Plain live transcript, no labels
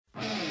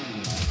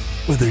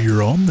Whether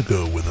you're on the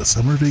go with a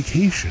summer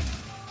vacation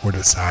or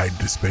decide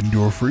to spend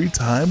your free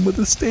time with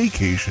a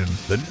staycation,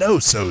 the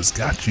No-So's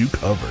got you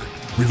covered.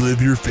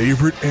 Relive your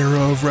favorite era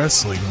of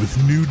wrestling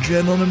with New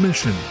Gen on a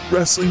Mission,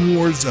 Wrestling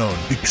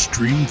Warzone,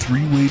 Extreme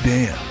 3-Way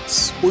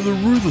Dance, or the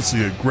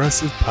Ruthlessly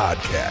Aggressive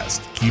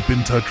Podcast. Keep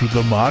in touch with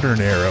the modern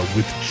era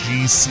with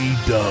GC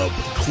Dub,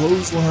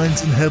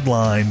 Clotheslines and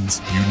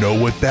Headlines, you know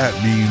what that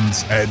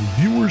means, and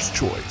Viewer's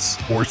Choice.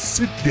 Or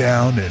sit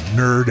down and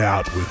nerd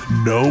out with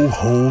No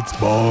Holds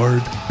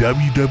Barred,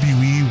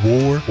 WWE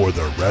War, or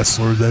The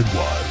Wrestler That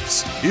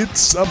Was.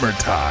 It's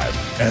summertime,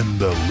 and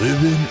the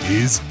living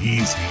is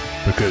easy.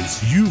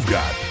 Because you've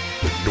got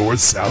the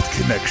North-South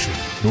Connection,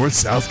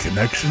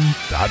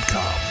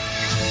 northsouthconnection.com.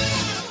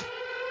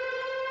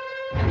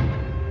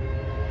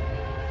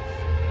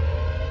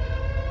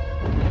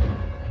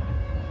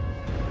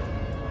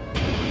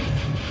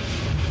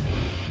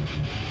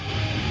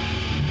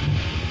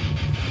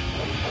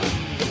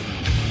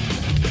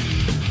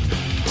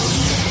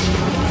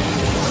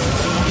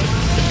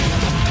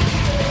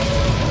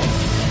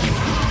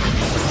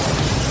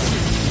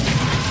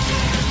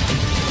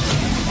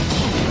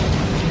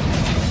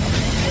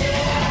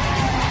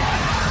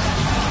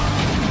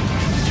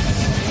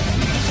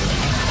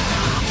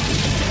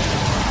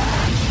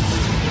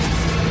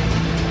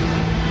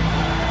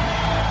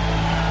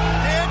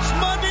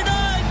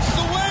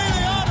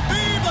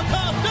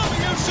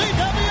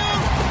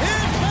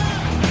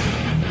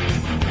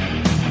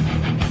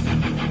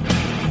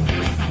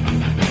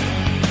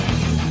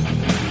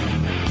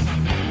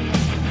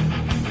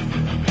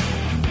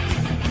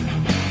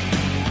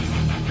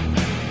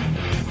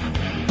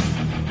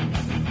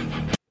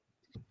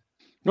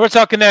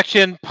 North-South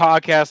Connection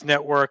Podcast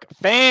Network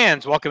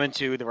fans, welcome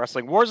into the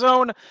Wrestling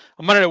Warzone,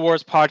 a Monday Night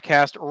Wars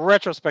podcast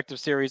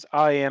retrospective series.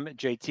 I am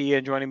JT,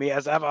 and joining me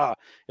as ever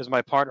is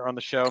my partner on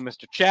the show,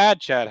 Mr. Chad.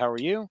 Chad, how are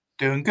you?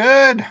 Doing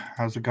good.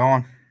 How's it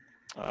going?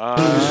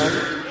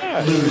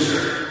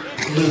 Loser.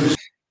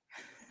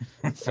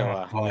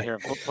 So we'll hear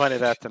plenty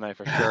of that tonight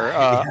for sure.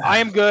 I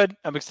am good.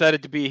 I'm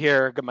excited to be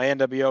here. Got my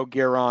NWO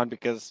gear on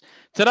because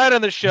tonight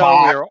on the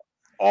show we are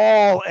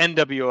all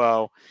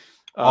NWO.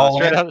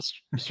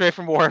 Straight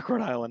from Warwick,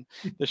 Rhode Island.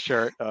 The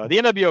shirt. The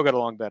NWO got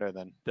along better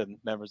than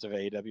members of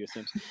AEW, it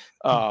seems.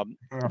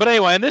 But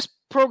anyway, in this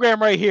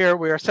program right here,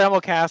 we are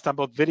simulcast on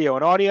both video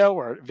and audio,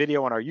 or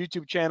video on our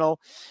YouTube channel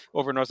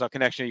over North-South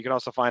Connection. You can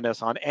also find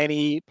us on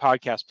any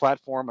podcast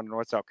platform on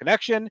North-South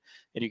Connection,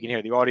 and you can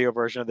hear the audio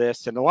version of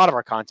this. And a lot of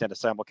our content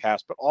is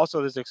simulcast, but also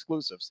there's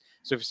exclusives.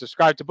 So if you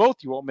subscribe to both,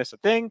 you won't miss a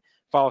thing.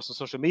 Follow us on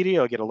social media.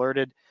 You'll get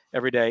alerted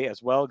every day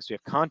as well, because we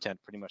have content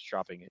pretty much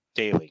dropping it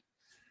daily.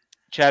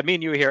 Chad, me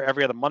and you are here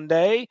every other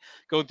Monday,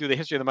 going through the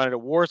history of the Monday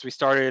Night Wars. We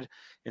started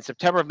in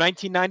September of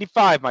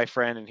 1995, my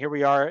friend, and here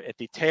we are at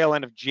the tail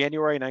end of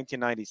January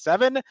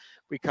 1997.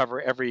 We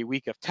cover every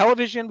week of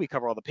television. We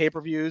cover all the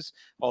pay-per-views,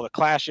 all the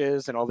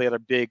clashes, and all the other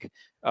big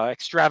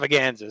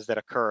extravaganzas that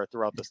occur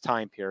throughout this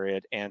time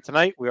period. And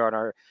tonight, we are on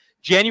our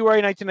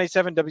January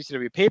 1997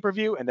 WCW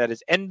pay-per-view, and that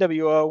is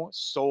NWO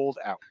Souled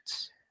Out.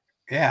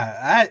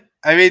 Yeah,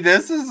 I mean,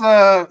 this is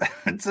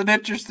it's an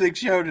interesting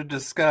show to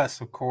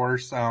discuss, of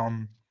course.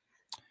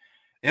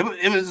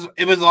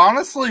 It was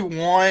honestly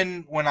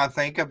one, when I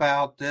think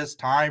about this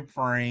time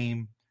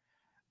frame,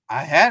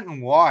 I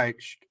hadn't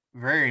watched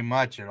very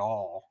much at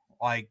all.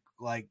 Like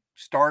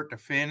start to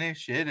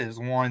finish, it is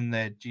one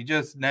that you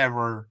just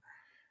never,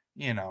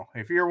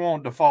 if you're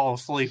wanting to fall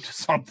asleep to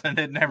something,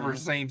 it never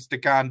seems to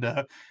kind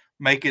of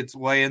make its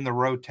way in the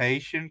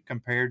rotation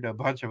compared to a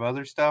bunch of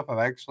other stuff. I've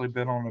actually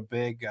been on a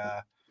big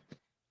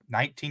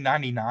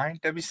 1999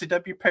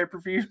 WCW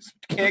pay-per-views,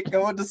 Can't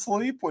Go to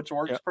Sleep, which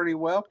works pretty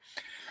well.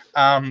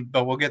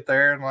 But we'll get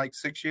there in like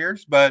 6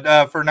 years.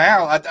 But for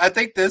now, I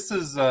think this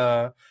is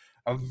a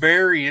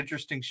very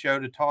interesting show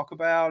to talk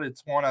about.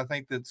 It's one I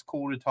think that's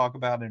cool to talk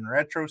about in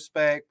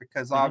retrospect,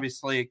 because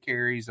obviously it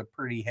carries a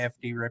pretty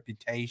hefty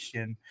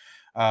reputation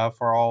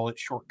for all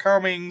its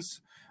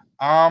shortcomings.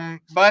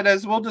 But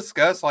as we'll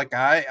discuss, like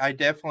I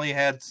definitely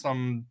had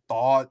some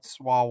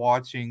thoughts while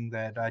watching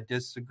that I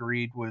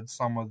disagreed with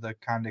some of the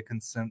kind of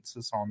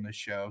consensus on the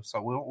show.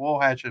 So we'll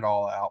hatch it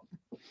all out.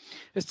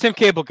 As Tim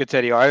Cable could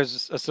tell you, I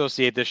always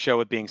associate this show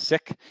with being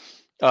sick.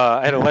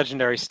 I had a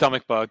legendary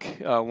stomach bug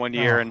one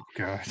year, and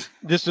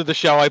this was the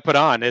show I put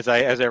on as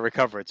I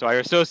recovered. So I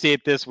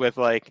associate this with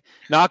like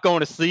not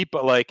going to sleep,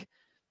 but like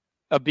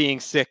a being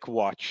sick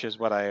watch is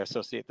what I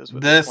associate this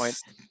with.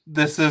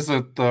 This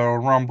isn't the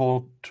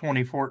Rumble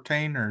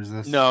 2014, or is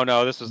this?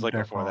 No, this was like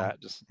before that.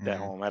 Just that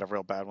home. I had a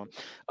real bad one.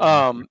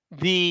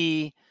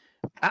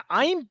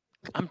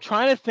 I'm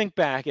trying to think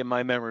back in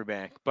my memory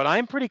bank, but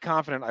I'm pretty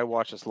confident I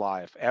watched this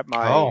live at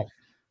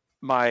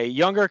my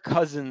younger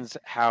cousin's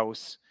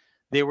house.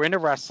 They were into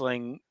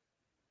wrestling,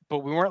 but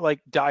we weren't like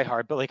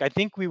diehard. But like I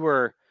think we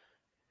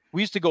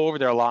used to go over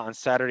there a lot on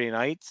Saturday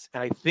nights,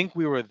 and I think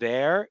we were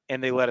there,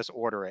 and they let us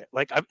order it.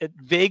 Like I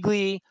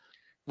vaguely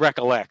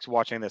recollect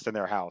watching this in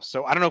their house.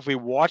 So I don't know if we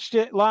watched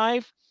it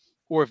live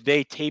or if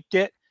they taped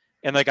it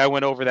and like I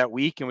went over that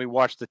week and we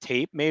watched the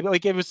tape. Maybe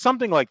like it was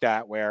something like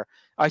that where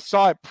I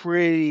saw it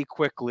pretty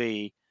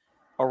quickly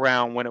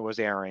around when it was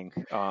airing.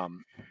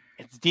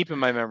 It's deep in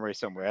my memory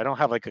somewhere. I don't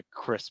have like a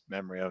crisp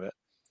memory of it.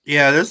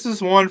 Yeah, this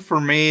is one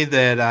for me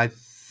that I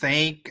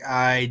think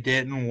I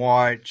didn't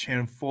watch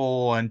in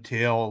full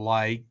until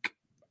like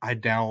I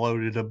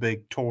downloaded a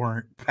big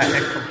torrent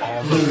pack of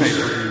all the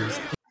pay-per-views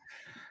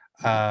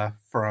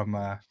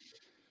from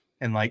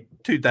in like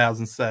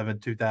 2007,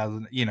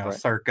 2000, Right.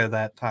 circa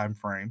that time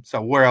frame.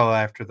 So well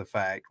after the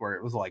fact, where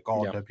it was like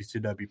all Yeah.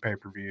 WCW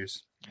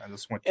pay-per-views. I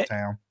just went to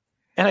town.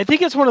 And I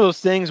think it's one of those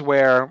things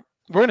where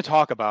we're going to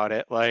talk about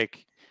it,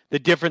 like the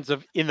difference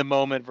of in the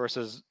moment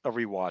versus a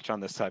rewatch on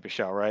this type of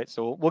show, right?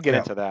 So we'll get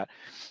into that.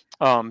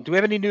 Do we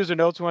have any news or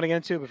notes we want to get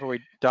into before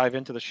we dive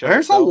into the show?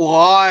 There's a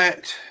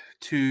lot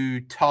to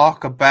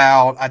talk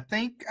about. I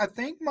think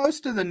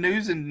most of the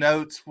news and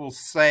notes we'll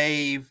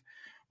save.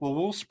 Well,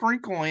 we'll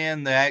sprinkle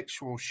in the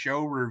actual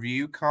show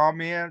review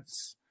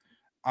comments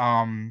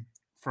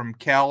from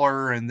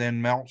Keller and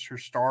then Meltzer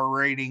star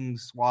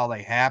ratings while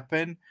they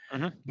happen.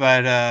 Mm-hmm.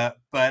 But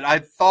I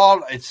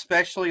thought,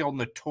 especially on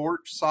the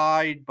Torch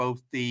side,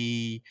 both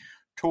the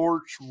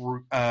Torch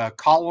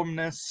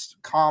columnist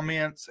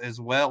comments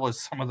as well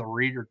as some of the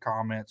reader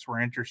comments were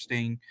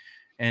interesting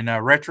in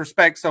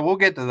retrospect. So we'll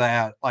get to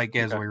that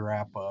as we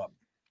wrap up.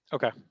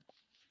 Okay.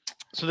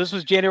 So this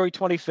was January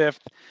 25th,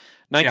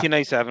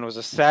 1997. It was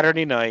a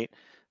Saturday night.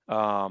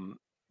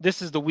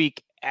 This is the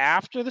week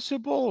after the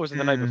Super Bowl, or was it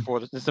the night before?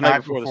 This is the night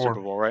before the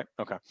Super Bowl, right?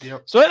 Okay.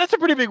 Yep. So that's a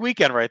pretty big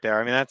weekend right there.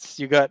 I mean,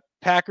 you got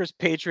Packers,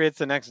 Patriots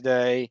the next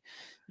day.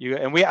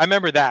 I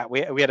remember that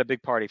we had a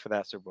big party for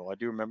that Super Bowl. I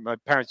do remember my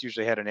parents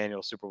usually had an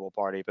annual Super Bowl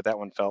party, but that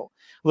one felt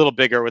a little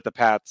bigger with the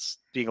Pats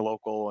being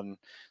local, and it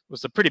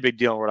was a pretty big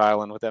deal in Rhode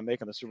Island with them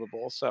making the Super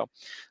Bowl. So,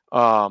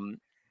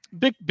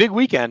 big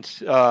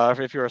weekend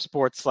if you're a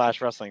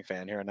sports/wrestling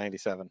fan here in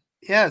 '97.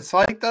 Yeah, it's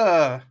like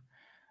I'd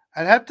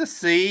have to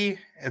see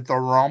if the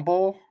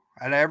Rumble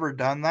had ever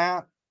done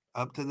that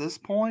up to this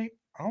point.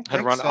 I don't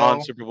think run so.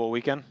 On Super Bowl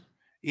weekend.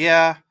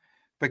 Yeah,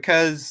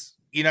 because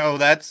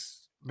that's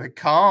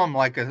become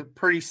like a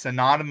pretty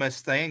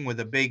synonymous thing with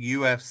a big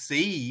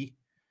UFC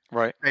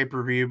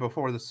pay-per-view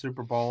before the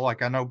Super Bowl.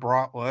 Like I know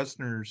Brock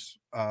Lesnar's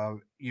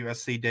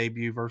UFC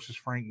debut versus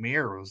Frank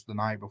Mir was the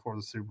night before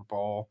the Super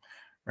Bowl.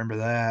 Remember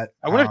that?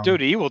 I wonder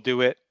if WWE will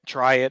do it.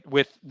 Try it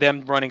with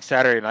them running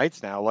Saturday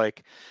nights now.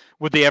 Like,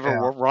 would they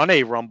ever run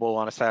a Rumble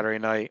on a Saturday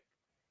night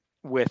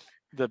with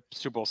the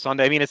Super Bowl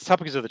Sunday? I mean, it's tough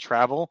because of the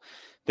travel.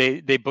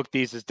 They book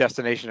these as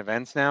destination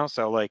events now,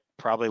 so like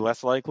probably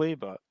less likely,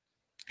 but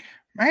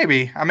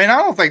maybe. I mean, I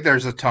don't think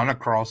there's a ton of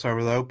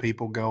crossover though.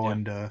 People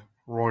going to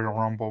Royal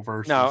Rumble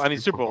versus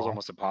Super Bowl is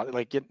almost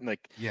impossible.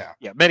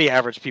 Many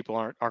average people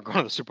aren't going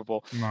to the Super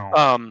Bowl.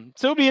 No.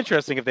 So it'll be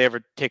interesting if they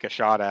ever take a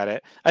shot at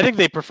it. I think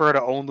they prefer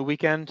to own the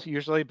weekend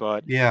usually,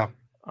 but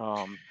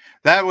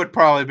that would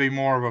probably be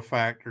more of a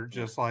factor.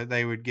 Just like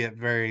they would get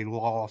very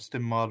lost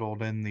and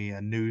muddled in the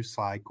news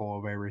cycle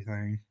of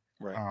everything.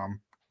 Right.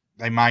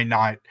 They might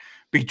not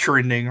be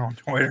trending on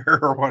Twitter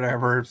or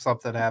whatever if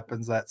something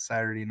happens that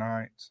Saturday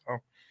night. So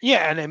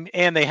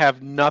and they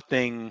have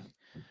nothing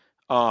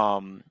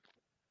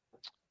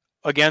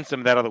against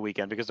them that other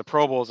weekend because the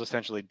Pro Bowl is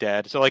essentially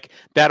dead. So like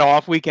that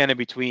off weekend in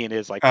between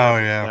is like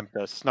them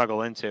to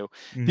snuggle into.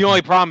 Mm-hmm. The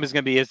only problem is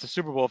going to be the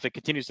Super Bowl if it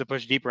continues to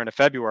push deeper into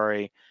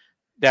February.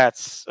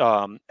 That's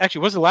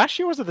actually, was it last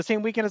year? Was it the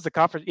same weekend as the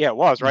conference? Yeah, it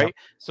was, right? Yep.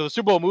 So the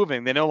Super Bowl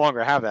moving, they no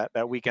longer have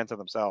that weekend to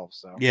themselves.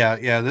 So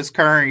this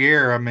current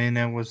year, I mean,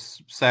 it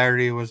was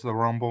Saturday was the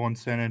Rumble in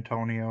San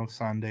Antonio,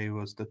 Sunday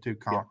was the two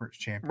conference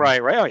champions. Right.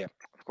 Oh yeah,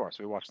 of course,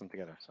 we watched them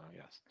together. So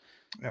yes.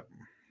 Yep.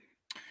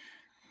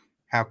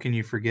 How can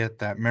you forget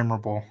that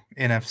memorable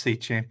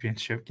NFC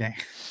Championship game?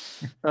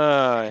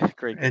 Great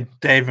game. At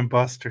Dave and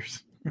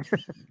Buster's.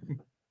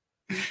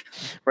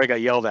 Where I got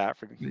yelled at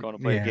for going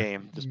to play a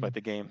game, despite the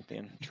game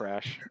being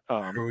trash.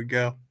 Here we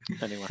go.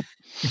 Anyway,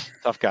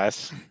 tough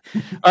guys.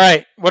 All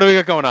right, what do we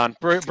got going on?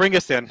 Bring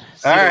us in.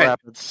 Cedar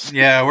Rapids.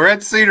 Yeah, we're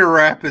at Cedar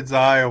Rapids,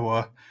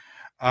 Iowa.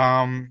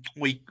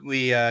 We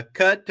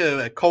cut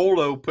to a cold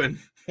open,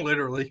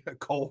 literally a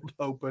cold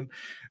open,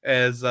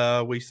 as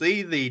we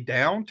see the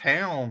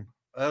downtown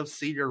of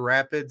Cedar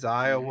Rapids,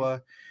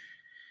 Iowa,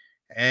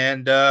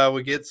 and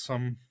we get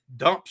some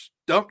dump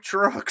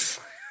trucks.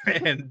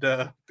 And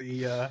the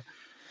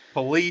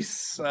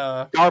police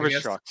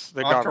garbage trucks.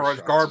 The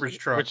garbage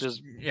trucks, which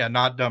is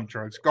not dump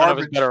trucks.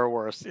 Garbage better or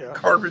worse. Yeah,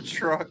 garbage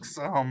trucks.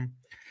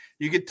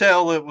 You could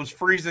tell it was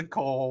freezing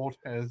cold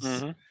as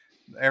you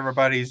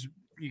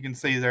can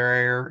see their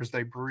air as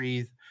they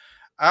breathe.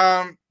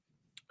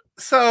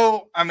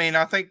 So I mean,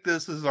 I think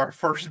this is our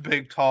first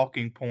big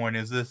talking point.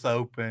 Is this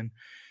open?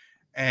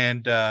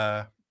 And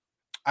I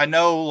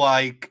know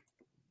like.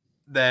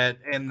 That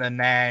in the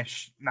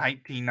Nash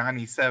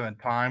 1997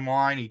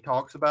 timeline, he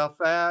talks about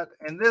that.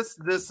 And this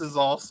is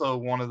also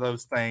one of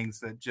those things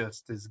that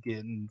just is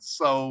getting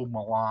so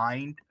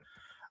maligned.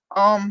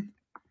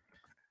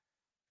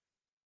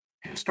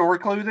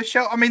 Historically with the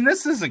show, I mean,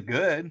 this isn't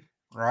good.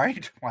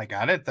 right? Like,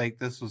 I didn't think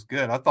this was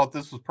good. I thought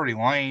this was pretty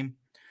lame.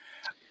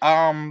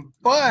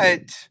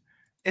 But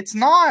it's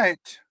not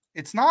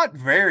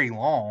very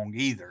long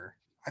either.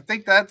 I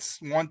think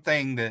that's one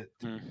thing that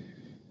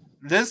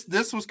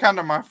this was kind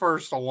of my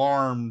first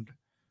alarmed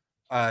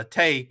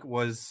take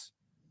was,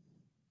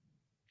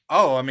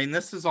 oh, I mean,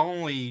 this is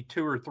only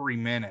 2 or 3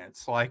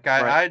 minutes. Like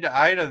I'd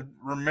have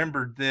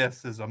remembered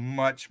this as a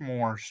much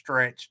more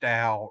stretched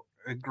out,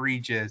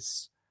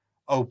 egregious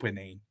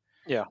opening.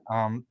 Yeah.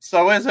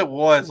 So as it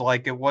was,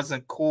 like, it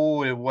wasn't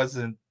cool. It was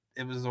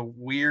a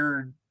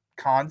weird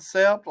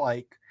concept.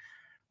 Like,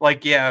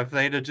 yeah, if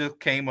they'd have just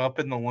came up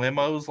in the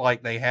limos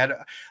like they had,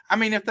 I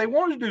mean, if they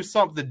wanted to do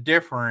something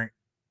different,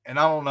 and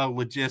I don't know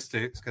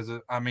logistics, because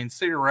I mean,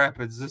 Cedar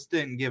Rapids, this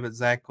didn't give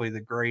exactly the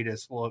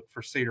greatest look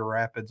for Cedar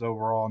Rapids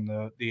overall in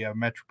the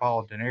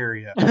metropolitan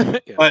area.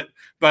 Yeah. But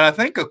I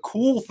think a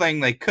cool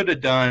thing they could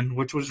have done,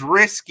 which was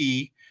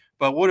risky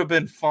but would have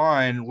been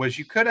fun, was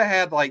you could have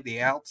had like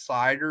the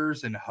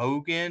Outsiders and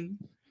Hogan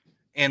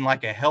in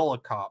like a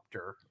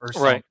helicopter or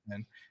something.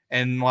 Right.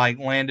 And like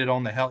landed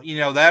on the hell,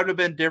 that would have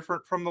been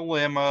different from the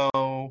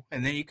limo.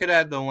 And then you could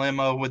have the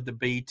limo with the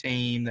B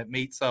team that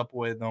meets up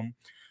with them.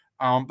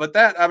 But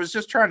that, I was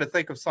just trying to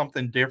think of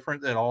something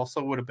different that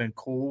also would have been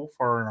cool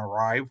for an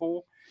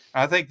arrival.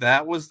 I think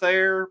that was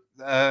there.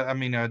 I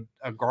mean, a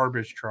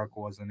garbage truck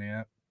wasn't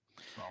it.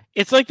 So.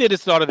 It's like they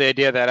just thought of the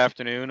idea that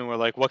afternoon and were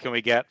like, what can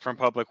we get from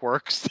Public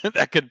Works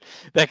that could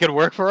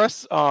work for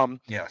us?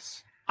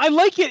 Yes. I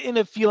like it in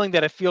a feeling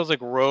that it feels like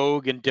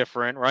rogue and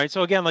different, right?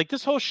 So again, like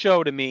this whole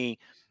show to me,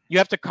 you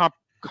have to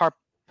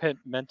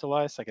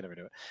compartmentalize. I can never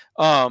do it.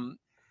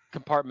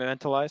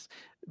 Compartmentalize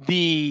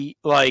the,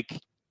 like,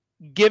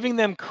 giving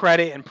them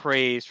credit and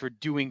praise for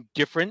doing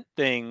different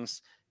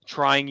things,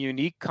 trying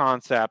unique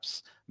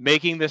concepts,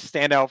 making this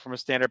stand out from a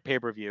standard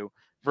pay-per-view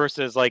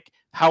versus like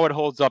how it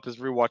holds up as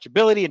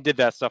rewatchability and did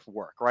that stuff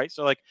work, right?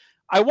 So like,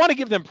 I want to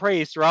give them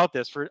praise throughout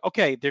this for,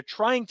 okay, they're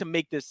trying to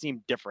make this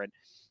seem different.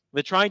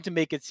 They're trying to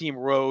make it seem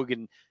rogue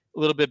and a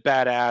little bit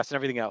badass and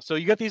everything else. So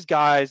you got these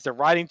guys, they're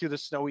riding through the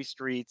snowy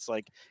streets.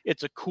 Like,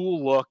 it's a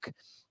cool look.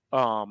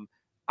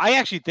 I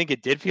actually think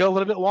it did feel a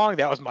little bit long.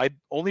 That was my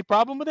only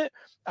problem with it.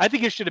 I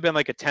think it should have been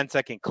like a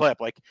 10-second clip.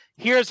 Like,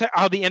 here's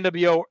how the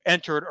NWO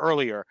entered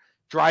earlier,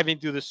 driving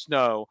through the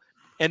snow.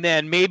 And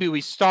then maybe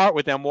we start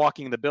with them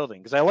walking the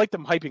building, because I like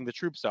them hyping the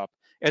troops up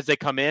as they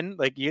come in.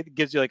 Like, it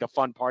gives you like a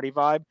fun party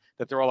vibe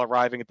that they're all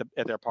arriving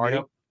at their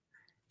party.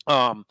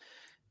 Yep.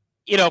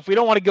 If we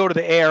don't want to go to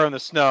the air and the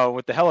snow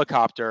with the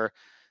helicopter,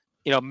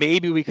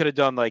 maybe we could have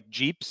done like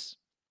Jeeps,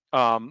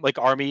 like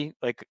Army,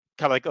 like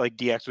kind of like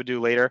DX would do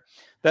later.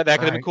 That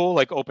could have been cool,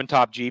 like open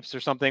top Jeeps or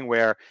something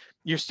where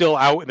you're still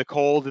out in the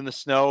cold in the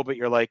snow, but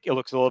you're like, it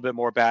looks a little bit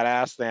more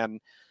badass than,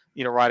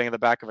 riding in the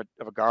back of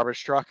a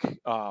garbage truck.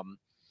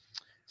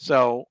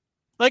 So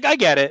like, I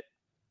get it.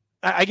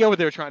 I get what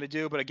they were trying to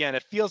do, but again,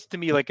 it feels to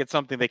me like it's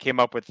something they came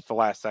up with at the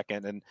last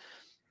second and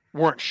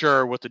weren't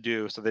sure what to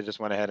do, so they just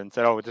went ahead and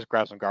said, "Oh, we'll just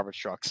grab some garbage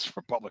trucks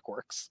from Public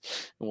Works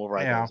and we'll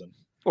ride those in."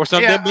 Or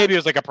something. Yeah. Maybe it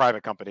was like a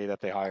private company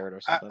that they hired or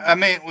something. I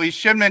mean, we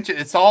should mention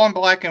it's all in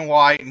black and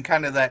white and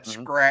kind of that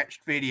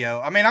scratched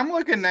video. I mean, I'm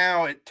looking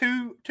now at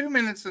 2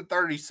 minutes and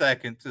 30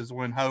 seconds is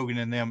when Hogan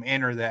and them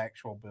enter the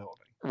actual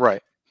building.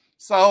 Right.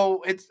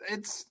 So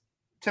it's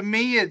to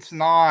me, it's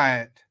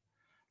not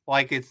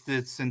like it's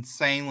this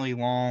insanely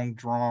long,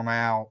 drawn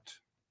out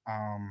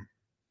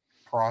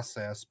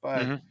process,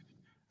 but.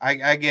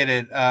 I get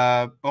it.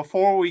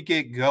 Before we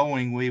get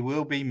going, we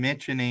will be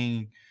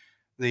mentioning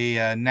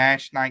the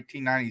Nash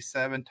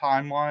 1997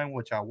 timeline,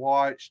 which I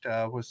watched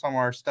with some of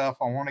our stuff.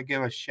 I want to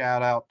give a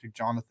shout out to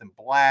Jonathan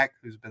Black,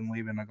 who's been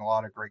leaving a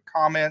lot of great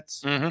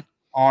comments on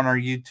our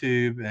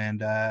YouTube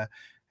and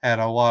had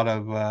a lot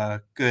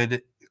of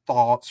good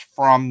thoughts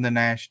from the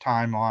Nash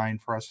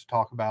timeline for us to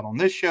talk about on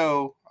this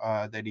show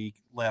that he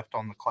left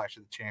on the Clash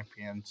of the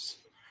Champions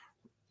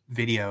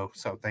video.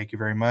 So thank you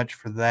very much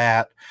for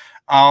that.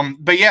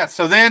 But yeah,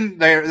 so then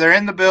they're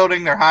in the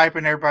building, they're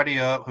hyping everybody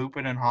up,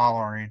 hooping and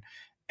hollering.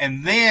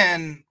 And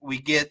then we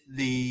get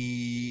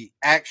the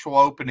actual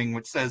opening,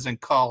 which says in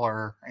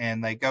color,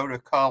 and they go to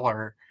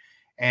color,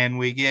 and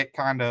we get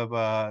kind of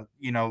the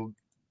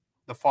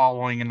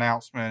following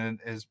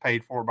announcement is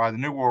paid for by the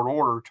New World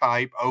Order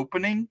type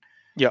opening.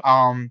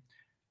 Yeah.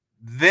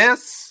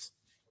 This,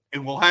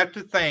 and we'll have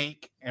to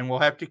think and we'll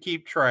have to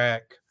keep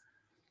track,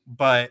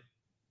 but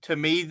to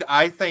me,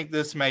 I think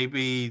this may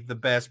be the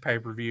best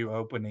pay-per-view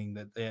opening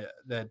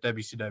that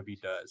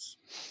WCW does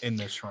in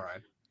this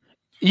run.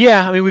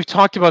 Yeah, I mean, we've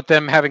talked about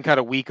them having kind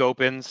of weak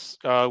opens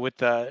with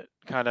the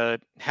kind of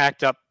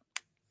hacked up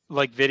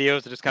like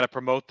videos that just kind of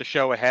promote the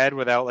show ahead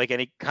without like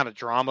any kind of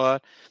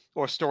drama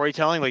or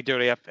storytelling like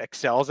WWF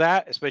excels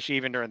at, especially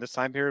even during this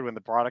time period when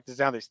the product is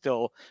down. They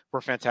still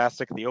were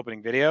fantastic in the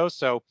opening videos.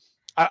 So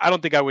I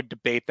don't think I would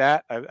debate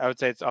that. I would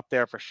say it's up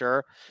there for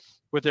sure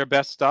with their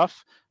best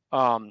stuff.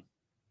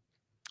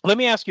 Let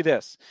me ask you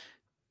this.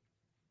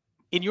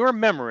 In your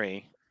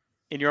memory,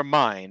 in your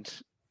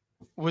mind,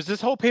 was this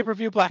whole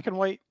pay-per-view black and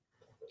white?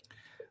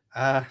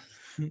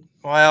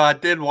 Well, I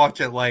did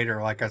watch it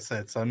later, like I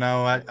said. So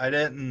no, I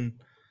didn't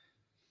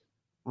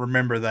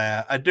remember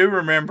that. I do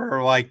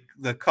remember like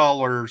the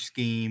color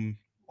scheme.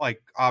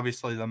 Like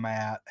obviously the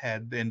mat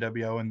had the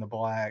NWO in the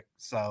black.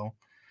 So,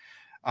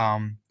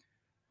 um,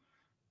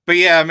 but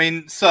yeah, I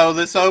mean, so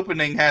this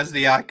opening has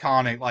the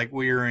iconic like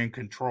 "We're in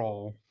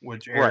Control,"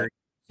 which Right. Eric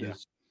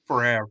is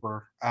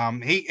forever.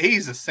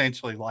 He's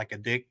essentially like a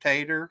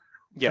dictator.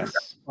 Yes.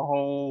 The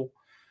whole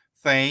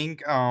thing.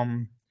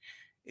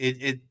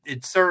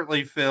 It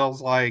certainly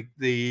feels like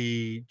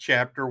the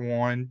chapter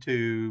 1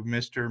 to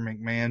Mr.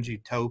 McMahon's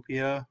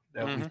Utopia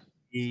that we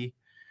see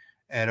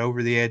at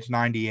Over the Edge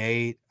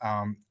 98.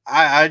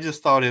 I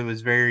just thought it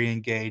was very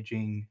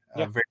engaging,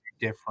 very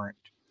different.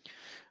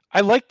 I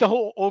like the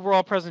whole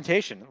overall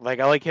presentation. Like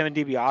I like him and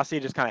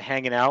DiBiase just kind of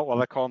hanging out while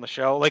they're calling the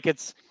show. Like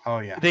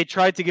they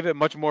tried to give it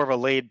much more of a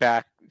laid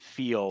back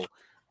feel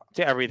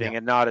to everything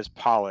and not as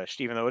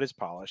polished, even though it is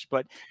polished.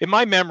 But in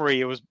my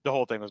memory, the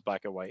whole thing was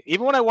black and white.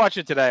 Even when I watch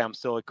it today, I'm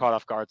still caught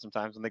off guard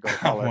sometimes when they go to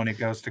color. When it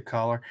goes to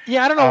color.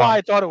 Yeah, I don't know why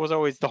I thought it was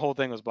always the whole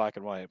thing was black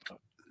and white. But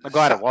I'm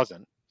glad it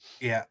wasn't.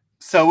 Yeah.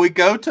 So we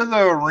go to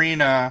the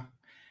arena,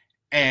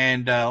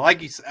 and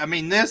like you said, I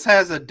mean, this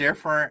has a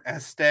different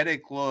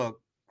aesthetic look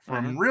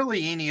from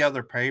really any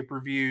other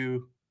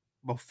pay-per-view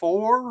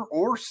before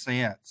or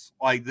since.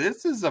 Like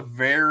this is a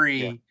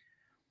very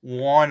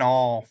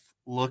one-off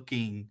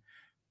looking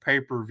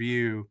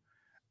pay-per-view.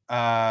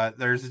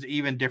 There's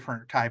even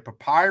different type of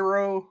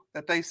pyro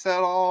that they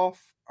set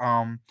off.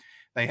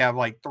 They have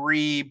like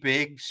 3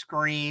 big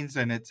screens,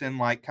 and it's in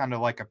like kind of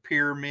like a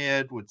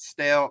pyramid with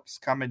steps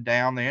coming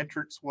down the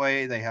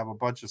entranceway. They have a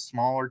bunch of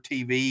smaller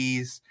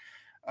TVs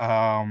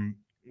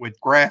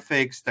with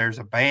graphics. There's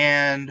a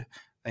band.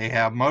 They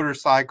have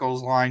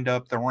motorcycles lined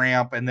up the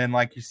ramp. And then,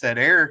 like you said,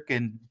 Eric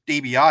and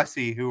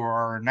DiBiase, who are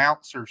our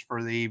announcers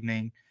for the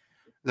evening,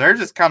 they're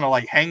just kind of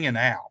like hanging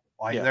out.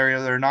 Like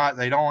they're not,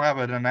 they don't have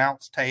an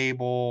announce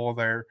table.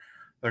 They're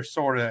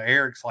sort of,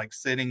 Eric's like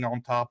sitting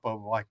on top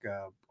of like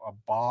a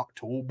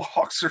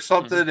toolbox or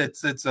something.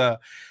 It's a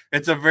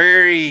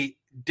very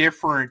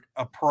different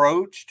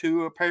approach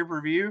to a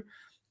pay-per-view.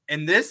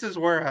 And this is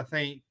where I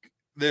think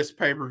this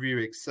pay-per-view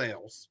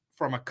excels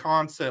from a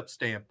concept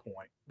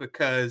standpoint,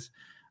 because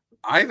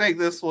I think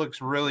this looks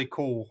really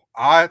cool.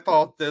 I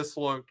thought this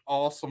looked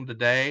awesome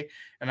today,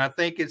 and I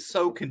think it's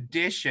so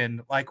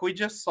conditioned. Like we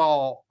just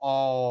saw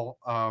all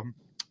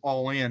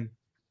in,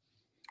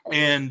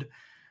 and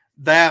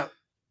that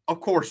of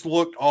course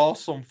looked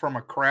awesome from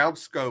a crowd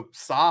scope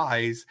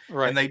size.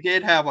 Right. And they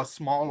did have a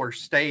smaller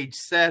stage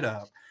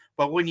setup.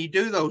 But when you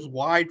do those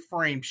wide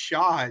frame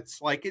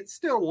shots, like it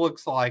still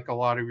looks like a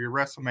lot of your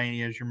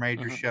WrestleManias, your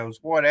major shows,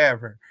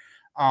 whatever.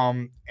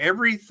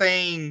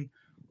 Everything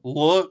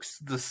looks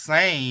the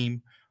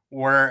same,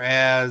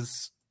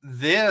 whereas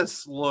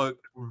this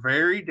looked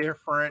very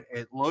different.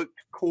 It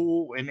looked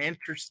cool and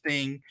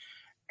interesting,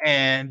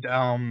 and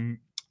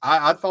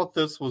I thought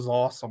this was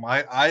awesome.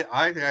 I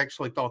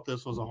actually thought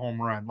this was a home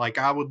run. Like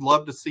I would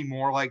love to see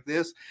more like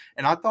this,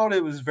 and I thought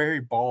it was very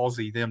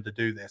ballsy them to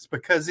do this,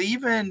 because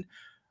even,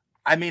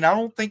 I mean, I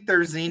don't think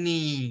there's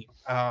any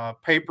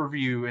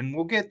pay-per-view, and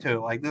we'll get to it.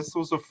 Like this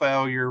was a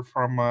failure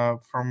from a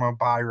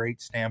buy rate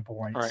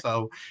standpoint, right.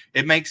 So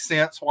it makes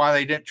sense why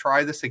they didn't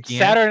try this again.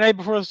 Saturday night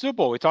before the Super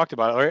Bowl, we talked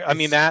about it. Right? I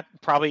mean, that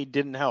probably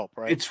didn't help,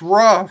 right? It's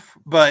rough,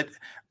 but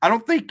I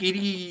don't think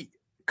any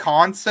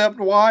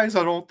concept-wise,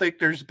 I don't think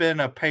there's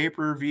been a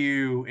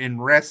pay-per-view in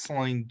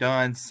wrestling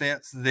done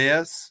since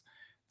this,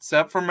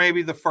 except for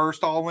maybe the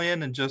first All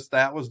In, and just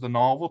that was the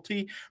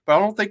novelty. But I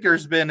don't think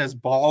there's been as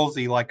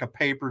ballsy like a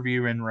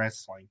pay-per-view in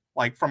wrestling,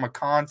 like from a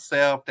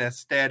concept,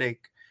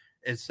 aesthetic,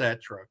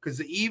 etc.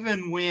 Because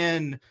even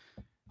when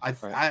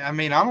I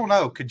mean, I don't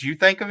know. Could you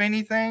think of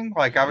anything?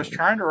 Like I was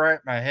trying to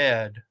wrap my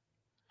head.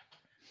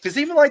 Because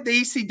even like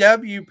the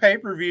ECW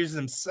pay-per-views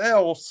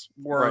themselves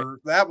were,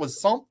 that was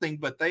something,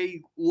 but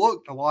they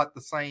looked a lot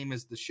the same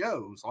as the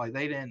shows. Like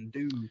they didn't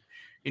do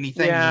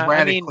anything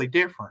radically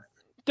different.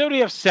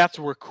 WWF sets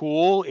were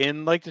cool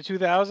in like the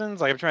 2000s.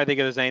 Like I'm trying to think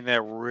if there's anything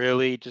that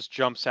really just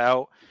jumps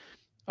out.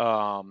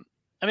 I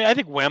mean, I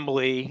think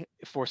Wembley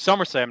for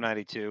SummerSlam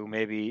 '92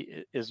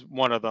 maybe is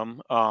one of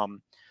them.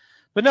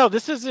 But no,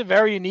 this is a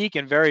very unique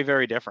and very,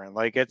 very different.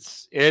 Like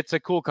it's a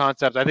cool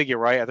concept. I think you're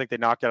right. I think they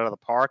knocked it out of the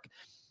park.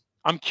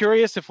 I'm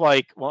curious if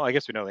I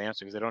guess we know the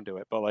answer because they don't do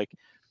it. But like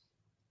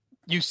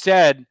you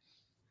said,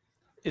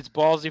 it's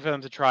ballsy for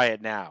them to try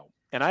it now.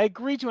 And I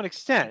agree to an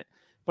extent.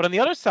 But on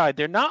the other side,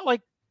 they're not like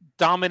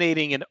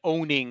dominating and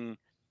owning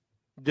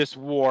this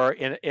war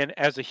in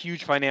as a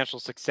huge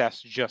financial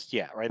success just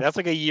yet, right? That's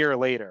like a year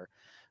later.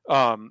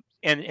 And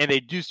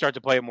they do start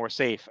to play it more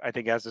safe, I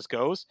think, as this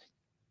goes.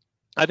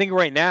 I think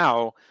right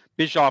now,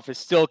 Bischoff is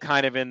still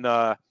kind of in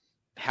the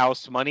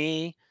house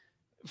money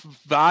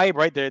vibe,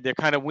 right? They're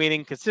kind of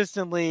winning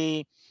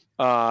consistently.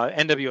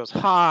 NWO's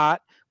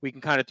hot. We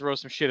can kind of throw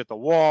some shit at the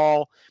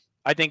wall.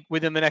 I think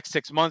within the next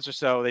 6 months or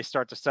so, they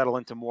start to settle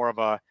into more of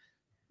a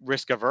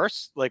risk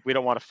averse. Like, we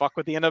don't want to fuck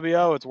with the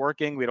NWO. It's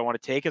working. We don't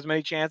want to take as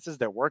many chances.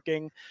 They're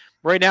working.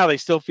 Right now, they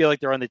still feel like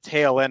they're on the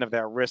tail end of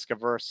that risk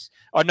averse,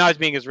 or not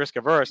being as risk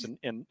averse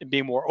and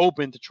being more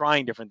open to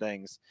trying different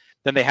things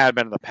than they had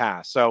been in the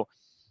past. So,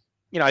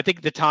 I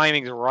think the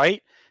timing's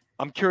right.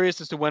 I'm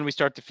curious as to when we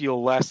start to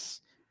feel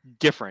less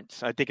different.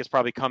 I think it's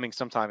probably coming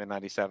sometime in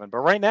 97. But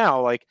right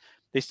now, like,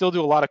 they still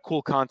do a lot of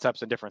cool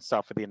concepts and different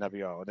stuff for the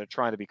NWO. They're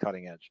trying to be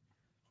cutting edge.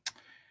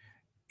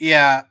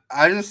 Yeah,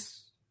 I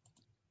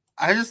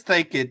just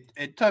think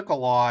it took a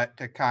lot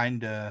to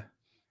kind of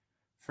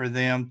for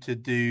them to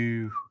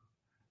do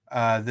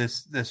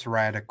this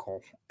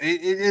radical.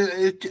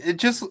 It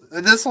just,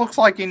 this looks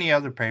like any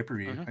other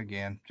pay-per-view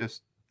again,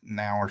 just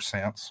now or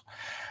since.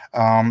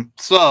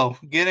 So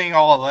getting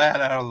all of that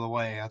out of the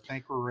way, I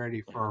think we're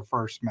ready for our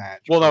first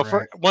match. Well, no,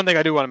 for one thing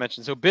I do want to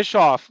mention. So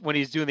Bischoff, when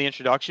he's doing the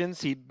introductions,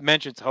 he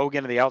mentions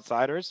Hogan and the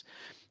Outsiders,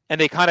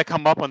 and they kind of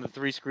come up on the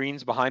 3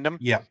 screens behind him.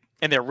 Yeah.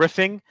 And they're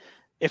riffing.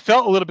 It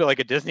felt a little bit like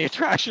a Disney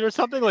attraction or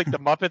something, like the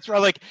Muppets, right?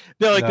 Like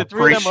they're like the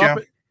 3 of them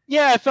up.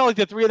 Yeah, it felt like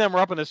the 3 of them were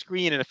up on the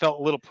screen, and it felt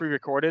a little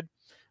pre-recorded.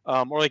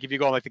 Or like if you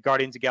go on like the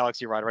Guardians of the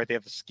Galaxy ride, right? They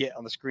have the skit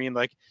on the screen.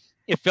 Like,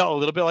 it felt a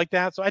little bit like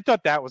that. So I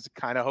thought that was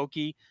kind of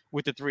hokey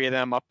with the 3 of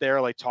them up there,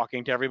 like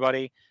talking to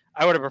everybody.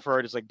 I would have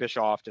preferred just like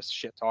Bischoff just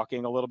shit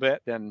talking a little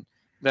bit than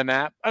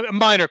that.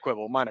 Minor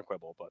quibble,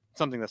 but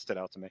something that stood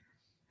out to me.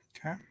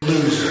 Okay.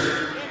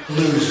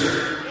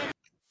 Loser.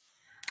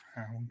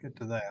 We'll get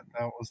to that.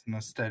 That was an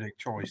aesthetic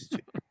choice too.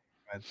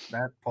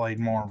 That played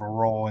more of a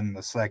role in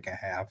the second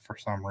half for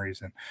some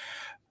reason.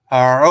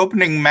 Our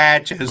opening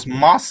match is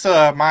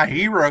Masa My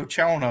Hero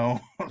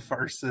Chono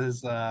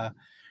versus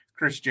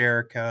Chris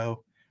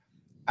Jericho.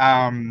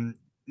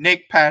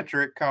 Nick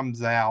Patrick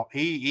comes out.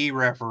 He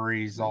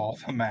referees all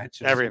the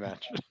matches. Every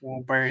match.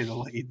 We'll bury the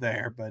lead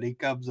there, but he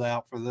comes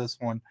out for this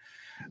one.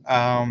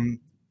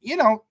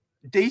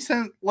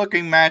 Decent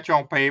looking match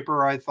on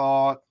paper, I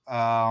thought.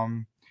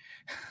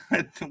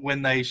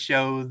 When they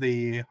show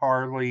the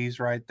Harleys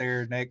right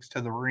there next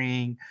to the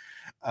ring,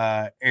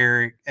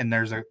 Eric, and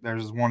there's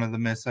one of the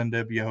Miss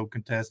NWO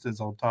contestants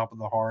on top of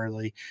the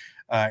Harley.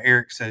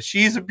 Eric says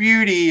she's a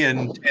beauty,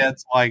 and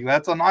Ted's like,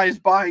 that's a nice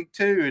bike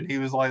too, and he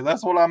was like,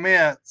 that's what I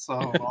meant. So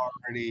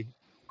already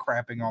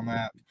crapping on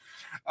that.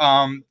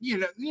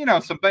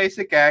 Some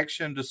basic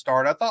action to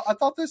start. I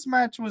thought this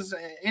match was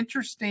an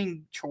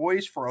interesting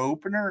choice for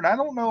opener, and I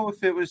don't know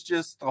if it was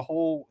just the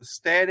whole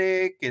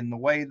aesthetic and the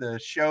way the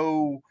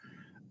show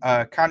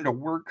kind of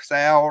works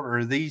out,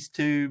 or these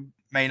two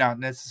may not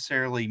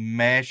necessarily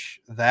mesh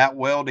that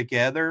well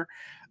together.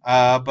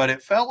 But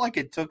it felt like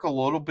it took a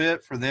little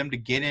bit for them to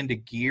get into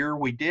gear.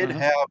 We did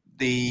have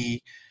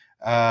the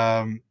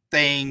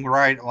thing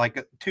right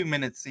like 2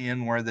 minutes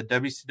in where the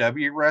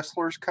WCW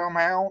wrestlers come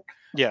out.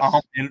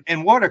 Yes.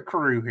 And what a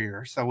crew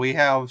here. So we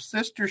have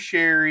Sister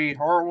Sherry,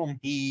 Harlem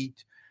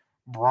Heat,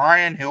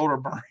 Brian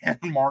Hildebrand,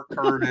 Mark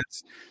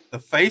Curtis, the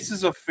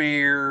Faces of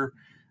Fear,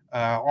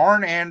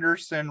 Arn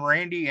Anderson,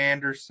 Randy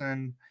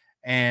Anderson,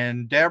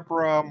 and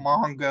Deborah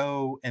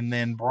Mongo, and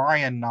then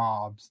Brian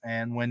Knobs.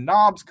 And when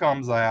Knobs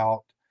comes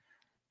out,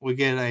 we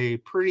get a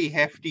pretty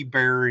hefty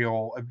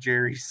burial of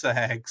Jerry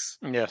Sags.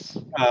 Yes.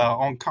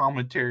 On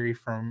commentary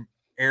from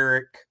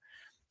Eric.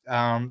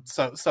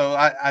 So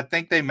I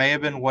think they may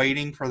have been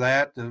waiting for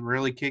that to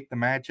really kick the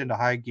match into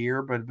high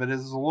gear, but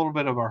it's a little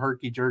bit of a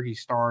herky-jerky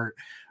start.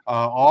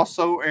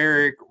 Also,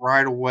 Eric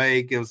right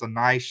away gives a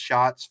nice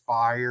shots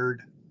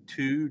fired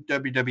to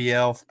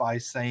WWF by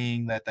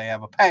saying that they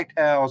have a packed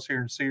house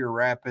here in Cedar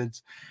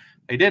Rapids.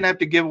 They didn't have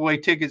to give away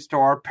tickets to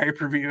our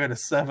pay-per-view at a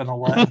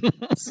 7-Eleven.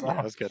 So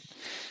that was good.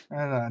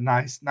 A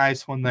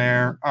nice one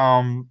there.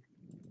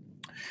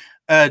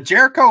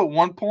 Jericho at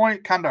one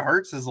point kind of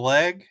hurts his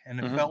leg, and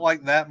it felt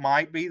like that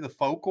might be the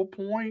focal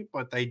point,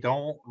 but they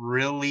don't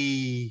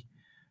really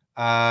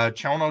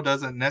Chono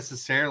doesn't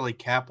necessarily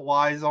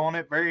capitalize on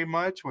it very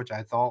much, which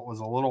I thought was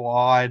a little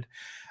odd.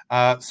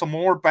 Some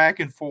more back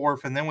and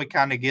forth, and then we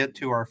kind of get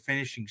to our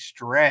finishing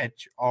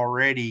stretch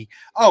already.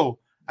 Oh,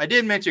 I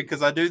did mention,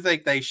 because I do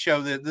think they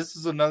show that this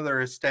is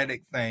another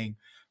aesthetic thing,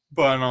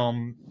 but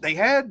they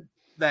had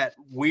that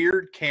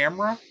weird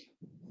camera,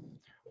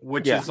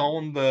 which is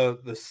on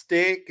the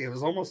stick. It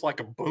was almost like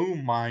a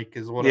boom mic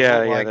is what it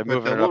looked like. They're but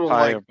moving the it little up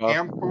high like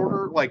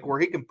camcorder, like where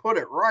he can put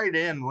it right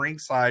in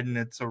ringside, and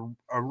it's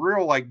a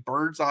real like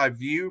bird's eye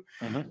view.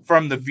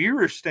 From the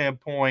viewer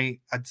standpoint,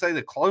 I'd say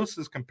the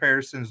closest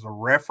comparison is the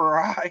refer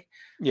eye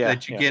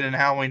that you get in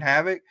Halloween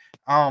Havoc.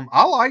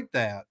 I like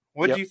that.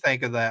 What do you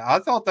think of that? I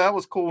thought that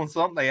was cool, and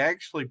something they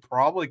actually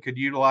probably could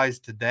utilize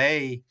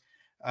today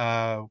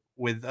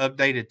with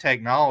updated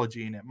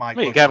technology, and it might.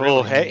 You got a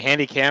little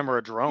handy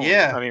camera drone.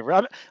 Yeah, I mean,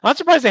 I'm not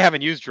surprised they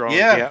haven't used drones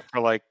yet for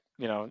like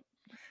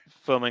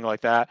filming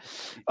like that.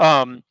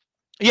 I mean,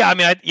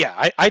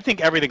 I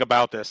think everything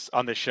about this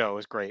on this show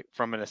is great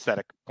from an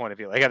aesthetic point of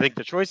view. Like, I think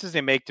the choices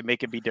they make to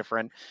make it be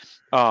different.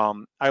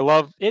 I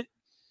love it.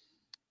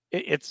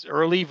 it's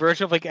early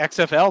version of like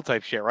XFL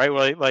type shit, right?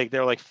 Where like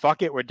they're like,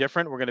 fuck it, we're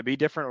different, we're gonna be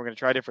different, we're gonna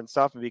try different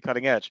stuff and be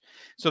cutting edge.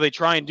 So they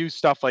try and do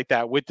stuff like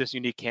that with this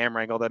unique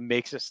camera angle that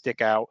makes it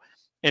stick out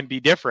and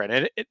be different.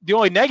 And the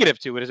only negative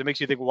to it is it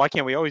makes you think, well, why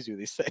can't we always do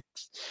these things?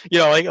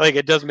 Like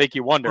it does make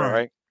you wonder,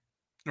 right?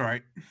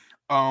 Right.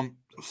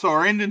 So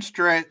our ending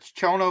stretch,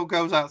 Chono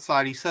goes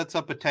outside. He sets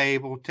up a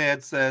table.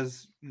 Ted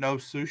says no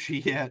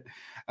sushi yet.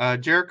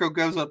 Jericho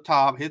goes up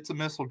top, hits a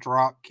missile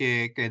drop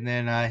kick, and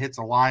then hits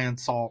a lion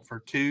salt for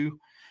 2.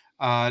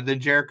 Then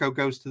Jericho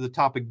goes to the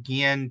top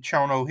again.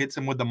 Chono hits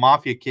him with the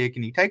mafia kick,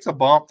 and he takes a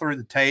bump through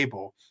the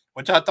table,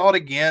 which I thought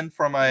again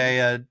from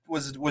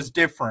was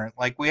different.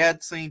 Like we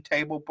had seen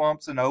table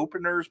bumps and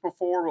openers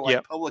before, with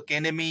like Public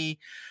Enemy,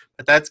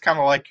 but that's kind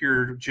of like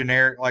your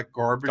generic like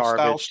garbage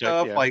style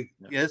stuff.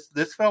 Yes,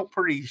 this felt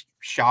pretty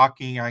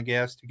shocking, I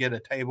guess, to get a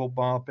table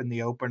bump in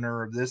the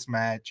opener of this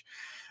match.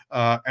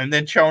 And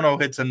then Chono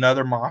hits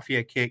another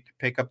mafia kick to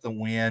pick up the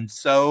win.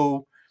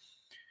 So,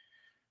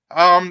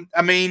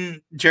 I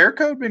mean,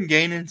 Jericho had been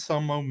gaining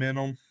some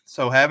momentum.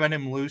 So having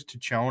him lose to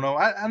Chono,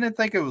 I didn't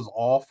think it was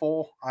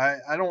awful.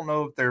 I don't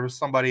know if there was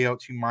somebody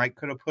else you might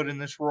could have put in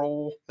this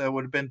role that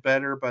would have been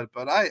better, but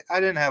I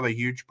didn't have a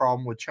huge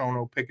problem with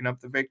Chono picking up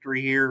the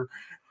victory here.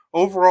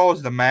 Overall,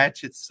 as the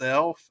match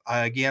itself,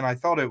 again, I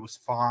thought it was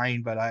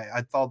fine, but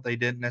I thought they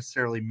didn't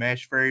necessarily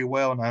mesh very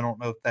well, and I don't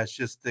know if that's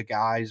just the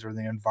guys or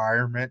the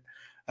environment.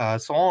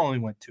 So I only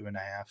went 2.5.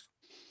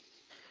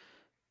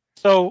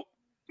 So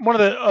one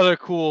of the other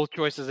cool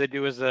choices they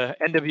do is the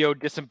NWO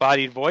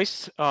disembodied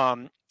voice.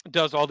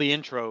 Does all the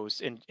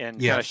intros and kind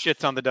of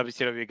shits on the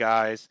WCW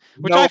guys,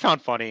 which I found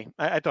funny.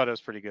 I thought it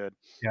was pretty good.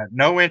 Yeah,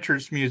 no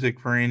entrance music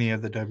for any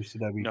of the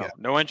WCW guys.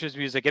 No entrance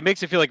music. It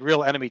makes it feel like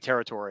real enemy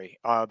territory.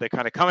 They're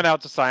kind of coming out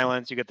to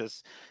silence. You get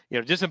this,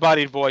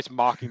 disembodied voice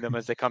mocking them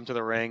as they come to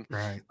the ring.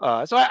 Right.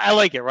 So I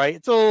like it. Right.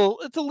 It's a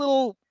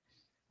little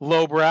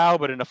lowbrow,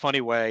 but in a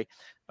funny way.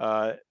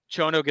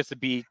 Chono gets the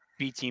B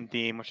team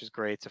theme, which is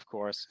great, of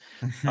course.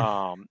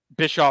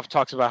 Bischoff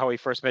talks about how he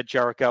first met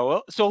Jericho.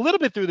 So a little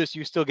bit through this,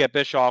 you still get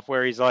Bischoff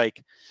where he's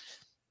like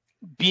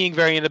being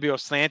very NWO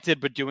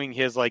slanted, but doing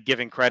his like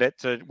giving credit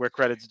to where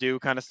credit's due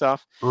kind of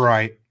stuff.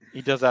 Right.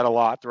 He does that a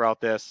lot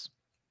throughout this.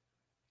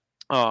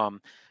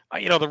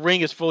 The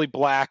ring is fully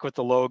black with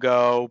the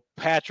logo.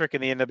 Patrick in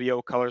the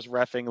NWO colors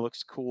reffing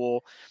looks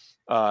cool.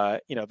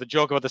 The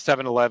joke about the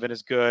 7-Eleven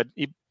is good.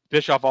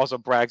 Bischoff also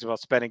brags about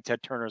spending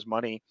Ted Turner's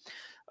money.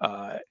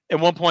 At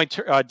one point,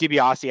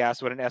 DiBiase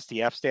asked what an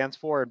STF stands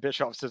for, and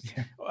Bischoff says,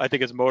 I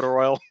think it's motor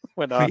oil,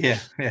 when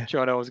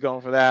Chono was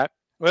going for that.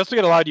 We also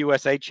get a lot of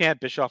USA chant.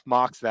 Bischoff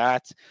mocks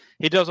that.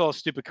 He does all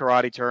stupid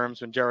karate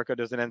terms when Jericho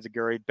does an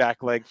enziguri,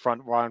 back leg,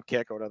 front round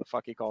kick, or whatever the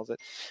fuck he calls it.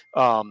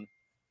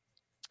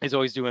 He's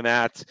always doing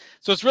that.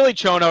 So it's really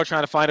Chono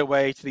trying to find a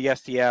way to the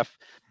STF.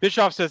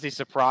 Bischoff says he's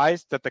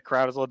surprised that the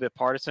crowd is a little bit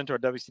partisan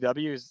toward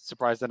WCW. He's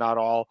surprised they're not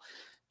all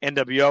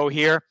NWO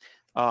here.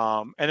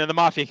 And then the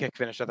mafia kick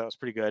finish, I thought was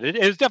pretty good.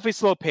 It was definitely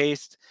slow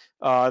paced.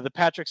 The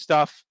Patrick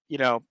stuff,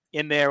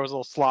 in there was a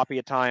little sloppy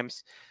at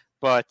times,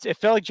 but it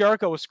felt like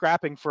Jericho was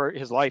scrapping for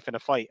his life in a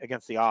fight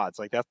against the odds.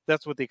 Like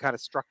that's what they kind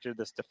of structured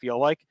this to feel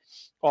like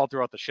all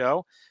throughout the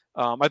show.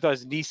 I thought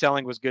his knee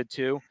selling was good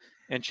too,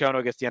 and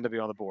Chono gets the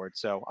NWO on the board.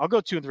 So I'll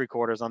go 2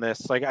 3/4 on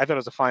this. Like I thought it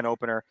was a fine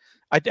opener.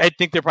 I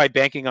think they're probably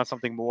banking on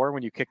something more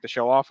when you kick the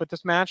show off with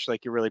this match.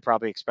 Like you're really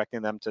probably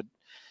expecting them to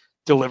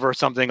deliver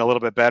something a little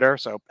bit better.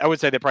 So I would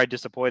say they're probably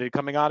disappointed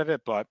coming out of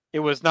it, but it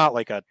was not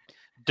like a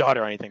dud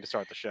or anything to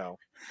start the show.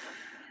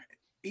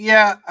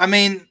 Yeah, I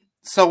mean,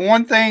 so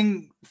one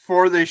thing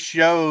for this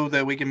show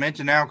that we can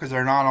mention now, because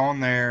they're not on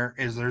there,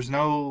 is there's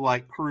no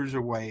like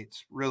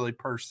cruiserweights really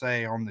per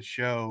se on the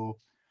show.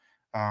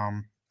 I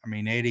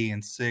mean, 80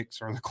 and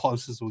 6 are the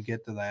closest we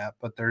get to that,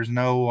 but there's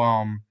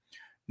no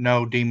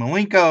Dean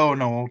Malenko,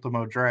 no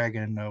Ultimo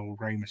Dragon, no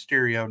Rey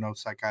Mysterio, no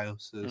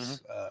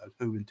Psychosis,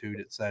 Juventud,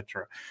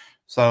 etc.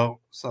 So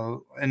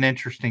an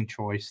interesting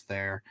choice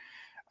there.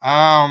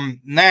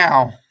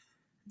 Now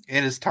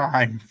it is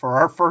time for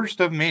our first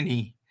of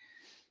many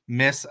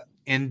Miss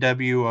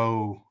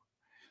NWO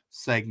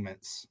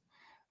segments.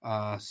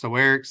 So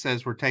Eric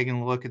says we're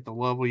taking a look at the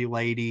lovely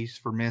ladies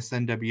for Miss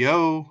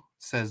NWO.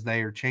 Says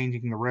they are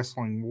changing the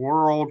wrestling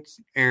world.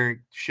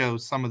 Eric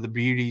shows some of the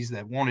beauties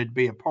that wanted to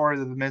be a part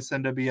of the Miss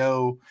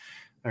NWO.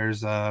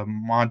 There's a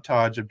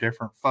montage of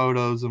different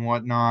photos and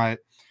whatnot.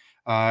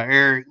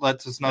 Eric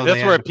lets us know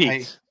that's where it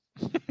peaks.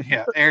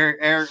 Yeah,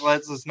 Eric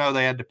lets us know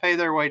they had to pay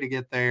their way to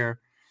get there.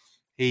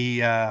 He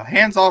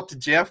hands off to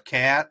Jeff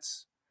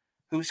Katz,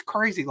 who's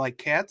crazy. Like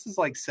Katz is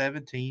like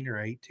 17 or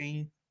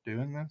 18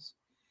 doing this.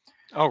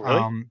 Oh,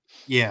 really?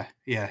 Yeah.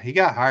 He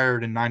got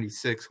hired in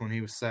 96 when he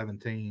was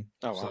 17.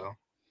 Oh, wow.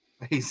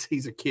 So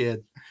he's a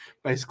kid.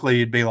 Basically,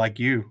 he'd be like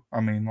you. I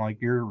mean, like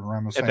you're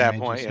around the same at that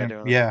age point. as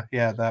him. Yeah,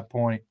 at that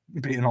point,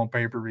 being on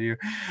pay-per-view.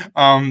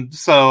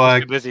 So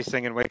too busy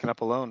singing "Waking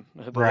Up Alone."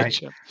 Right.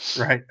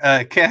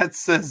 Kat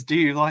says, "Do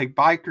you like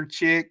biker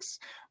chicks?"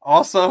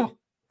 Also,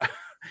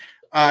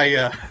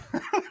 I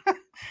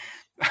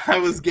I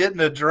was getting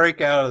a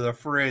drink out of the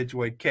fridge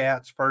when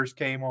Cats first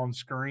came on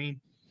screen.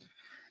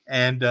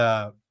 And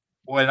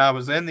when I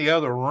was in the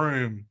other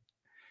room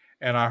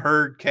and I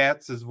heard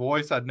Katz's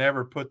voice, I'd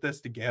never put this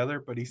together,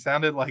 but he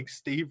sounded like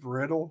Steve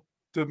Riddle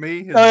to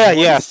me. Oh,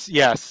 yeah, voice.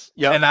 Yes.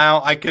 Yep. And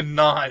now I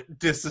cannot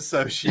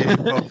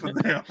disassociate both of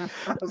them.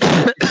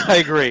 I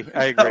agree.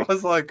 I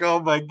was like, oh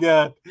my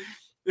God,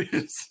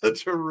 it's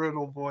such a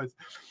Riddle voice.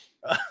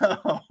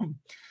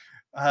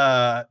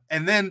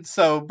 And then,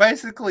 so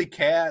basically,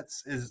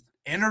 Katz is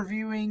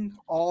interviewing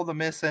all the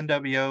Miss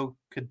NWO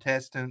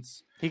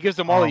contestants. He gives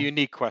them all a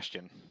unique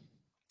question.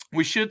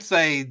 We should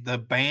say the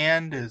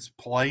band is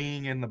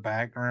playing in the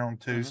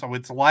background too, so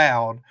it's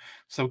loud.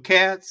 So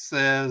Katz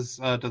says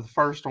to the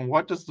first one,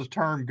 "What does the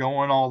term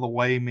 'going all the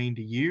way' mean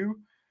to you?"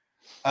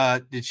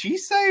 Did she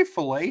say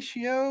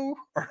fellatio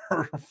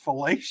or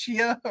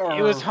fellatia? Or...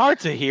 It was hard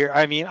to hear.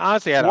 I mean,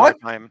 honestly, I had a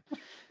hard time.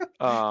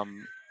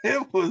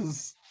 It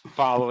was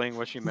following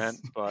what she meant,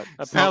 but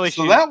apparently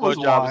that was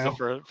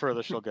the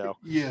further she'll go.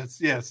 Yes.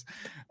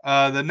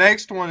 The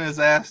next one is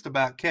asked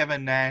about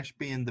Kevin Nash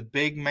being the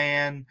big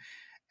man,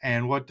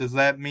 and what does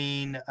that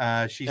mean?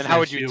 She said, how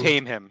would you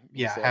tame him?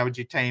 Yeah, how would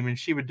you tame him?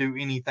 She would do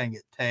anything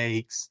it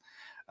takes.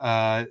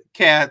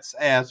 Katz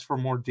asks for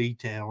more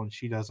detail, and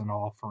she doesn't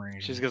offer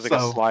any. She's got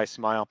a sly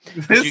smile.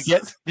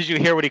 Did you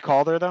hear what he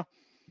called her though?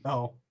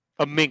 No.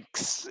 A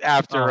minx.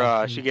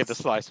 After she gave the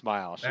sly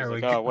smile, she's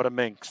like, "Oh, what a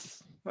minx."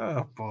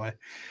 Oh boy.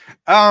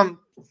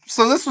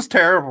 So this was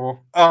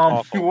terrible.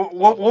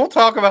 We'll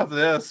talk about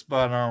this,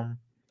 but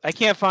I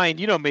can't find.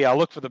 You know me. I'll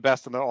look for the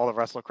best in all the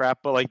wrestler crap,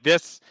 but like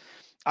this,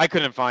 I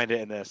couldn't find it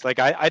in this. Like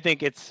I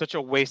think it's such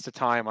a waste of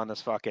time on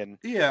this fucking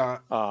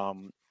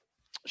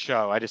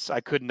show.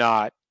 I could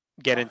not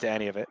get into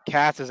any of it.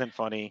 Cass isn't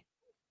funny.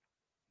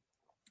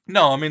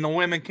 No, I mean the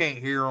women can't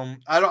hear them.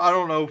 I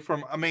don't know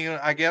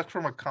I guess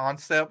from a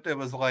concept it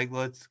was like,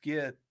 let's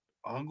get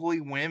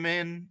ugly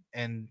women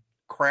and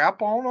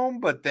crap on them,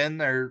 but then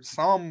there's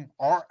some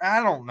aren't.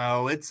 I don't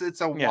know. It's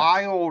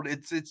wild.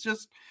 It's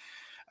just.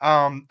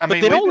 But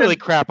they don't really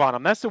crap on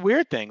him. That's the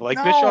weird thing. Like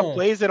Bischoff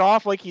plays it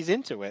off like he's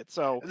into it.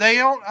 So they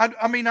don't.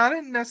 I mean, I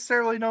didn't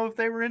necessarily know if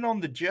they were in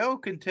on the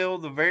joke until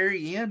the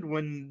very end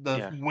when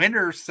the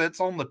winner sits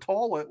on the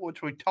toilet,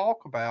 which we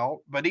talk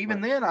about. But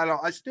even then,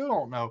 I still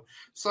don't know.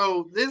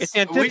 So it's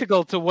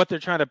antithetical to what they're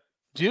trying to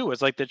do.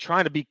 Is like they're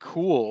trying to be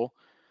cool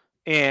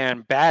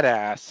and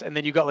badass, and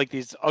then you got like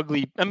these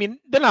ugly. I mean,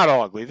 they're not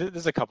all ugly.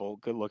 There's a couple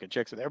good looking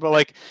chicks in there, but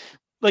like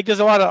there's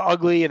a lot of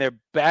ugly, and they're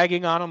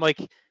bagging on them.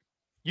 Like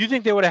you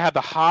think they would have had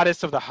the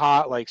hottest of the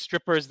hot like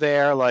strippers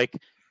there? Like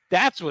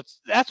that's what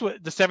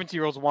the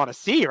 17-year-olds want to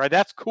see, right?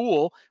 That's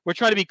cool. We're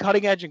trying to be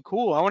cutting edge and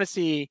cool. I want to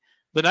see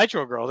the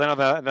Nitro girls. I know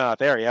they're not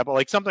there yet, but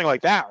like something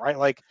like that, right?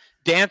 Like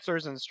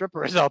dancers and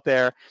strippers out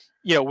there,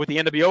 with the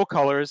NWO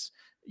colors,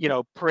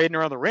 parading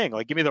around the ring.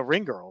 Like give me the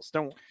ring girls.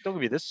 Don't give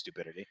me this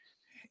stupidity.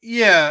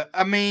 Yeah,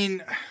 I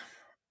mean,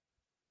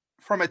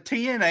 from a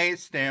TNA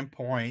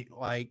standpoint,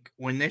 like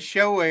when this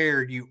show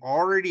aired, you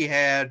already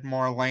had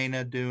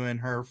Marlena doing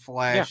her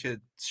flash at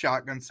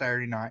Shotgun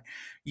Saturday Night.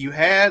 You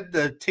had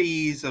the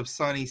tease of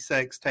Sunny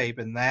sex tape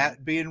and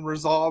that being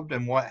resolved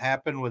and what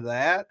happened with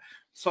that.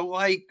 So,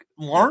 like,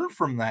 learn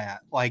from that.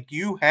 Like,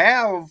 you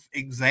have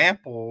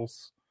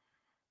examples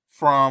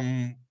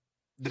from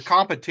the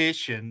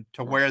competition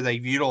to where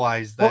they've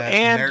utilized that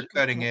and their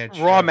cutting edge.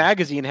 Raw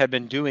magazine had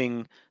been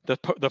doing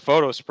the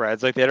photo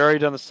spreads. Like they'd already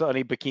done the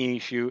Sunny bikini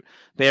shoot.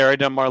 They had already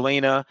done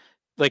Marlena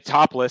like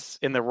topless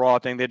in the Raw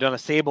thing. They'd done a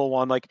Sable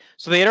one. Like,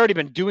 so they had already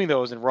been doing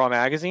those in Raw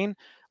magazine.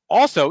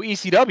 Also,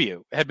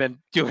 ECW had been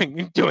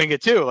doing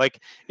it too,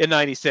 like in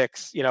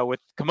 '96, with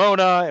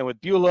Kimona and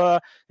with Beulah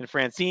and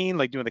Francine,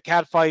 like doing the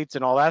cat fights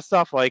and all that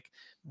stuff. Like,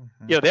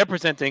 they're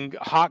presenting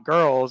hot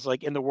girls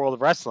like in the world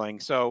of wrestling.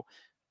 So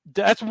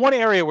that's one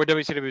area where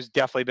WCW has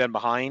definitely been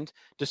behind,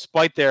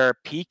 despite their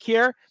peak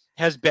here,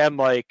 has been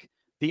like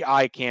the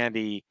eye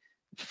candy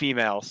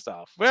female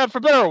stuff. Well, for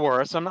better or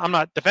worse, I'm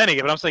not defending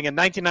it, but I'm saying in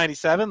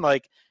 1997,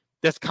 like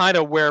that's kind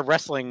of where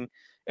wrestling,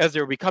 as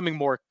they were becoming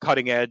more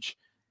cutting edge,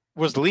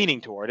 was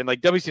leaning toward. And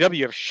like WCW,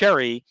 you have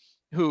Sherry,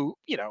 who,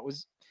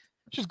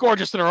 she's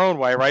gorgeous in her own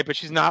way, right? But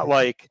she's not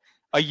like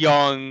a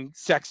young,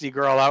 sexy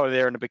girl out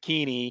there in a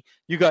bikini.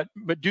 You got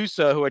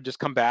Medusa, who had just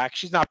come back.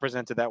 She's not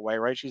presented that way,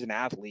 right? She's an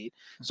athlete.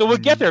 So we'll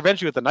get there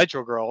eventually with the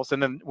Nitro girls.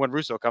 And then when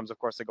Russo comes, of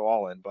course, they go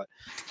all in. But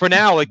for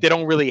now, like, they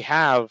don't really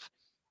have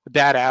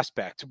that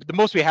aspect. The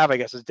most we have, I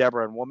guess, is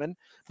Deborah and Woman.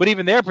 But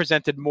even they're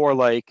presented more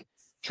like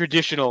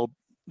traditional,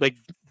 like,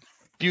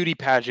 beauty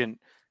pageant,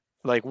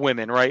 like,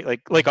 women, right?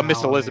 Like a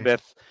Miss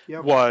Elizabeth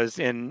was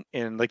in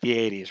like the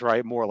 80s,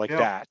 right? More like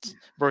that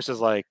versus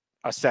like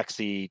a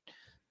sexy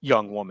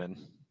young woman.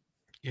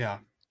 Yeah.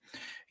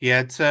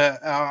 It's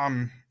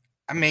I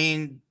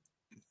mean,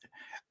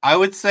 I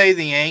would say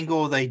the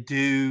angle they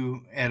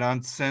do at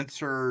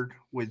Uncensored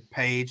with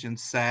Paige and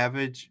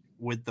Savage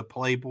with the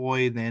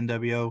Playboy, the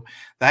NWO,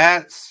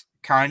 that's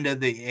kind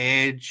of the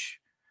edge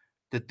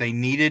that they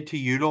needed to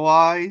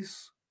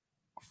utilize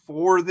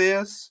for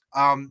this.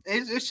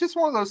 It's just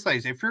one of those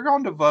things. If you're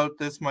going to devote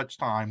this much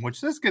time,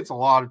 which this gets a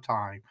lot of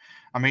time,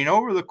 I mean,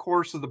 over the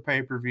course of the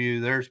pay-per-view,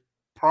 there's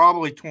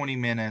probably 20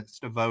 minutes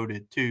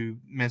devoted to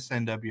Miss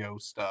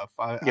NWO stuff.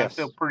 I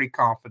feel pretty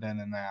confident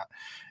in that.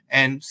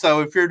 And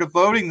so if you're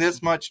devoting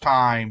this much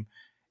time,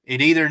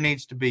 it either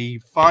needs to be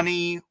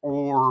funny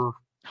or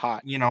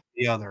hot,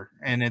 the other,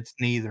 and it's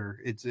neither.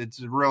 It's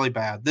really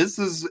bad. This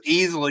is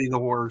easily the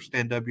worst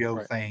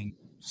NWO thing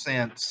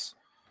since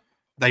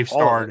they've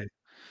started.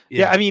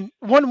 Yeah, I mean,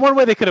 one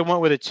way they could have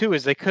went with it too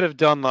is they could have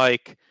done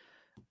like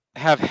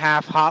have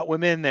half hot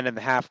women and then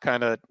half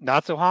kind of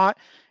not so hot,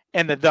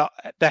 and the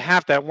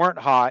half that weren't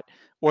hot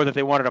or that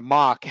they wanted to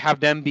mock, have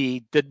them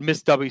be the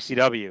Miss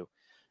WCW.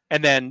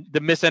 And then the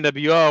Miss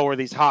NWO or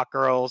these hot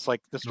girls,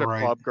 like the strip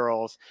club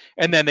girls.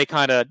 And then they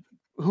kind of,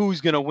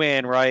 who's going to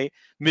win, right?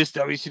 Miss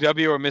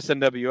WCW or Miss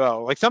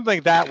NWO? Like something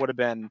like that would have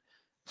been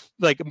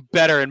like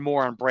better and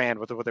more on brand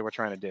with what they were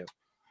trying to do.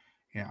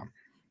 Yeah.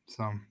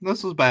 So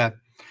this was bad.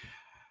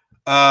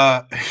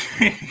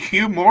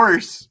 Hugh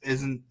Morris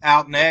isn't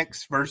out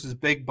next versus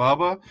Big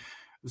Bubba.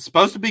 It's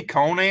supposed to be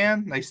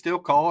Conan. They still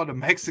call it a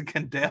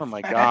Mexican death. Oh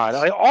my God.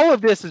 Like, all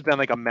of this has been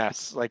like a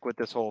mess, like with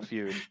this whole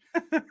feud.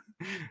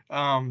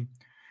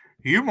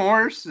 Hugh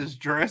Morris is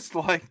dressed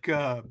like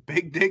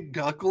Big Dick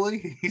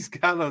Duckley. He's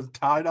got a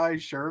tie-dye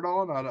shirt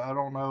on. I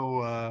don't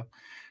know.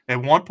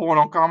 At one point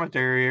on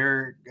commentary,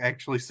 Eric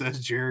actually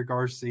says Jerry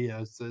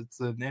Garcia. So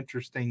it's an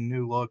interesting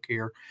new look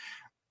here.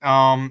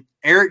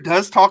 Eric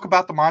does talk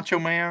about the Macho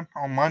Man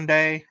on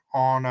Monday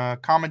on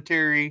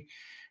commentary.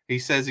 He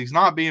says he's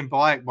not being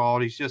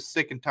blackballed. He's just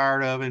sick and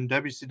tired of him.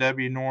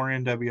 WCW nor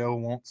NWO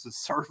wants his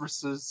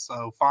services.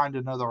 So find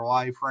another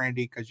life,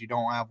 Randy, because you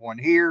don't have one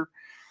here.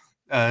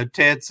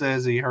 Ted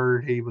says he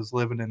heard he was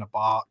living in a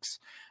box.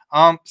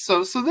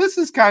 So this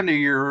is kind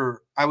of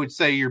I would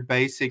say your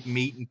basic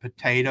meat and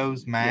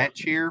potatoes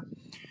match here.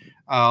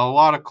 A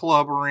lot of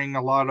clubbering,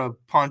 a lot of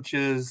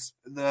punches.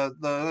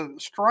 The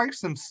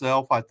strikes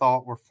themselves I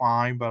thought were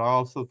fine, but I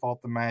also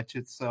thought the match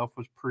itself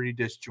was pretty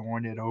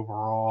disjointed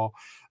overall.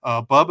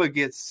 Bubba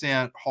gets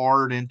sent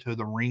hard into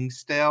the ring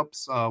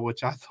steps,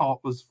 which I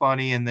thought was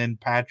funny. And then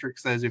Patrick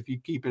says, if you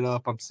keep it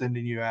up, I'm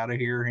sending you out of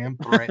here. Him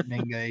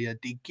threatening a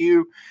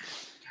DQ.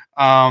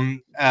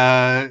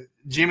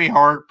 Jimmy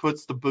Hart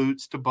puts the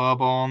boots to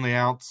Bubba on the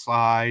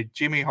outside.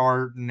 Jimmy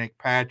Hart and Nick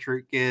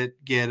Patrick get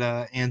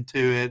into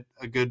it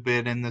a good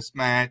bit in this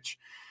match.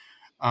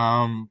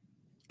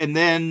 And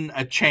then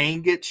a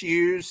chain gets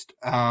used.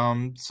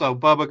 So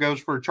Bubba goes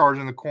for a charge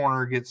in the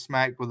corner, gets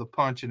smacked with a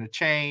punch and a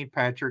chain.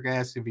 Patrick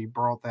asks if he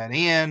brought that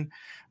in.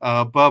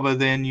 Bubba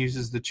then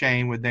uses the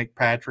chain with Nick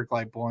Patrick,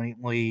 like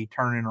blatantly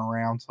turning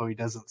around so he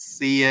doesn't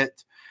see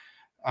it.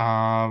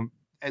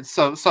 And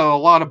so a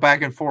lot of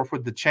back and forth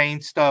with the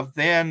chain stuff.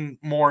 Then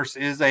Morris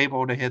is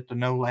able to hit the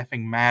no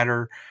laughing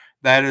matter.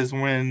 That is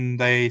when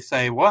they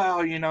say, well,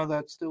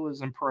 that still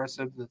is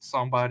impressive that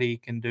somebody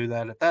can do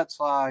that at that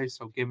size.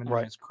 So giving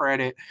him his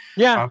credit.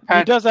 Yeah,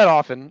 he does that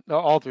often,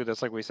 all through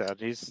this, like we said.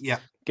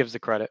 Gives the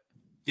credit.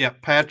 Yeah,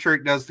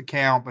 Patrick does the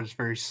count, but it's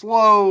very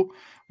slow.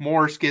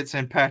 Morris gets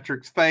in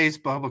Patrick's face.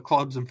 Bubba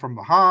clubs him from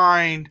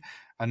behind.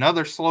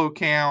 Another slow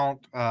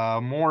count.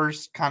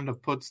 Morris kind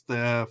of puts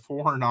the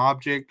foreign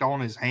object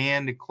on his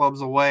hand and clubs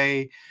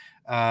away.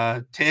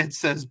 Ted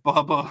says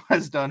Bubba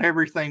has done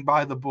everything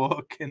by the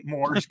book, and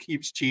Morris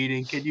keeps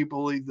cheating. Can you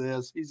believe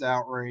this? He's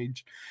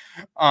outraged.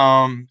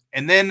 And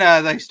then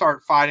they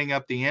start fighting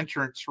up the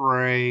entrance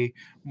ray.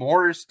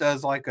 Morris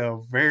does like a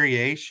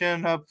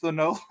variation of the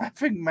no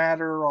laughing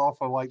matter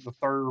off of like the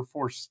third or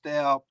fourth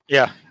step.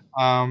 Yeah.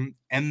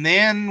 And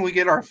then we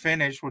get our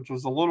finish, which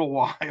was a little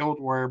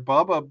wild, where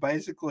Bubba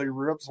basically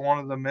rips one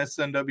of the Miss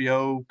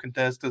NWO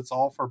contestants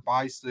off her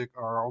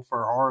bicycle or off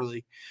her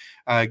Harley,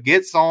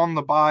 gets on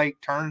the bike,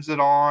 turns it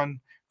on,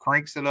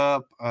 cranks it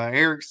up.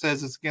 Eric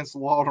says it's against the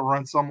law to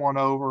run someone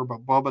over,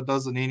 but Bubba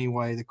does it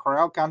anyway. The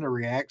crowd kind of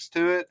reacts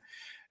to it.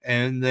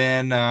 And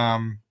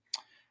then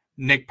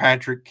Nick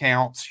Patrick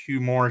counts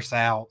Hugh Morris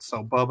out.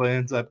 So Bubba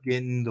ends up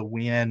getting the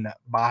win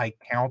by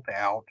count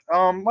out.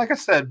 Like I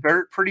said,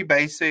 pretty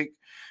basic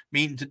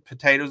meat and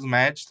potatoes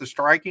match. The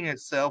striking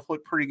itself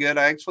looked pretty good.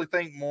 I actually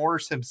think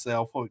Morris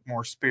himself looked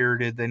more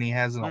spirited than he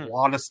has in a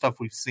lot of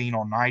stuff we've seen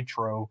on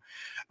Nitro.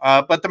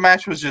 But the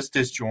match was just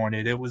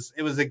disjointed. It was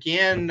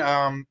again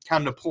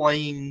kind of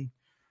playing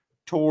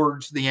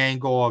towards the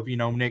angle of,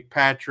 Nick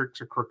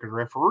Patrick's a crooked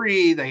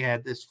referee. They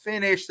had this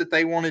finish that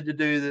they wanted to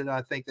do that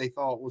I think they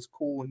thought was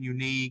cool and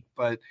unique,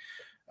 but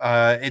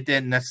it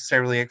didn't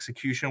necessarily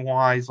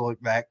execution-wise look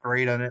that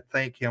great. I didn't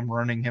think him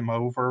running him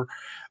over.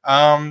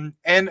 And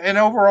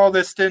overall,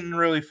 this didn't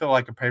really feel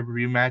like a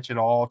pay-per-view match at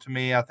all to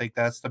me. I think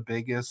that's the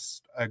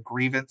biggest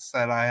grievance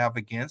that I have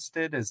against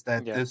it, is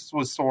that this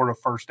was sort of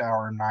first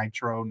hour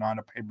Nitro, not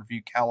a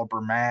pay-per-view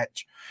caliber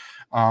match.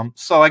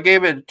 So I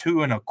gave it 2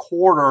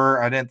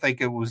 1/4. I didn't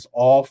think it was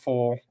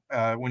awful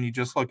when you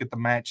just look at the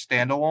match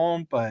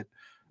standalone, but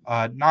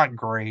not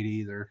great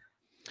either.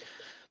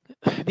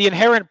 The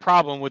inherent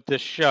problem with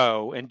this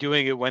show and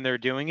doing it when they're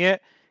doing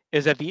it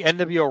is that the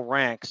NWO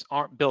ranks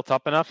aren't built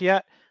up enough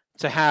yet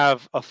to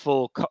have a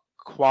full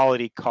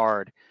quality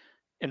card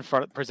in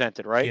front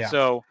presented, right? Yeah.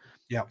 So,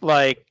 Yeah.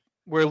 like,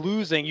 we're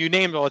losing. You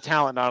named all the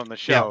talent not on the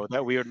show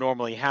that we would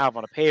normally have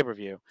on a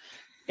pay-per-view.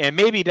 And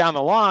maybe down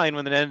the line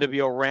when the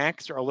NWO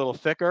ranks are a little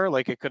thicker,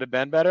 like it could have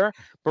been better.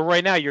 But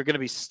right now you're going to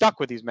be stuck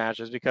with these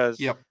matches because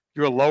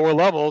your lower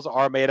levels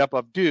are made up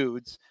of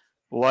dudes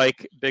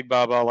like Big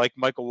Bubba, like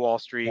Michael Wall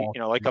Street,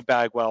 like a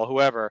Bagwell,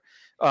 whoever.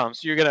 So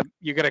you're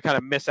gonna kind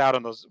of miss out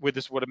on those. With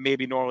this would have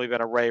maybe normally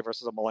been a Ray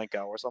versus a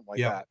Malenko or something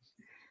like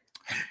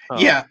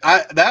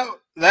that.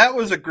 That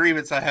was a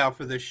grievance I have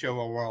for this show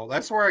overall.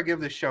 That's where I give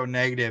this show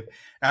negative.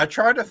 And I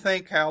try to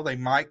think how they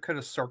could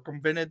have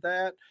circumvented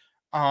that.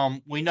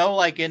 We know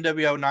like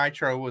NWO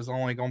Nitro was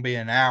only going to be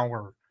an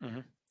hour.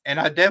 And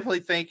I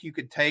definitely think you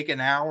could take an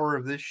hour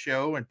of this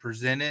show and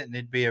present it and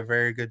it'd be a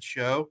very good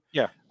show.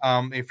 Yeah.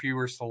 If you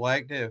were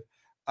selective.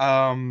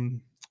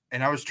 And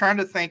I was trying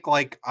to think,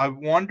 like, I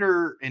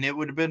wonder, and it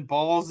would have been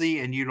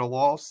ballsy and you'd have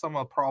lost some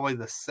of probably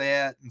the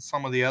set and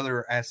some of the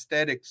other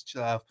aesthetic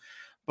stuff.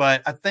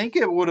 But I think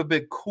it would have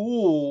been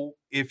cool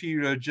if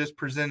you had just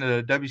presented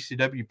a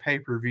WCW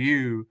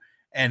pay-per-view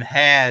and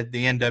had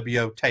the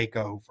NWO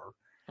takeover.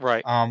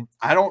 Right.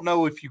 I don't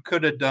know if you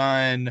could have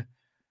done,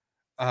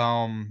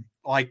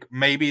 like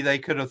maybe they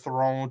could have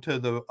thrown to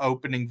the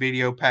opening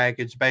video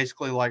package,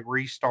 basically like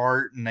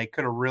restart, and they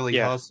could have really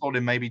hustled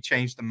and maybe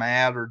changed the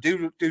mat or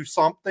do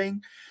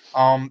something.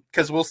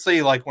 Because we'll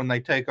see, like when they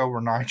take over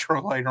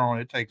Nitro later on,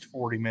 it takes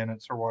 40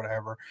 minutes or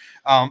whatever.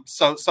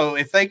 So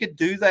if they could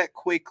do that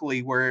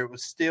quickly, where it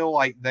was still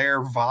like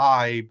their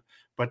vibe,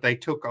 but they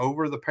took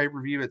over the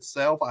pay-per-view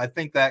itself, I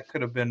think that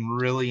could have been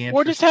really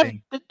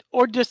interesting.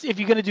 Or just if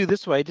you're going to do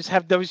this way, just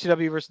have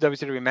WCW versus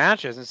WCW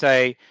matches and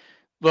say,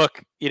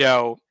 look,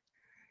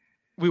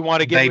 we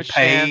want to give them a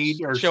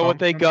chance, show what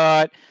they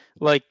got.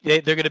 Like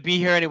they're going to be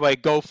here anyway.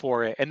 Go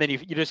for it, and then you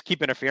just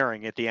keep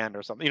interfering at the end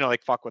or something.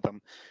 Like fuck with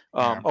them.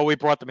 Oh, we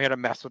brought them here to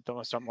mess with them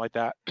or something like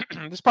that.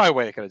 There's probably a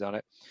way they could have done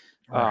it.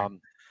 Right.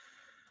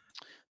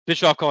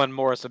 Bischoff calling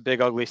Morris a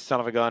big ugly son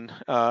of a gun.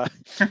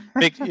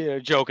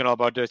 Big joking all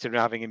about WCW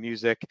having in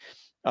music.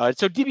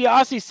 So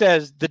DiBiase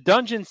says the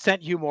dungeon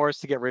sent Hugh Morris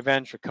to get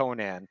revenge for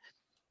Conan,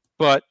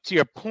 but to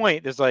your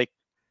point, there's like,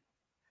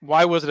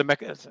 why was it a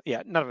mechanism?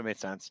 Yeah, none of it made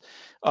sense.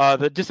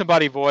 The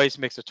disembodied voice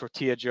makes a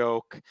tortilla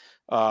joke.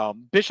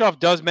 Bischoff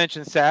does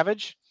mention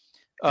Savage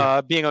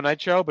being on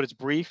Nitro, but it's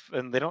brief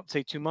and they don't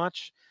say too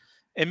much.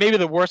 And maybe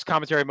the worst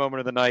commentary moment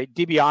of the night,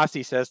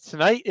 DiBiase says,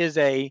 tonight is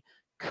a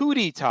coup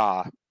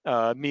d'etat,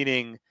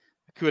 meaning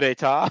coup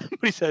d'etat, but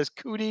he says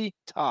coup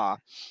d'etat.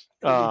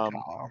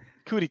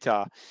 Coup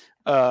d'etat.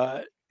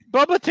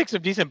 Bubba takes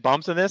some decent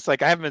bumps in this.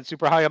 Like I haven't been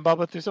super high on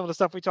Bubba through some of the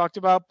stuff we talked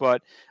about,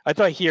 but I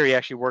thought here he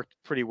actually worked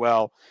pretty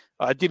well.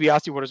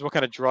 DiBiase wonders what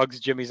kind of drugs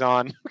Jimmy's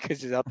on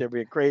because he's out there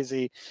being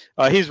crazy.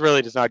 He's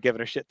really just not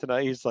giving a shit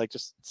tonight. He's like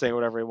just saying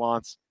whatever he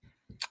wants.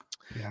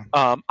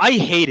 Yeah. I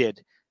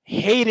hated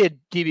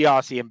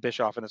DiBiase and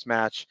Bischoff in this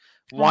match,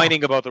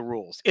 whining about the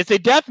rules. It's a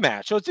death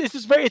match, so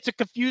it's a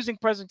confusing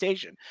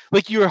presentation.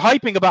 Like you're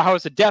hyping about how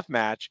it's a death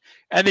match,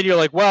 and then you're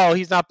like, well,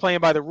 he's not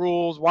playing by the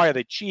rules. Why are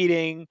they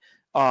cheating?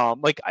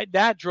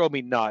 That drove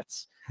me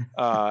nuts.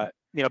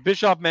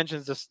 Bischoff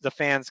mentions the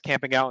fans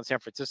camping out in San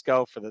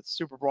Francisco for the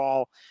Super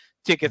Bowl,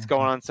 tickets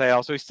going on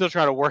sale. So he's still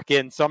trying to work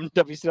in some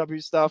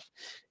WCW stuff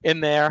in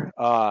there.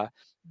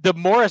 The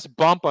Morris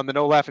bump on the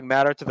No Laughing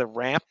Matter to the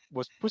ramp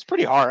was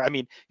pretty hard. I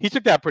mean, he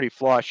took that pretty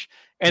flush.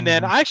 And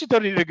then I actually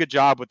thought he did a good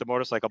job with the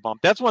motorcycle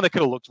bump. That's one that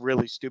could have looked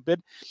really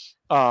stupid.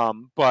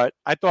 But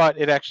I thought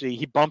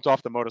he bumped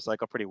off the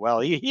motorcycle pretty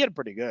well. He hit it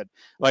pretty good.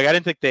 Like I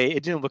didn't think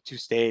it didn't look too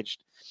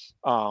staged.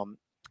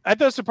 I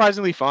thought it was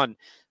surprisingly fun.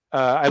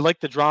 I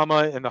liked the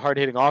drama and the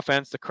hard-hitting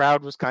offense. The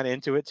crowd was kind of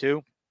into it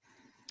too.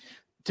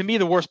 To me,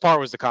 the worst part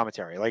was the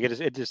commentary. Like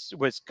it just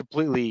was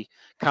completely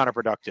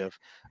counterproductive.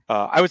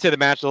 I would say the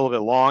match was a little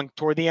bit long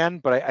toward the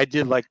end, but I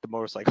did like the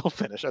motorcycle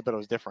finish. I thought it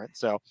was different.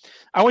 So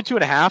I went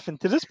 2.5.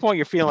 And to this point,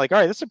 you're feeling like, all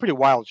right, this is a pretty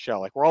wild show.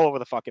 Like we're all over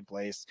the fucking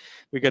place.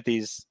 We got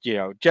these,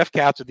 Jeff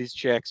Katz with these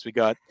chicks. We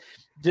got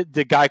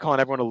the guy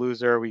calling everyone a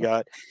loser. We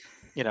got,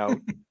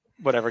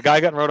 whatever. Guy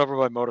got run over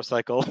by a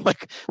motorcycle.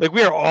 Like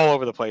we are all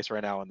over the place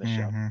right now on this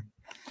show.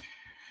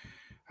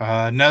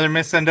 Another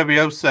Miss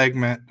NWO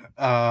segment.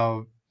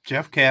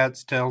 Jeff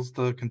Katz tells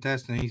the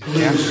contestant he's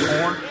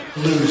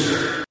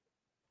loser.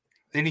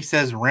 Then he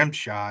says rim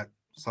shot.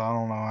 So I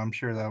don't know. I'm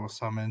sure that was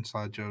some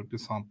inside joke or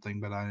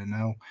something, but I didn't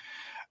know.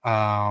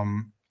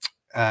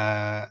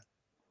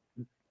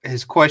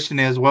 His question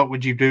is, what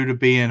would you do to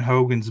be in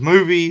Hogan's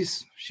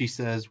movies? She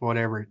says,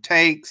 whatever it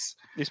takes.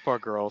 These poor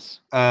girls.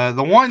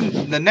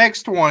 The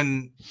next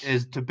one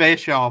is to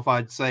Bischoff,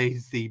 I'd say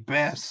is the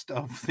best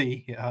of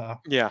the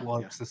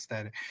looks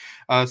aesthetic.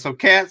 So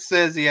Kat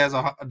says he has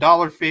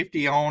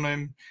 $1.50 on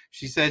him.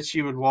 She said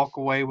she would walk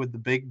away with the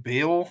big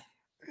bill.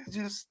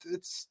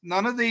 It's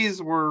none of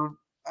these were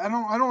I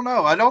don't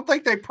know. I don't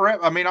think they prep.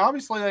 I mean,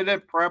 obviously they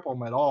didn't prep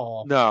them at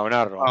all. No,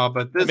 not at all.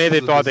 But this maybe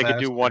is they thought disaster. they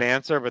could do one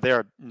answer, but they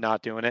are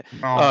not doing it.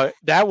 No.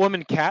 That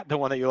woman, Kat, the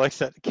one that you like,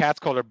 said Kat's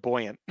called her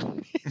buoyant.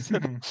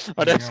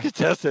 Our next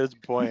contestant is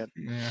buoyant.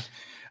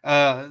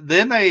 Yeah.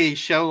 Then they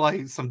show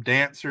like some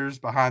dancers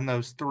behind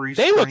those three.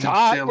 They looked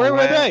hot. Where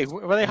were they?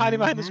 Were they hiding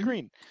behind the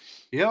screen?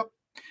 Yep.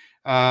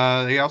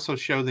 They also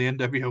show the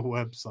NWO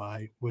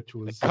website, which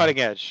was cutting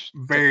edge,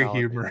 very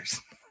humorous.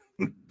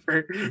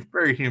 very,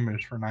 very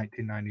humorous for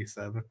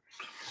 1997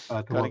 to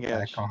look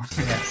back on.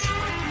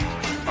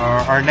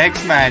 Our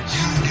next match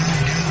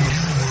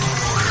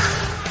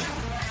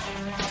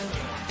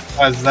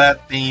has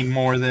that theme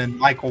more than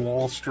Michael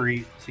Wall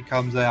Street as he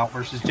comes out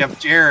versus Jeff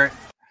Jarrett.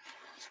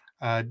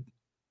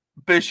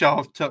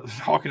 Bischoff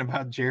talking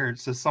about Jarrett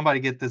says, somebody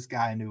get this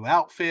guy a new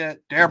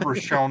outfit.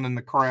 Deborah's shown in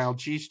the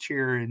crowd. She's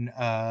cheering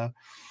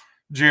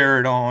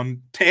Jarrett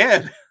on.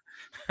 Ted,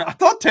 I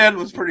thought Ted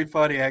was pretty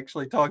funny,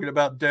 actually, talking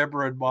about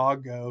Deborah and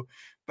Mongo.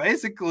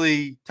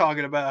 Basically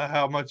talking about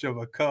how much of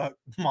a cuck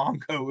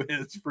Mongo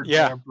is for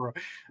Deborah.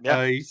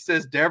 Yeah. He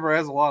says Deborah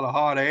has a lot of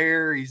hot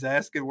air. He's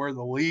asking where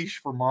the leash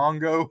for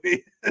Mongo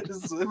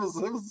is.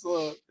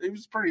 He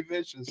was pretty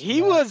vicious.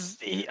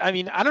 I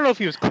mean, I don't know if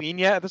he was clean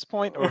yet at this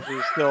point or if he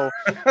was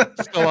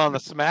still on the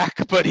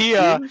smack, but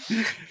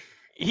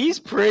he's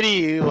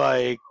pretty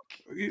like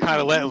kind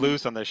of letting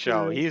loose on the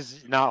show.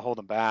 He's not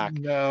holding back.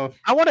 No.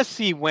 I want to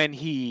see when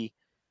he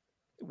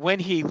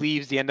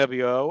leaves the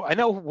NWO. I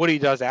know what he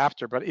does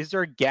after, but is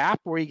there a gap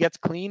where he gets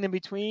clean in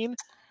between?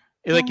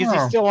 Like, is he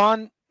still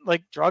on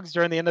like drugs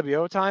during the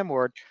NWO time,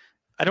 or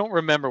I don't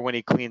remember when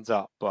he cleans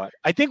up, but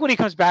I think when he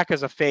comes back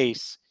as a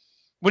face,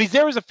 when he's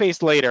there as a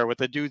face later with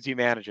the dudes he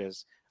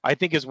manages, I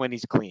think is when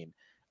he's clean.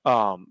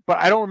 But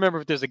I don't remember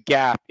if there's a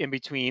gap in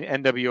between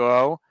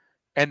NWO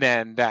and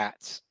then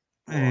that,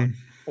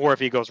 or if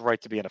he goes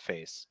right to being a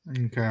face.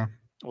 Okay.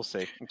 We'll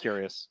see. I'm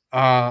curious.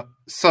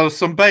 So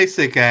some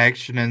basic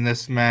action in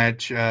this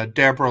match.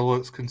 Deborah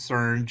looks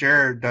concerned.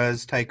 Jarrett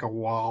does take a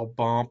wild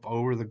bump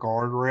over the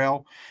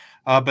guardrail.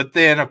 But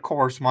then, of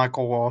course,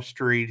 Michael Wall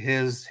Street,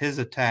 his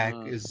attack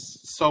is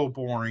so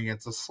boring.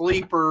 It's a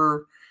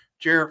sleeper.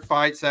 Jarrett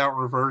fights out,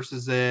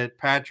 reverses it.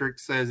 Patrick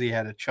says he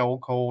had a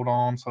chokehold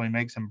on, so he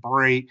makes him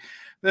break.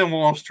 Then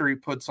Wall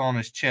Street puts on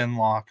his chin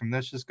lock, and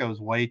this just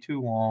goes way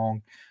too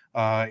long.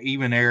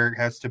 Even Eric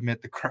has to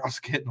admit the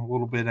crowd's getting a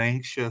little bit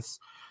anxious.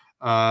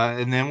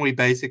 And then we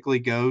basically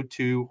go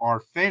to our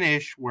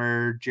finish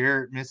where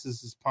Jarrett misses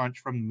his punch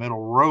from the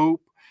middle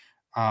rope.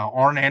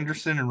 Arn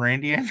Anderson and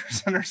Randy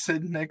Anderson are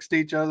sitting next to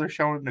each other,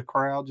 showing the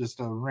crowd just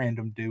a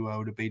random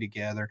duo to be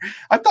together.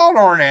 I thought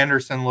Arn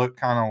Anderson looked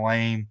kind of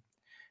lame.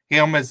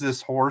 Him as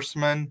this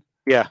horseman.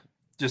 Yeah.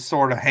 Just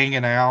sort of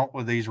hanging out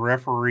with these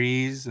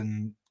referees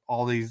and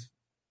all these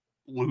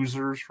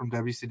losers from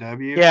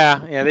WCW.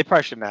 Yeah, they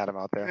probably shouldn't have had him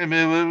out there. I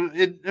mean,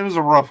 it was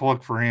a rough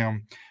look for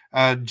him.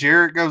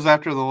 Jarrett goes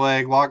after the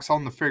leg, locks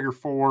on the figure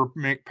four.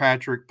 Mick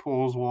Patrick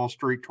pulls Wall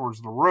Street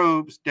towards the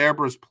ropes.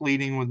 Deborah's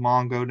pleading with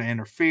Mongo to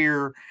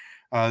interfere.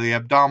 The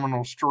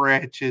abdominal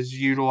stretch is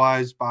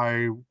utilized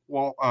by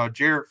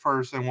Jarrett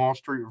first, and Wall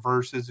Street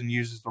reverses and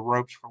uses the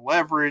ropes for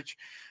leverage.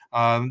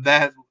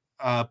 That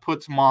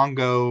puts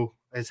Mongo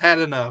has had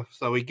enough,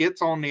 so he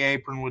gets on the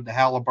apron with the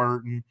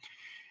Halliburton.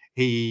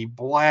 He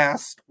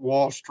blasts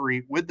Wall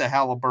Street with the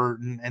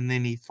Halliburton, and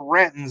then he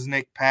threatens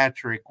Nick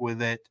Patrick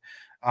with it.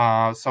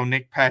 So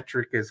Nick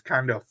Patrick is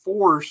kind of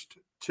forced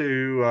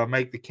to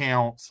make the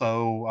count.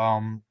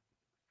 So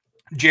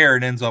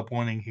Jarrett ends up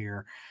winning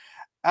here.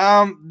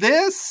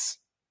 This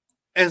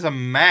as a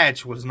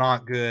match was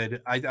not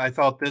good. I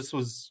thought this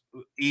was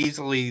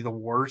easily the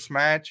worst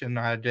match, and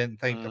I didn't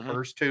think the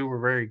first two were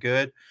very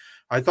good.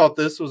 I thought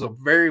this was a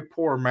very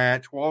poor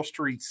match. Wall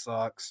Street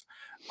sucks.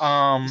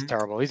 He's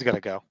terrible. He's got to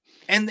go.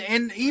 And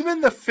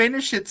even the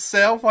finish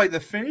itself, like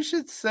the finish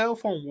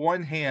itself on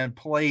one hand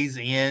plays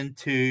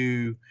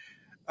into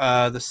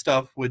the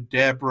stuff with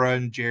Deborah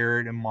and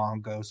Jarrett and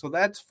Mongo. So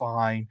that's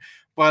fine.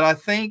 But I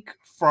think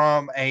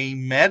from a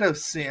meta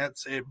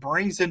sense, it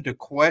brings into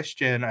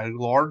question a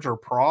larger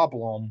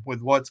problem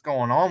with what's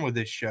going on with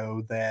this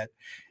show, that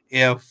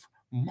if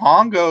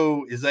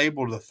Mongo is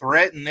able to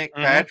threaten Nick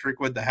Patrick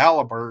with the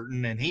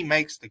Halliburton and he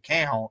makes the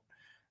count,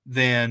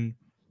 then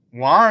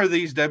why are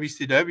these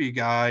WCW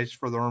guys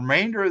for the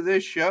remainder of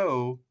this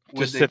show,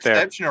 with the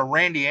exception of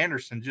Randy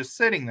Anderson, just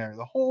sitting there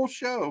the whole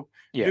show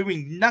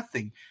doing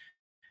nothing,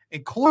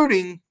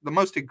 including the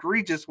most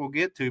egregious we'll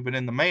get to, but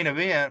in the main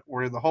event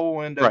where the whole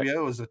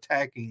NWO is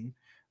attacking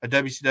a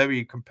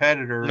WCW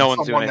competitor,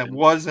 someone that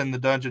was in the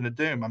Dungeon of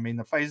Doom. I mean,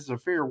 the Faces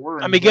of Fear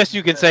were. I mean, I guess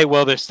you can say,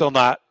 well, they're still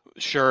not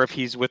sure if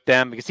he's with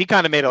them because he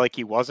kind of made it like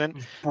he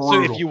wasn't.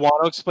 So if you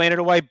want to explain it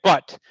away,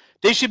 but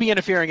they should be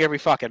interfering every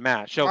fucking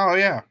match. So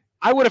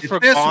I would have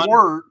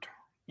forgone.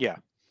 Yeah,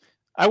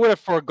 I would have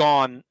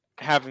forgone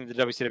having the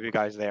WCW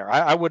guys there.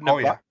 I wouldn't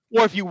have.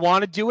 Or if you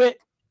want to do it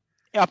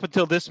up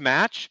until this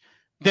match,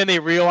 then they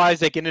realize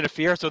they can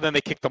interfere, so then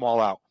they kick them all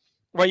out.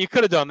 Well, you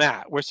could have done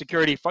that, where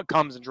security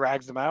comes and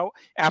drags them out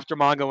after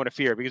Mongo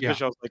interfered, because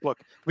Bischoff's like, look,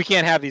 we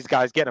can't have these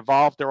guys get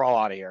involved. They're all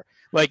out of here.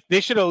 Like,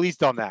 they should have at least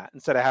done that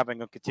instead of having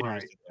them continue.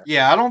 Right.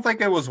 Yeah, I don't think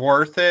it was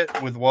worth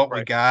it with what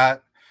we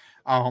got.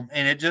 And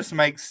it just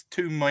makes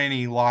too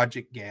many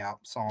logic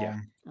gaps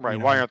on. Right.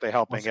 Why aren't they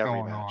helping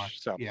every match? On.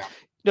 So, yeah.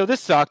 No,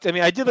 this sucked. I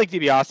mean, I did like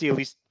DiBiase at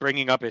least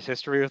bringing up his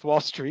history with Wall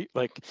Street.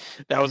 Like,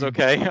 that was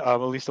okay. At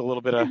least a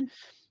little bit of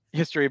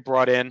history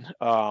brought in.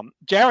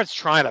 Jarrett's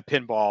trying to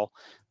pinball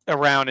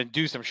around and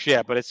do some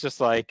shit, but it's just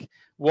like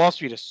Wall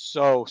Street is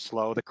so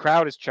slow. The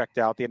crowd is checked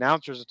out. The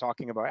announcers are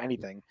talking about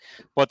anything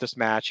but this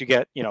match. You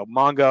get,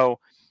 Mongo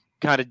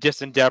kind of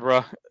dissing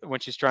Deborah when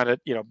she's trying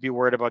to, be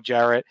worried about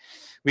Jarrett.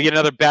 We get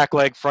another back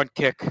leg front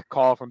kick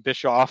call from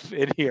Bischoff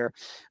in here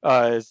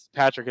as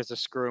Patrick is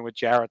just screwing with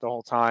Jarrett the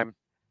whole time.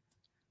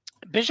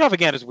 Bischoff,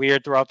 again, is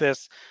weird throughout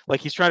this.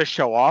 Like, he's trying to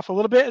show off a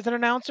little bit as an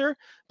announcer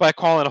by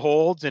calling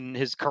holds in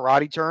his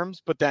karate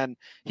terms, but then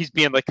he's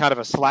being like kind of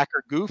a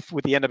slacker goof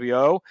with the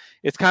NWO.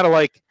 It's kind of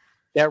like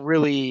that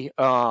really,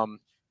 like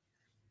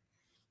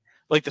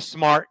the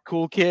smart,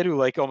 cool kid who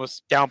like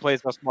almost downplays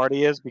how smart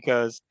he is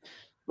because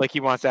like he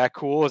wants to act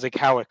cool, is like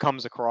how it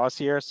comes across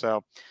here.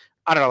 So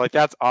I don't know, like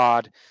that's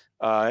odd.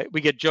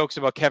 We get jokes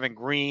about Kevin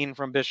Green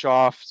from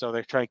Bischoff, so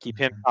they're trying to keep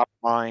him top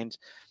of mind.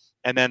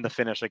 And then the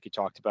finish, like you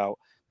talked about.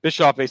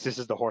 Bischoff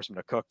basically is the horseman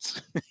of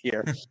cooks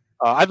here.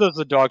 I thought it was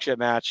a dog shit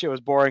match. It was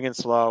boring and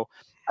slow.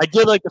 I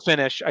did like the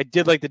finish. I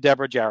did like the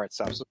Deborah Jarrett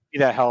stuff. So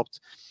that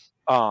helped.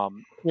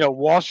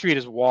 Wall Street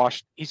is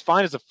washed. He's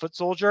fine as a foot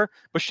soldier,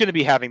 but shouldn't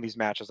be having these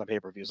matches on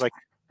pay-per-views. Like,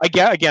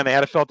 again, they had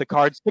to fill out the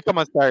cards. Pick him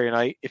on Saturday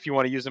night if you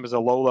want to use him as a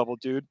low-level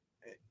dude.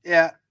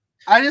 Yeah,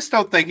 I just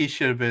don't think he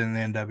should have been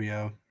in the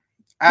NWO.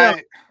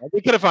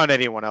 They could have found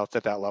anyone else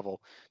at that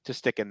level to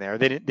stick in there.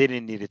 They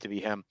didn't need it to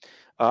be him.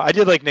 I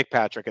did like Nick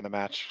Patrick in the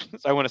match,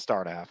 so I want to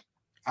start half.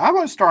 I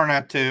want to start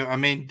out too. I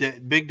mean,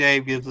 Big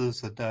Dave gives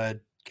us a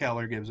dud.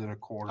 Keller gives it a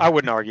quarter. I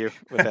wouldn't argue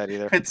with that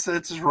either. It's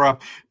rough.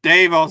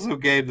 Dave also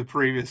gave the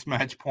previous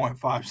match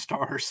 0.5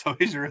 stars, so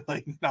he's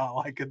really not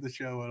liking the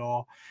show at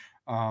all.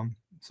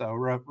 So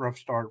rough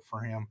start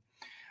for him.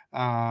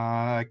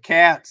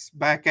 Cats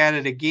back at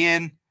it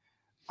again.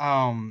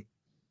 And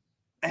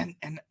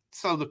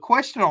so the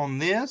question on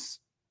this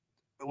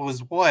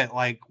was what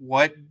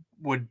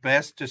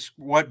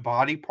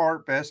body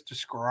part best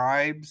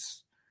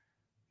describes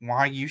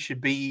why you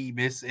should be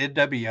Miss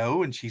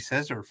NWO? And she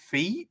says her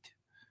feet.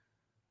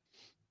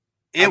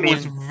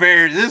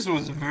 This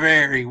was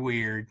very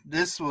weird.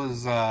 This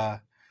was,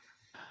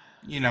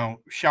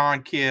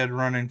 Sean Kidd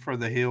running for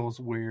the hills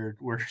weird,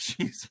 where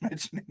she's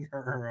mentioning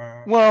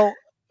her. Well,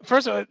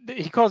 first of all,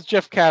 he calls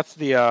Jeff Katz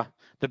the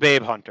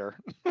babe hunter,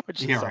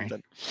 which is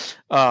something.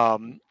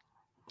 Right.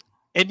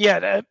 And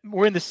yet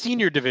we're in the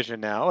senior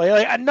division now.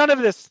 Like, none of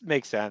this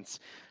makes sense.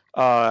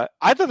 I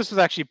thought this was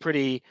actually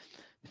pretty,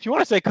 if you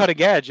want to say cutting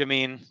edge, I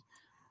mean,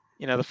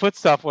 the foot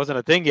stuff wasn't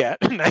a thing yet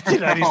in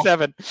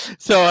 1997.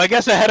 So I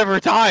guess ahead of her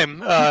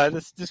time,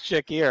 this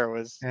chick here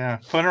was. Yeah,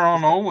 put her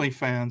on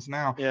OnlyFans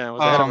now. Yeah, it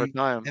was ahead of her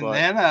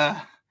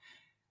time.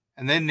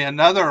 And then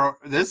another,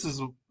 this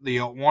is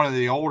one of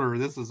the older,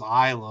 this is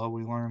Isla,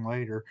 we learn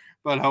later.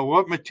 But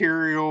what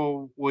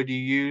material would you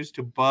use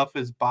to buff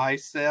his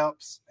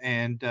biceps?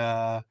 And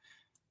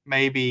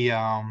maybe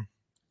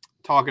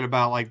talking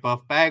about like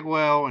Buff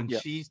Bagwell. And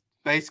she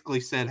basically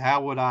said,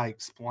 how would I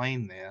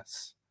explain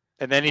this?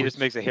 And then he just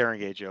makes a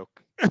hearing aid joke.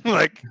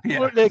 The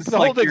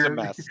whole thing's a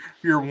mess.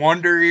 Your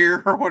Wonder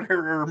Ear or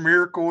whatever, or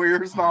Miracle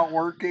Ear is not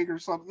working or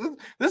something.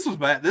 This was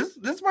bad.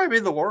 This might be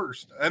the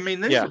worst. I mean,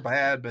 these are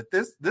bad, but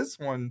this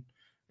one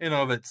in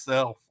of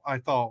itself, I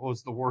thought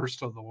was the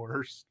worst of the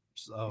worst.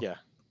 So yeah.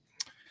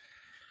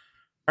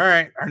 All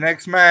right, our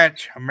next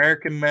match: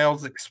 American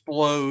Males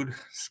Explode.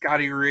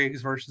 Scotty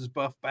Riggs versus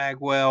Buff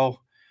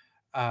Bagwell.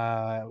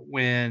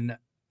 When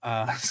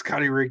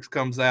Scotty Riggs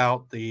comes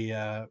out,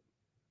 the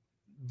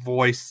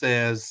voice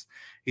says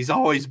he's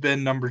always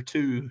been number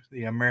 2,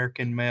 the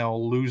American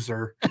male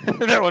loser.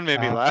 That one made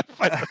me laugh.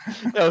 That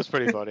was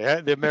pretty funny.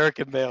 Huh? The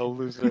American male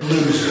loser.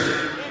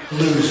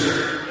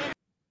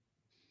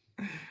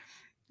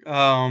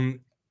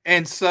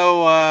 And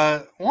so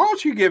why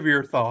don't you give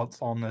your thoughts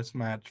on this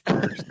match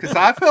first? Because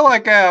I feel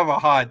like I have a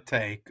hot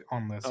take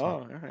on this one.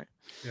 All right.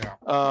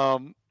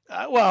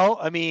 Yeah. Well,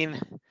 I mean,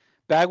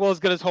 Bagwell's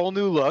got his whole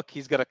new look.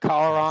 He's got a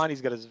collar on.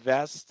 He's got his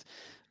vest.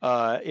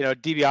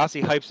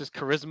 DiBiase hypes his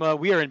charisma.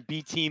 We are in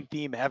B team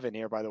theme heaven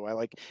here, by the way.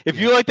 Like, if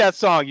you like that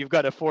song, you've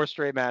got 4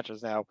 straight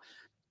matches now.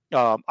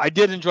 I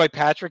did enjoy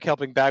Patrick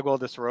helping Bagwell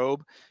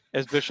disrobe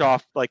as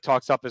Bischoff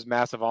talks up his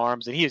massive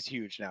arms, and he is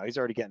huge now. He's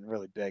already getting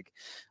really big.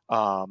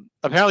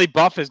 Apparently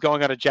Buff is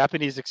going on a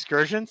Japanese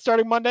excursion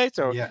starting Monday,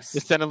 so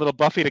he's sending little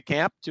Buffy to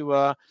camp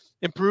to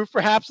improve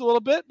perhaps a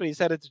little bit, but he's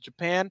headed to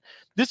Japan.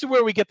 This is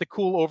where we get the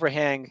cool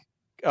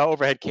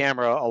overhead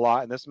camera a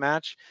lot in this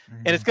match,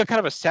 and it's got kind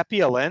of a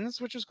sepia lens,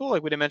 which is cool.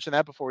 Like, we didn't mention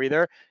that before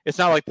either. It's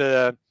not like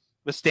the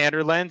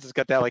standard lens. It's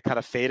got that kind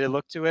of faded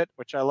look to it,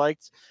 which I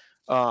liked.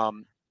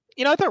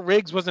 I thought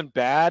Riggs wasn't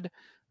bad.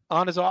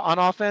 on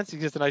offense.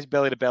 He's just a nice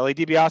belly to belly.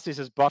 DiBiase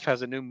says Buff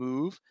has a new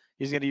move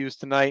he's going to use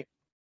tonight.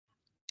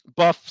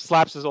 Buff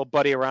slaps his old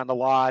buddy around a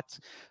lot.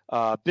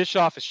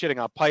 Bischoff is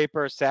shitting on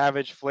Piper,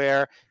 Savage,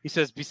 Flair. He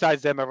says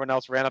besides them, everyone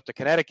else ran up to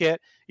Connecticut.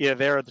 Yeah,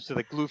 they're to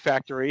the glue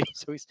factory.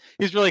 So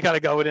he's really kind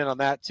of going in on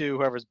that too.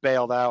 Whoever's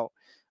bailed out.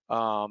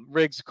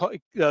 Riggs,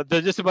 the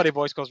disembodied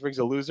voice calls Riggs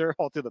a loser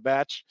all through the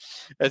match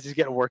as he's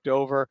getting worked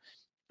over.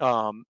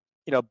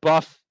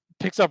 Buff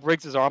picks up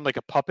Riggs' arm like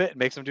a puppet and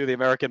makes him do the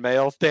American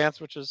male dance,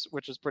 which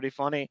is pretty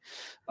funny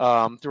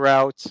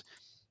throughout.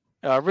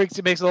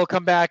 Riggs makes a little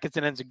comeback. It's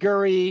an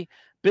enziguri.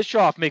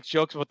 Bischoff makes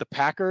jokes about the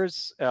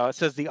Packers.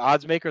 Says the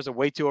odds makers are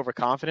way too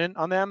overconfident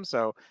on them.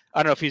 So I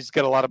don't know if he's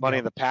got a lot of money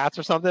in the Pats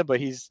or something, but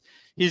he's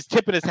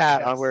tipping his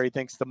hat on where he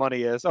thinks the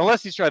money is,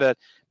 unless he's trying to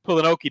pull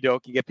an okie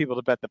doke and get people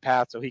to bet the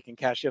Pats so he can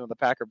cash in on the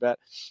Packer bet.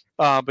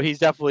 But he's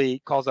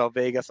definitely calls out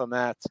Vegas on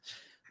that.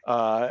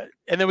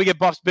 And then we get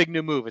Buff's big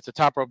new move. It's a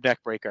top rope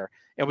neck breaker,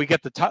 and we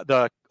get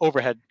the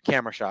overhead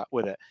camera shot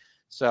with it.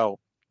 So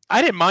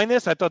I didn't mind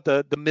this. I thought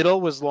the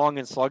middle was long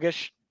and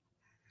sluggish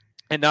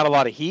and not a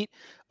lot of heat.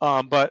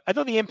 But I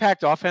thought the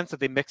Impact offense that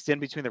they mixed in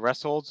between the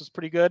rest holds was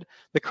pretty good.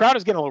 The crowd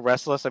is getting a little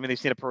restless. I mean, they've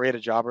seen a parade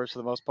of jobbers for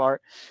the most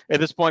part at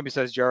this point,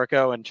 besides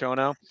Jericho and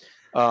Chono.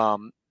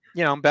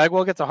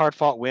 Bagwell gets a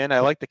hard-fought win. I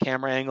like the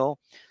camera angle.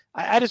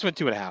 I just went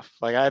 2.5.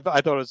 Like I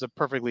thought it was a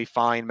perfectly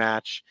fine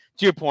match.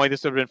 To your point,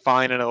 this would have been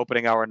fine in an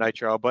opening hour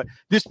Nitro, but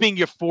this being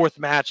your fourth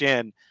match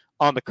in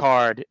on the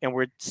card, and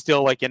we're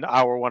still like in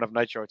hour one of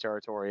Nitro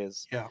territory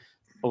is a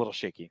little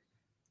shaky.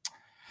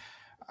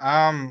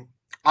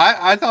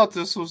 I thought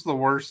this was the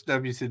worst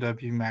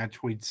WCW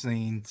match we'd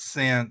seen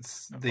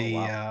since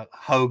the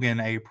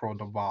Hogan April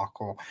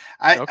debacle.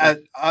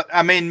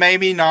 I mean,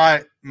 maybe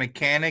not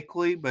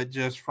mechanically, but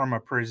just from a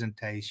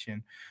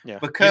presentation. Yeah,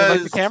 because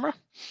you like the camera.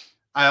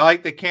 I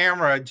like the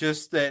camera.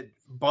 Just that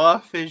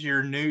Buff is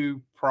your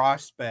new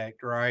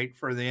prospect, right,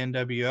 for the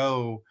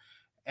NWO,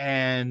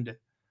 and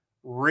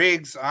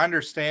Riggs. I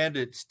understand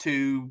it's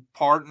two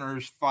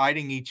partners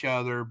fighting each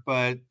other,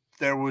 but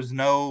there was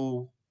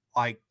no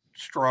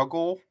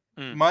struggle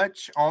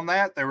much on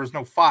that. There was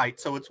no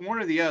fight, so it's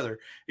one or the other.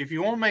 If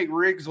you want to make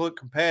Riggs look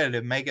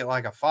competitive, make it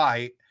like a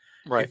fight.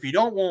 Right. If you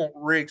don't want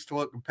Riggs to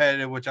look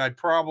competitive, which I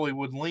probably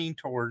would lean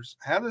towards,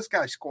 have this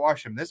guy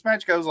squash him. This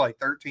match goes like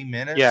 13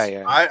 minutes.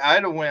 Yeah.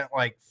 I'd have went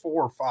like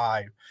 4 or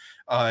 5.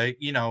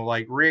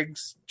 Like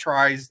Riggs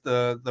tries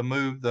the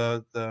move,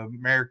 the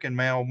American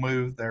male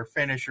move, their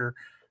finisher.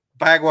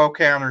 Bagwell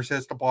counters,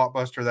 hits the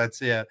blockbuster.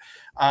 That's it.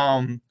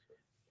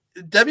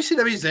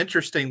 WCW is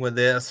interesting with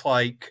this.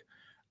 Like,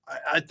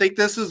 I think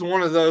this is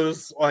one of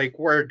those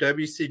where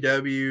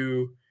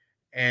WCW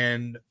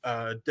and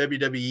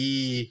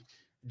WWE,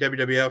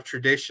 WWF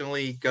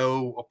traditionally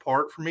go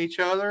apart from each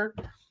other.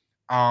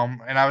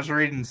 And I was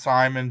reading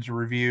Simon's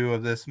review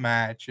of this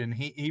match, and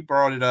he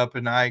brought it up,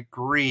 and I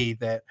agree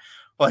that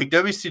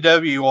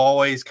WCW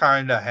always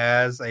kind of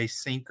has a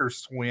sink or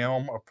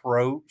swim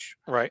approach,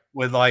 right,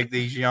 with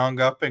these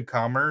young up and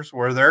comers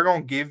where they're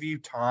going to give you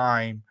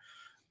time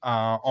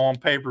on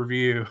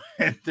pay-per-view,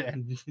 and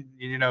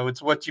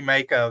it's what you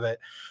make of it.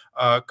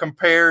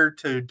 Compared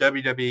to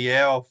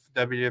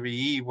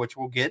WWE, which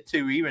we'll get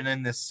to even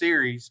in this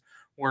series,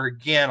 where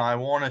again I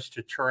want us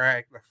to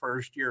track the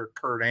first year of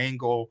Kurt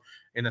Angle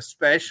and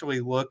especially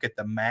look at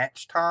the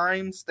match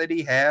times that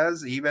he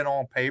has even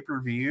on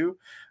pay-per-view,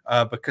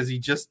 because he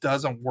just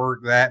doesn't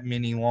work that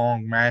many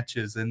long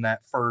matches in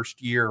that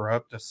first year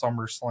up to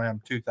SummerSlam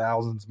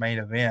 2000's main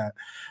event.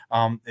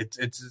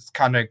 It's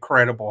kind of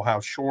incredible how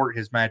short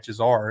his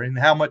matches are and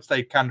how much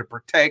they kind of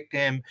protect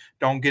him,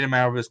 don't get him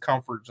out of his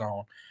comfort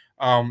zone.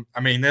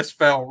 This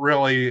felt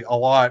really a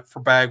lot for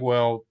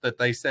Bagwell that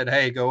they said,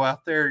 hey, go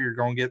out there. You're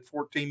going to get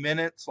 14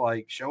 minutes.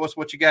 Show us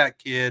what you got,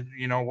 kid,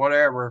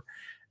 whatever.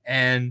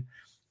 And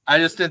I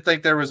just didn't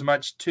think there was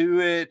much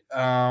to it.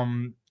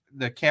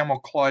 The camel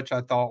clutch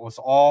I thought was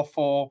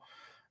awful.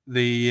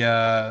 The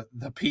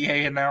PA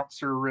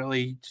announcer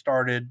really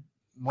started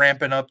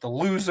ramping up the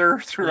loser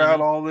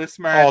throughout all this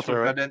match, which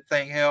I didn't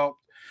think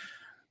helped.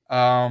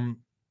 And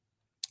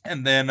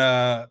then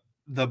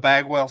the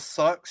Bagwell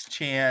sucks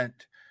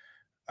chant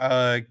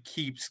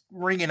keeps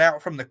ringing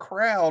out from the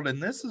crowd,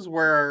 and this is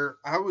where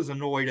I was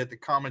annoyed at the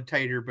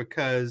commentator,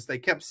 because they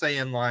kept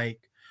saying,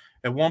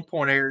 at one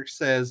point Eric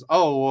says,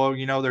 oh,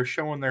 well, they're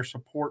showing their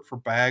support for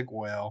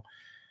Bagwell,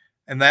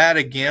 and that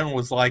again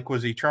was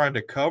was he trying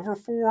to cover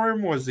for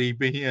him? Was he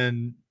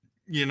being,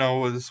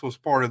 this was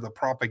part of the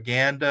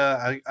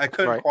propaganda? I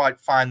couldn't quite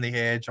find the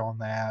edge on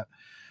that.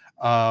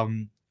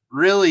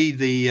 Really,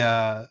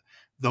 the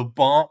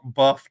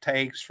Buff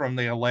takes from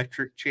the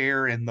electric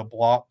chair and the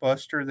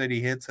blockbuster that he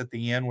hits at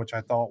the end, which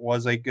I thought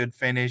was a good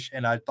finish.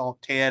 And I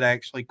thought Ted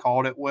actually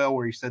called it well,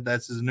 where he said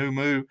that's his new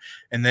move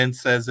and then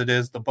says it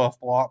is the Buff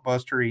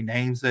blockbuster. He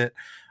names it.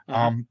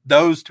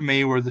 Those to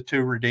me were the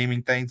two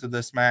redeeming things of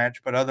this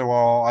match. But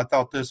otherwise, I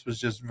thought this was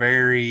just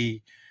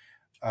very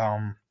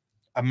a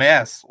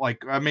mess.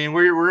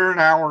 We're an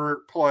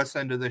hour plus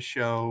into this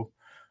show,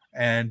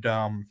 and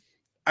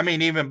I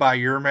mean, even by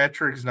your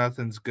metrics,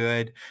 nothing's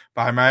good.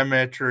 By my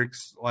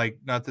metrics, like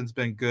nothing's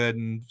been good,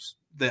 and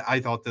I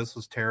thought this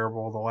was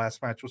terrible. The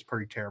last match was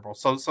pretty terrible.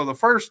 So the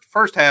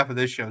first half of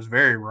this show is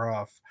very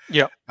rough.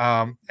 Yeah.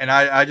 And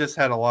I just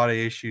had a lot of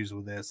issues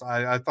with this.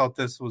 I thought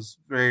this was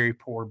very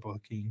poor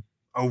booking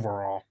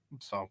overall.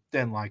 So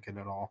didn't like it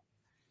at all.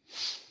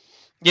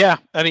 Yeah,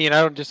 I mean,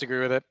 I don't disagree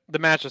with it. The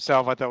match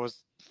itself, I thought was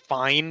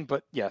fine,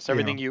 but yes,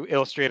 everything you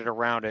illustrated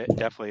around it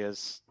definitely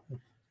is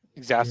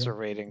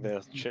exacerbating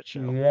the shit show.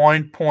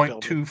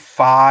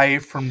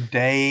 1.25 from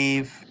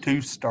Dave,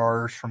 2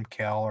 stars from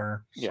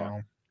Keller. So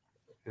yeah,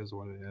 is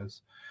what it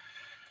is.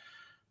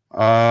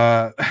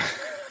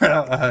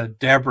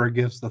 Deborah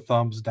gives the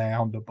thumbs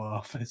down to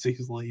Buff as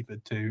he's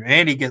leaving too,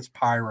 and he gets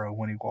pyro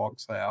when he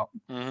walks out.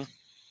 Mm-hmm.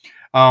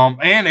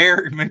 And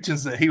Eric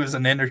mentions that he was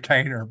an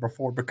entertainer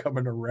before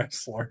becoming a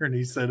wrestler, and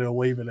he said he'll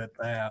leave it at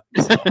that.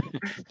 So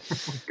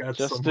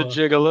just a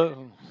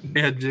gigolo.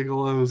 Yeah,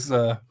 Gigolo's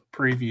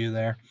preview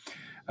there.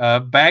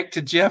 Back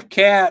to Jeff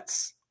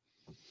Katz.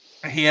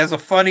 He has a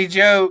funny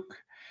joke.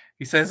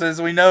 He says,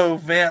 as we know,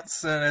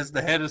 Vince is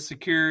the head of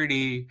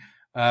security,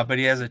 but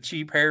he has a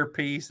cheap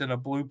hairpiece and a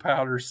blue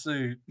powder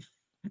suit.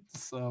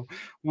 So,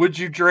 would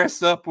you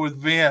dress up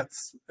with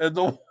Vince? And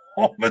the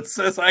woman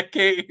says, I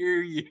can't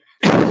hear you.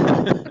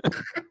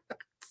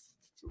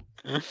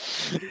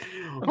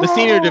 The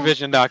senior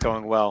division not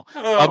going well.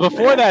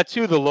 Before that,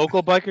 too, the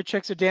local biker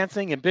chicks are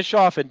dancing, and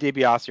Bischoff and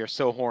DiBiase are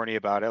so horny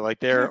about it. Like,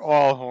 they're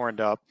all horned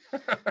up.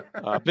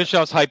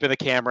 Bischoff's hyping the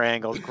camera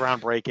angles,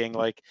 groundbreaking.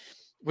 Like,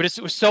 but it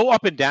was so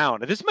up and down.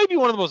 This might be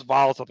one of the most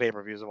volatile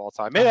pay-per-views of all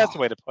time. Maybe that's the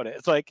way to put it.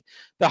 It's like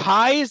the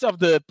highs of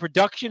the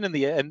production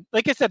and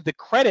like I said, the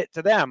credit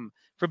to them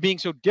for being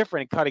so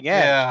different and cutting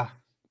edge. Yeah.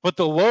 But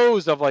the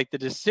lows of like the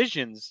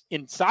decisions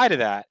inside of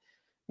that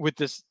with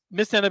this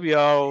Miss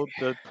NWO,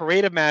 the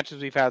parade of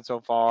matches we've had so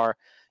far,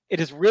 it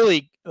is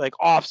really like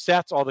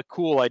offsets all the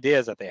cool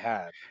ideas that they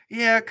had.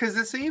 Yeah, because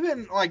it's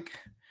even like,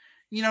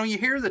 you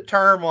hear the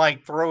term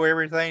like throw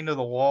everything to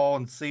the wall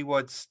and see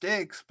what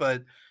sticks,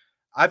 but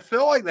I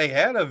feel like they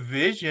had a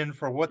vision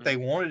for what they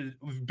wanted.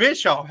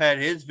 Bischoff had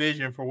his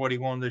vision for what he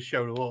wanted the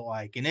show to look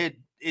like, and it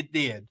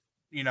did.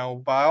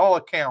 By all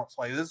accounts,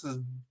 like this is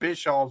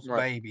Bischoff's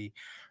baby,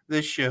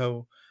 this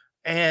show.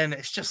 And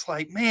it's just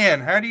like,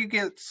 man, how do you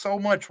get so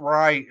much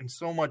right and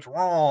so much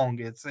wrong?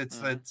 It's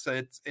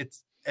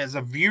as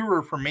a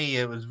viewer for me,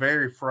 it was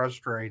very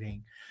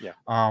frustrating. Yeah.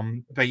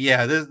 But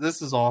yeah,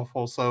 this is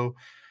awful. So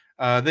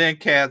then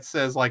Kat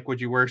says, like,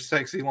 would you wear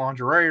sexy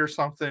lingerie or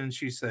something? And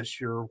she says,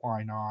 sure,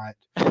 why not?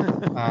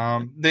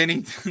 Then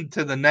he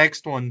to the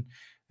next one,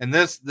 and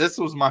this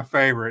was my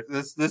favorite.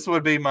 This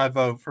would be my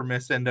vote for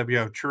Miss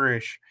NWO,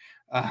 Trish.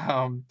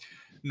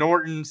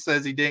 Norton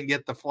says he didn't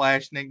get the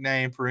Flash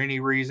nickname for any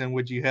reason.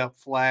 Would you help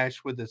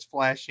Flash with his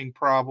flashing?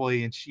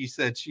 Probably. And she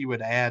said she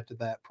would add to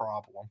that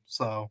problem.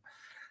 So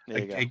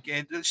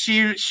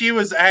she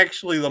was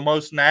actually the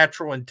most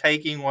natural in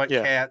taking what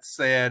Kat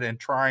said and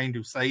trying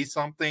to say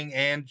something.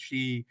 And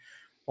she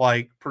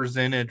like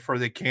presented for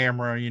the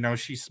camera,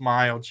 she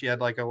smiled. She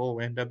had like a little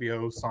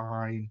NWO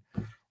sign.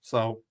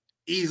 So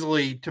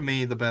easily, to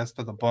me, the best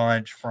of the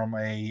bunch from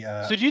a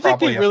so do you think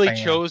they really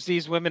chose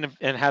these women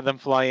and had them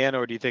fly in,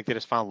 or do you think they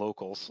just found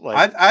locals?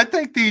 Like I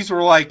think these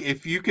were like,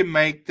 if you can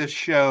make the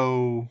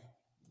show,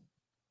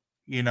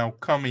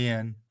 come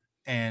in,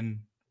 and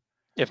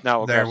if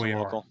not, there we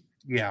are.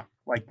 Yeah,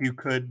 like you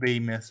could be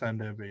Miss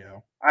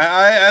NWO.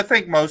 I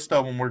think most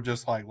of them were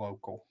just like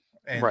local,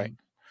 and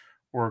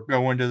were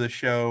going to the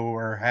show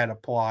or had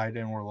applied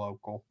and were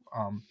local.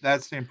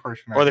 That's the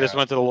impression. Or they just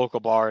went to the local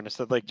bar and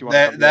said, like, do you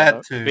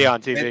want to be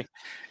on TV?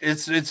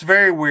 It's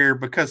very weird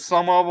because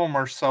some of them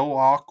are so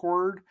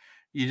awkward.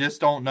 You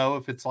just don't know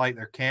if it's like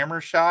they're camera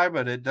shy,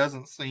 but it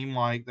doesn't seem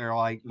like they're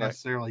like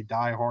necessarily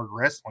diehard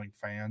wrestling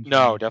fans.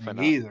 No,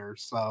 definitely not. Either.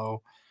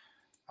 So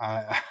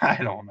I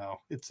don't know.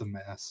 It's a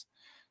mess.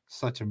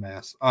 Such a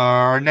mess.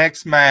 Our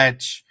next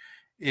match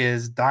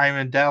is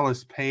Diamond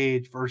Dallas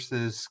Page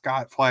versus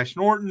Scott Flash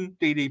Norton.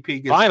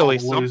 DDP gets finally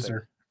a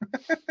loser.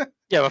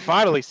 Yeah, but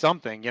finally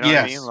something, what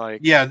I mean?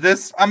 Like, yeah,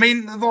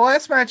 the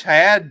last match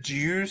had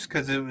juice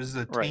because it was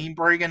a team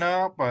breaking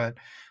up, but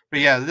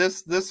yeah,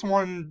 this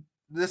one,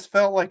 this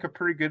felt like a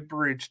pretty good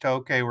bridge to,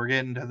 okay, we're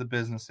getting to the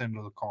business end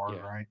of the card,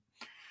 right?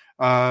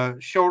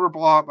 Shoulder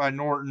block by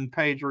Norton.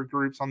 Page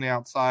regroups on the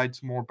outside,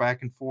 some more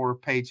back and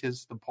forth. Page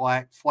hits the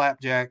black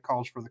flapjack,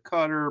 calls for the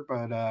cutter,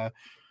 but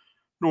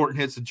Norton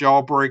hits a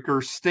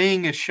jawbreaker.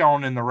 Sting is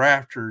shown in the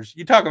rafters.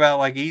 You talk about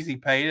like easy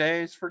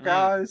paydays for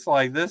guys.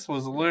 Like this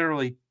was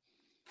literally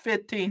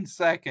 15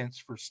 seconds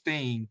for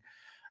Sting.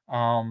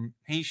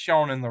 He's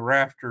shown in the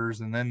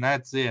rafters, and then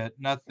that's it.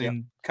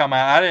 Nothing come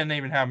out. I didn't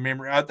even have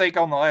memory. I think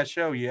on the last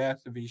show you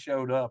asked if he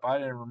showed up. I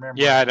didn't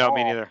remember. Yeah, I know,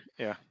 me neither.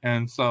 Yeah.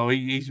 And so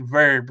he's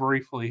very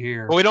briefly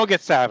here. But we don't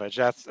get Savage.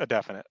 That's a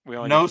definite. We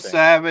only no get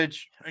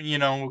Savage.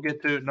 We'll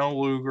get to it. No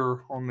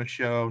Luger on the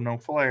show. No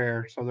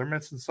Flair. So they're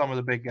missing some of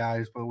the big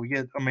guys. But we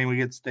get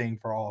Sting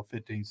for all of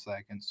 15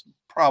 seconds.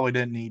 Probably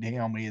didn't need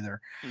him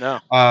either. No.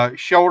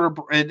 Shoulder.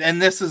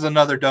 And this is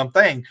another dumb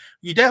thing.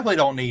 You definitely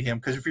don't need him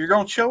because if you're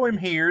going to show him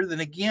here,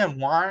 then again,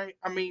 why?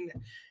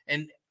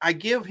 And I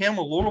give him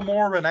a little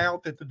more of an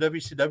out than the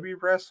WCW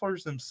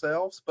wrestlers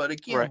themselves. But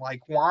again,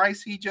 why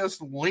is he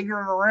just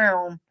lingering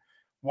around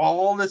while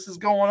all this is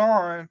going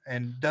on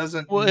and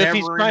doesn't? Well, if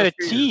he's trying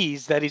to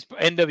tease that he's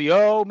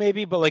NWO,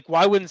 maybe, but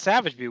why wouldn't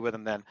Savage be with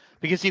him then?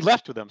 Because he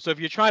left with him. So if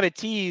you're trying to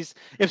tease,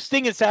 if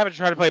Sting and Savage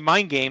try to play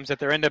mind games at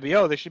their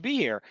NWO, they should be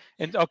here.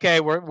 And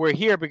okay, we're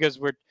here because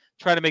we're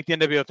trying to make the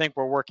NWO think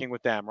we're working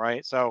with them,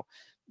 right? So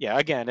yeah,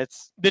 again,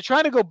 they're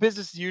trying to go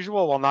business as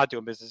usual while not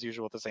doing business as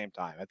usual at the same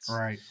time. It's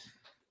right.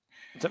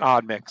 It's an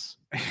odd mix.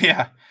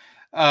 Yeah.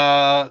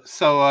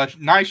 So a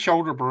nice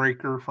shoulder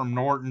breaker from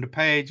Norton to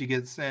Page. He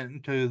gets sent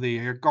into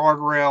the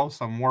guardrail.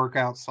 Some work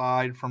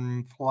outside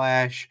from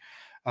Flash.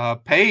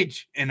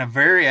 Page, in a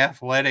very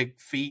athletic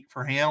feat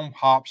for him,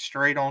 hops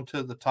straight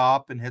onto the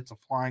top and hits a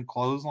flying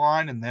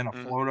clothesline and then a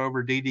float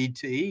over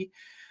DDT.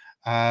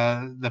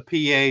 The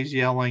PA's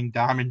yelling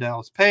Diamond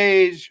Dallas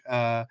Page.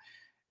 And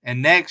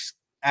next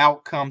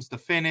out comes the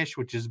finish,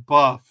 which is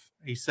Buff.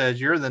 He says,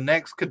 "You're the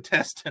next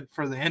contestant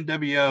for the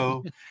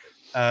NWO."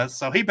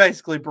 So he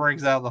basically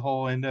brings out the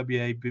whole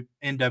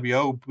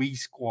NWO B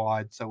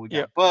squad. So we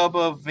got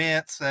Bubba,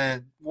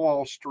 Vincent,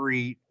 Wall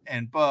Street,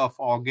 and Buff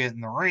all get in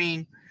the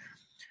ring.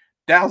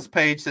 Dallas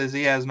Page says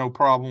he has no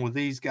problem with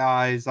these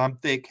guys. I'm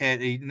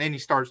thick-headed. And then he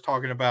starts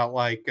talking about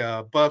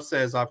Buff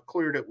says, "I've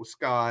cleared it with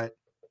Scott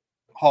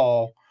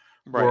Hall.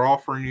 Right. We're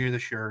offering you the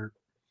shirt."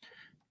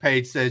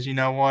 Page says, "You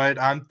know what?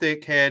 I'm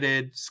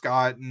thick-headed.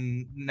 Scott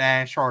and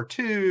Nash are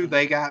too.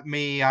 They got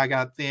me. I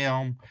got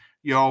them.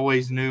 You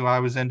always knew I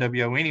was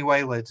NWO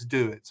anyway. Let's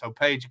do it." So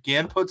Page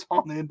again puts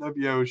on the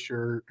NWO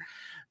shirt.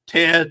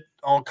 Ted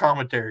on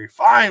commentary.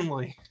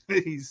 Finally,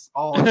 he's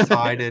all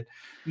excited.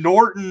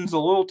 Norton's a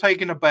little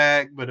taken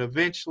aback, but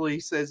eventually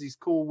says he's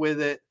cool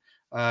with it.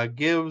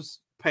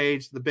 Gives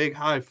Page the big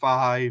high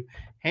five.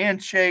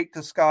 Handshake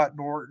to Scott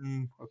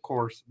Norton. Of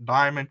course,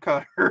 Diamond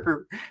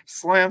Cutter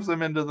slams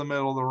him into the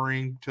middle of the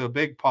ring to a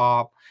big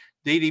pop.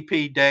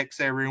 DDP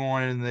decks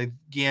everyone and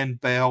again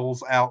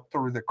bells out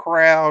through the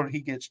crowd.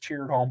 He gets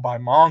cheered on by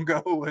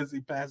Mongo as he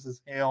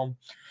passes him.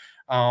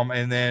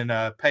 And then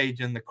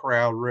Page in the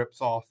crowd rips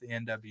off the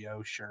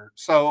NWO shirt.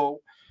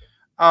 So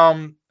I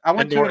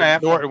went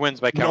 2.5. Norton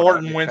wins by count.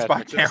 Norton wins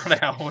by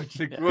count out,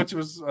 which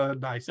was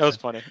nice. That was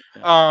funny.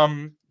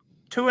 Yeah.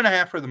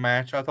 2.5 for the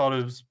match. I thought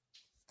it was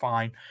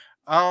fine.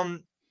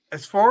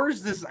 As far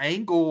as this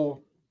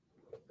angle,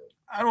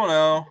 I don't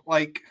know.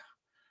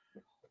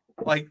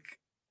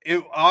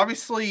 It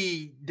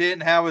obviously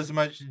didn't have as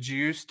much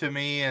juice to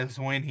me as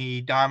when he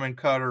diamond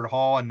cuttered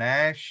Hall and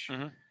Nash.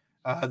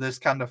 Mm-hmm. This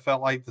kind of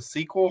felt like the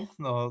sequel,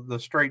 the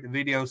straight to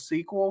video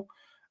sequel.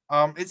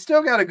 It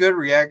still got a good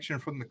reaction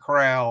from the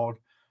crowd,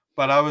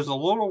 but I was a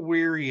little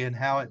weary in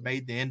how it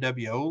made the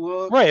NWO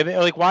look.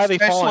 Right. Why are they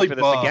falling for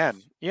Buff. This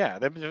again? Yeah.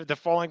 They're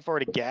falling for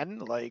it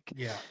again.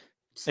 Yeah.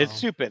 So. It's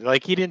stupid.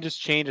 He didn't just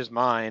change his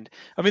mind.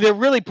 I mean, they're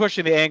really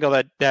pushing the angle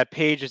that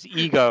Page's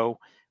ego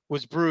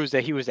was bruised,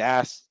 that he was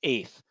asked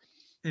 8th.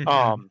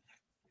 Mm-hmm.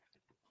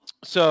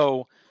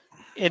 So,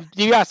 and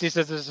DiBiase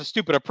says this is a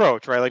stupid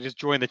approach, right? Just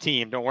join the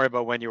team. Don't worry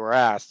about when you were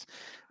asked.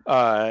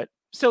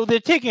 So they're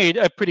taking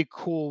a pretty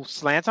cool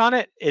slant on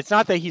it. It's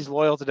not that he's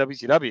loyal to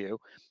WCW.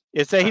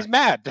 It's that he's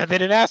mad that they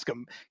didn't ask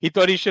him. He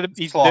thought he should have.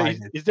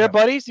 He's their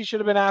buddies. He should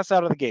have been asked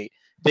out of the gate.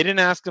 They didn't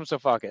ask him, so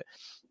fuck it.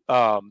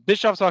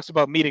 Bischoff talks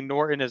about meeting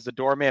Norton as the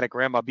doorman at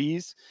Grandma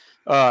B's,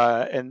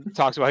 and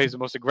talks about he's the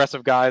most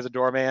aggressive guy as a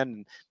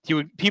doorman.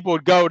 And people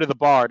would go to the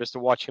bar just to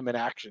watch him in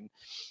action.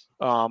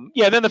 Then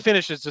the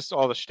finish is just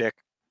all the shtick.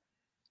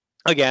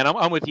 Again,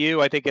 I'm with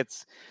you. I think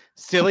it's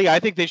silly. I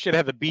think they should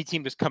have the B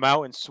team just come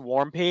out and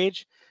swarm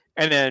Page,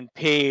 and then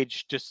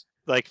Page just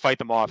fight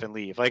them off and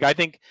leave. I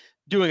think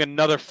doing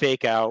another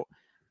fake out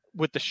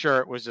with the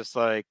shirt was just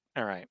all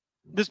right.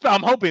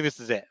 I'm hoping this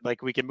is it.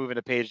 We can move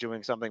into Page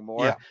doing something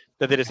more.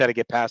 That they just had to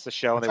get past the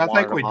show, and I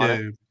think we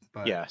do.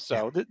 But,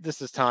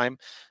 this is time.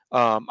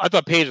 I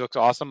thought Page looks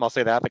awesome. I'll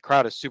say that. The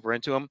crowd is super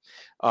into him.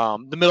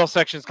 The middle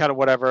section is kind of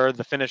whatever.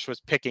 The finish was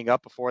picking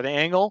up before the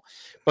angle,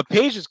 but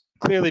Page is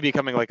clearly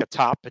becoming a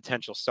top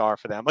potential star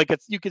for them.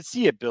 You can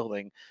see it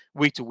building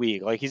week to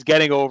week. He's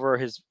getting over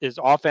his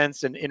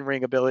offense and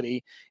in-ring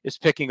ability is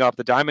picking up.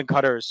 The diamond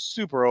cutter is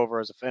super over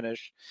as a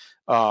finish.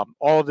 All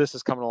of this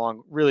is coming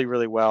along really,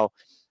 really well.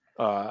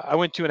 I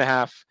went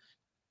 2.5.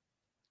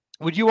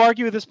 Would you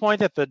argue at this point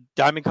that the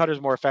diamond cutter is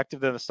more effective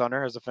than the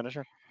stunner as a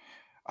finisher?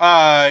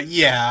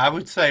 I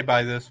would say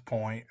by this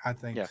point, I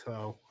think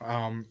so.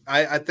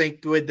 I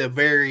think with the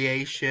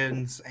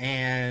variations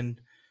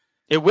and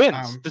it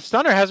wins. The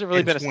stunner hasn't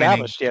really been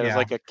established yet as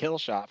a kill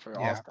shot for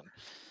Austin.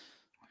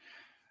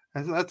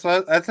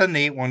 That's a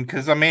neat one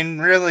because I mean,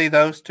 really,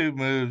 those two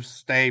moves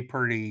stay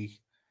pretty.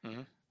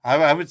 Mm-hmm.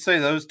 I would say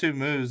those two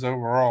moves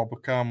overall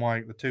become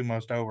like the two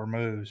most over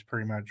moves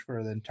pretty much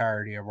for the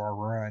entirety of our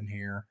run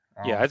here.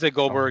 Yeah, I'd say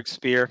Goldberg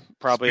spear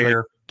probably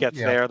like gets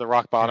there. The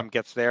rock bottom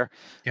gets there.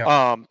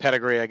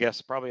 Pedigree, I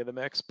guess, probably in the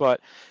mix. But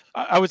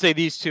I would say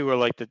these two are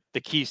like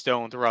the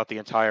keystone throughout the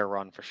entire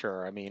run for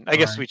sure. I mean, I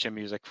guess Sweet Chin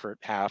Music for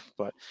half,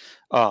 but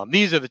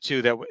these are the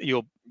two that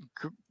you'll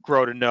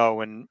grow to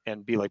know and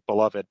be like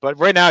beloved. But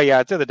right now, yeah,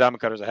 I'd say the Diamond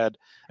Cutter's ahead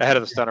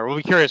of the Stunner. We'll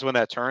be curious when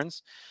that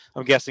turns.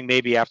 I'm guessing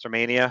maybe after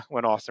Mania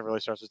when Austin really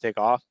starts to take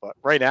off. But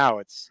right now,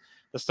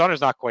 the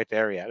Stunner's not quite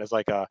there yet. It's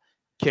like a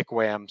kick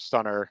wham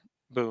Stunner,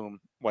 boom,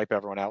 wipe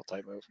everyone out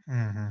type move.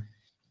 Mm-hmm.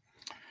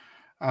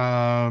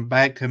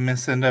 Back to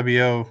Miss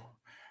NWO.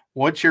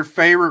 What's your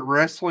favorite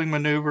wrestling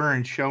maneuver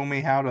and show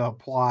me how to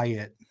apply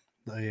it?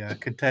 The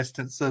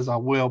contestant says, I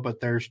will, but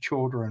there's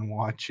children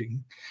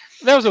watching.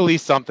 That was at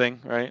least something,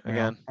 right?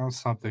 Again. That was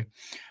something.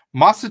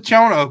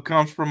 Masachono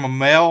comes from a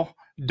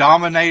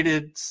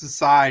male-dominated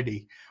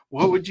society.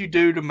 What would you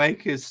do to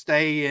make his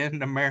stay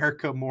in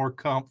America more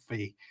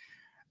comfy?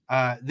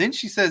 Then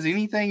she says,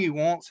 anything he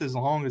wants as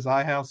long as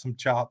I have some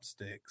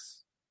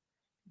chopsticks.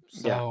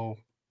 So...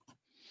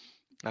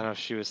 I don't know if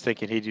she was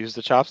thinking he'd use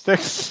the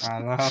chopsticks. I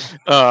don't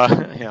know.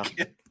 Yeah.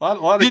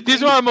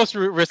 These are our most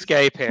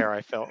risque pair,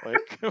 I felt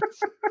like.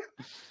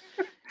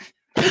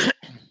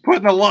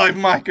 Putting a live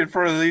mic in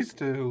front of these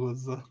two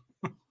was a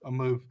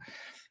move.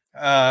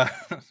 God.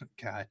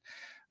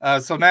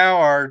 So now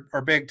our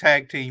big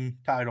tag team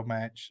title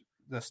match,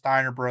 the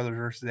Steiner Brothers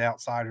versus the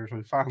Outsiders.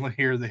 We finally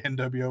hear the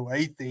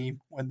NWO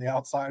theme when the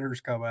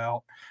Outsiders come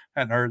out.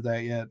 Hadn't heard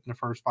that yet in the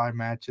first 5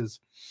 matches.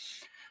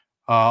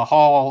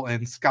 Hall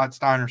and Scott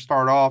Steiner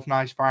start off.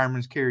 Nice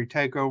fireman's carry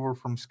takeover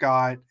from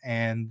Scott,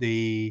 and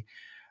the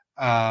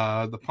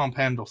pump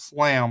handle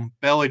slam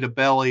belly to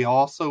belly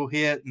also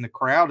hit, and the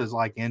crowd is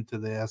like into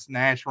this.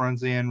 Nash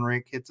runs in,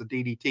 Rick hits a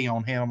DDT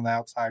on him. The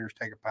Outsiders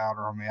take a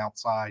powder on the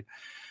outside.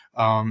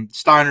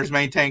 Steiner's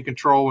maintain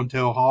control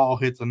until Hall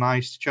hits a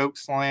nice choke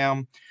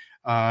slam.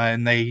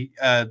 And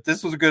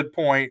this was a good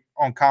point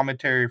on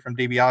commentary from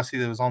DiBiase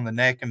that was on the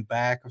neck and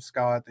back of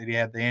Scott that he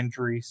had the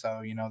injury.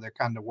 So, they're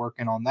kind of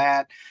working on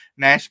that.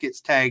 Nash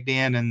gets tagged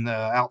in and the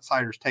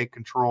Outsiders take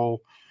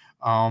control.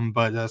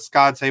 But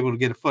Scott's able to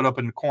get a foot up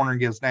in the corner and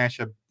gives Nash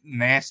a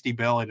nasty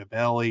belly to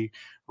belly.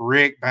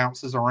 Rick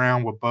bounces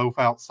around with both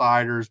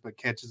Outsiders, but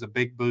catches a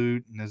big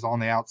boot and is on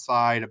the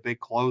outside. A big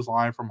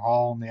clothesline from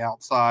Hall on the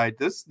outside.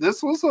 This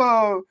was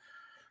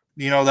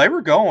they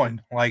were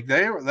going like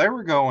they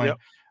were going. Yep.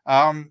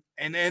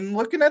 And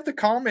looking at the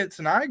comments,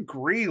 and I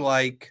agree,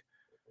 we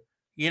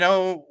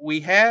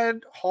had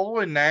Hall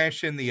and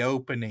Nash in the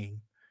opening,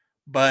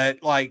 but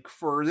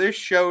for this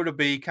show to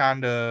be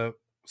kind of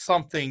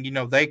something,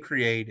 they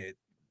created,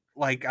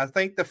 I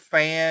think the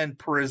fan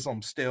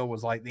prism still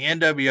was the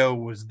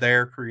NWO was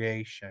their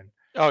creation.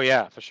 Oh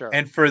yeah, for sure.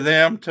 And for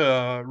them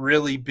to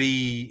really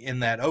be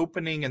in that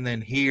opening and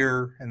then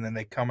here, and then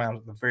they come out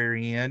at the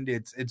very end,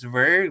 it's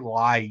very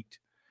light.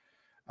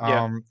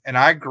 And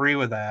I agree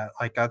with that.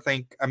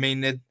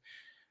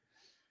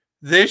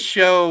 This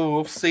show,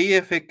 we'll see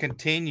if it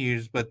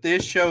continues, but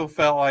this show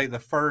felt like the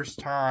first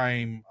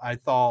time I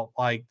thought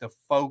the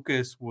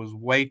focus was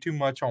way too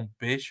much on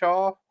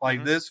Bischoff.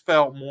 This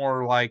felt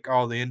more the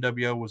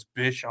NWO was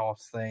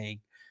Bischoff's thing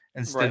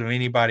instead of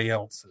anybody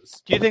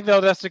else's. Do you think though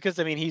that's because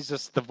he's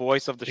just the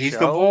voice of the show? He's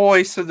the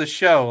voice of the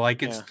show.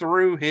 It's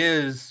through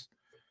his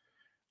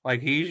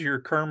he's your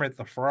Kermit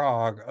the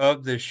Frog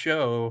of this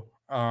show.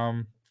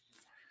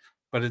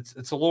 But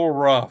it's a little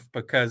rough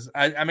because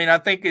I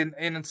think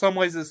in some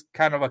ways it's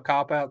kind of a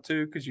cop out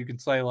too, because you can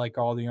say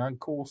all the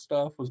uncool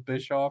stuff was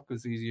Bischoff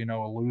because he's a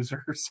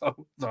loser,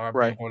 so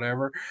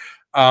whatever.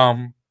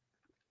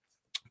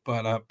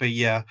 But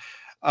yeah.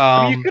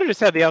 You could have just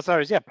had the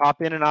Outsiders,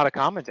 pop in and out of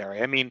commentary.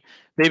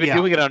 They've been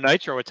doing it on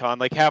Nitro a ton,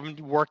 have them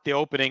work the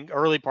opening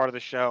early part of the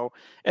show,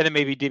 and then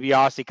maybe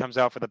DiBiase comes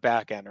out for the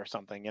back end or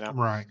something,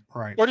 Right.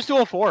 Or just do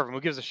all 4 of them.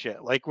 Who gives a shit?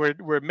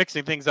 We're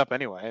mixing things up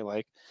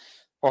anyway,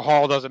 or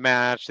Hall does a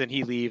match, then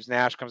he leaves.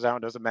 Nash comes out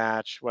and does a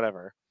match,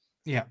 whatever.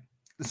 Yeah.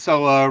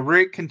 So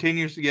Rick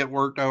continues to get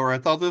worked over. I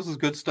thought this was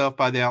good stuff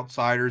by the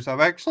Outsiders. I've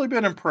actually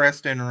been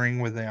impressed in ring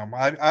with them.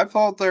 I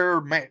thought their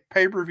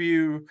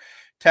pay-per-view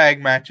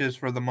tag matches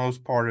for the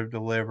most part have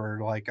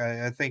delivered.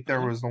 I think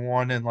there was the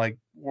one in World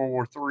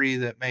War III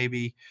that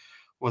maybe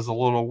was a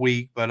little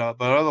weak, but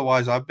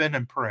otherwise I've been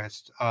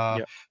impressed.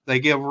 They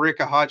give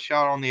Rick a hot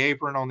shot on the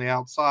apron on the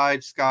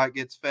outside. Scott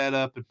gets fed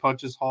up and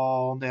punches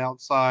Hall on the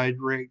outside.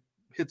 Rick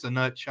hits a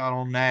nut shot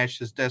on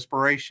Nash's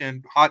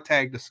desperation. Hot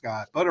tag to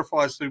Scott.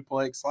 Butterfly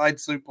suplex, slide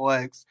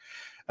suplex.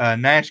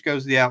 Nash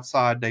goes to the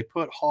outside. They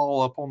put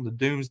Hall up on the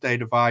Doomsday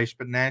device,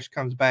 but Nash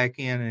comes back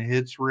in and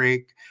hits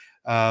Rick,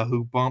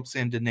 who bumps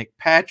into Nick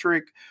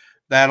Patrick.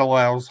 That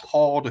allows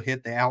Hall to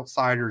hit the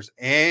outsider's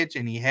edge,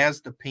 and he has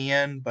the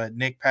pin, but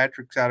Nick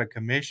Patrick's out of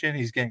commission.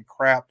 He's getting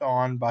crapped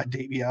on by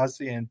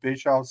DiBiase and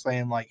Bischoff,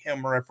 saying like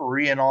him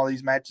refereeing all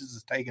these matches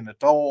is taking a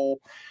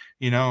toll,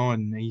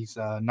 and he's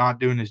not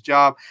doing his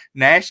job.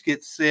 Nash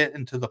gets sent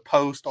into the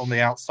post on the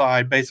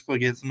outside, basically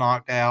gets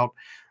knocked out,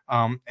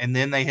 and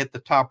then they hit the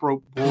top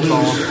rope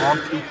bulldog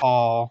onto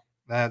Hall.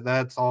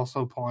 That's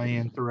also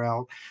playing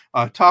throughout.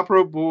 Top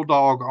rope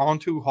bulldog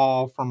onto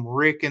Hall from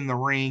Rick in the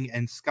ring,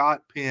 and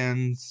Scott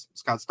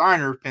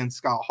Steiner pins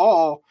Scott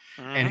Hall.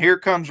 Mm-hmm. And here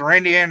comes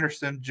Randy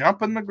Anderson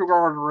jumping the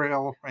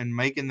guardrail and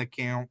making the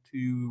count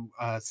to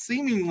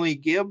seemingly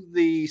give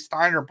the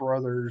Steiner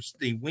brothers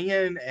the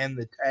win and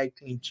the tag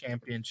team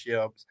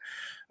championships.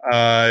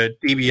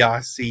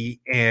 DiBiase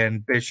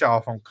and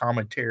Bischoff on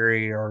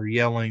commentary are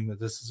yelling that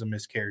this is a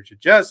miscarriage of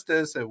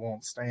justice, it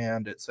won't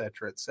stand,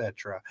 etc.,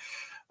 etc.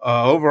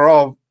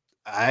 Overall,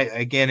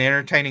 again,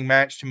 entertaining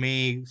match to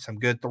me. Some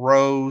good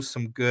throws,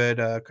 some good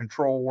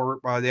control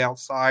work by the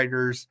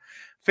outsiders.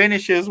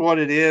 Finish is what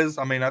it is.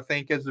 I mean, I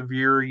think as a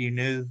viewer, you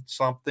knew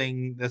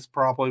something this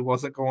probably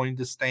wasn't going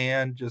to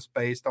stand just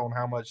based on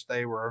how much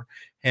they were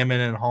hemming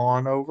and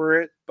hawing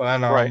over it. But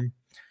right.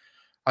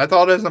 I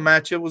thought as a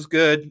match, it was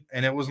good,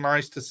 and it was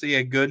nice to see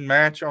a good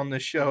match on the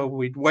show.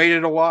 We'd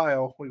waited a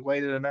while. We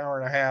waited an hour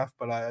and a half,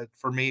 but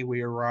for me,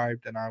 we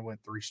arrived, and I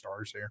went 3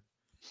 stars here.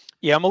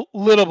 Yeah, I'm a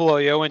little below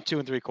you. I went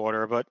 2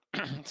 3/4, but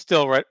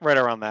still right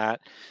around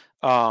that.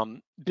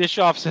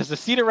 Bischoff says the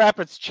Cedar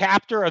Rapids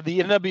chapter of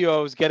the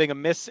NWO is getting a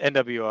Miss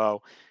NWO,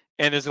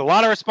 and there's a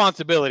lot of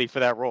responsibility for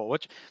that role,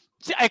 which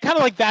I kind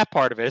of like that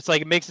part of it. It's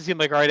like it makes it seem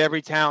like, all right,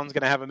 every town's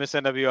going to have a Miss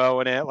NWO,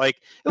 and it like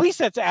at least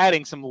that's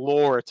adding some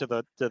lore to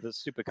the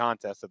stupid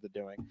contest that they're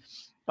doing.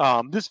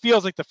 This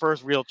feels like the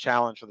first real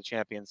challenge for the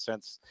champions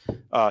since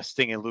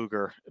Sting and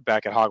Luger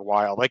back at Hog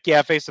Wild. Like,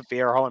 yeah, Face of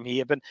Fear, Harlem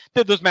Heat,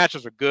 those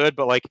matches were good,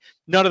 but like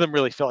none of them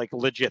really felt like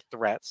legit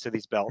threats to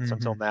these belts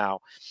until now.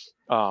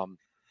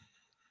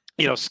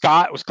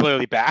 Scott was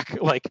clearly back.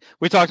 Like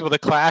we talked about, the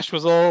Clash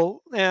was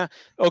all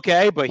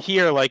okay, but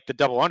here, like the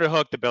double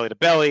underhook, the belly to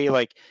belly,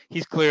 like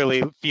he's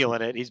clearly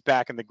feeling it. He's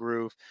back in the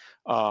groove.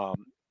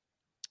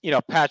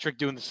 Patrick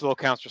doing the slow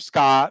counts for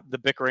Scott, the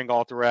bickering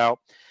all throughout.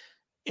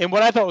 And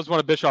what I thought was one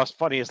of Bischoff's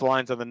funniest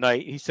lines on the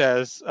night, he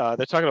says,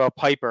 they're talking about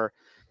Piper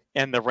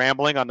and the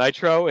rambling on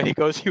Nitro, and he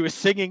goes, he was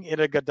singing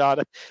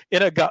In-A-Gadda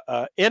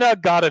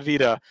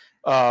Vida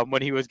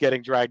when he was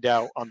getting dragged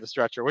out on the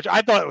stretcher, which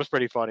I thought was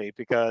pretty funny,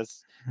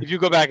 because if you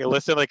go back and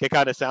listen, like it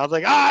kind of sounds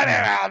like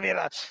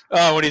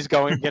when he's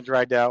getting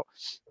dragged out.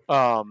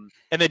 And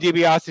then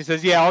DiBiase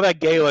says, yeah, all that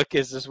Gaelic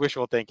is just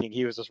wishful thinking.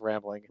 He was just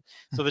rambling.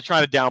 So they're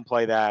trying to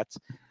downplay that.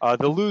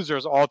 The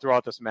losers all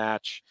throughout this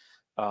match.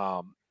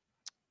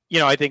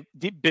 I think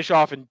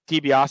Bischoff and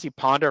DiBiase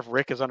ponder if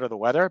Rick is under the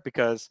weather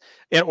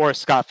or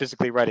Scott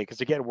physically ready, because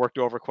they're getting worked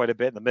over quite a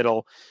bit in the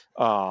middle.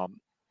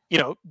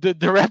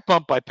 The ref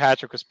bump by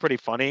Patrick was pretty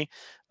funny.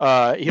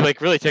 He like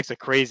really takes a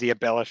crazy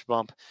embellished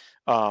bump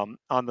on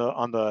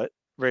the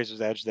razor's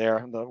edge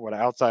there, on the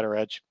outsider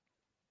edge.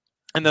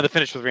 And then the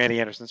finish with Randy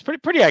Anderson is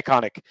pretty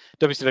iconic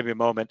WCW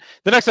moment.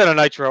 The next night on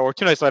Nitro, or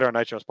 2 nights later on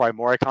Nitro, is probably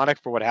more iconic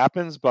for what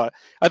happens, but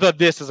I thought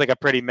this is like a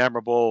pretty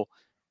memorable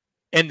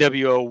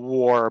NWO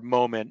war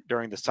moment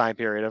during this time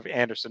period of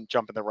Anderson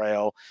jumping the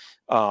rail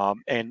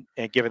and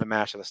giving the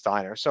match to the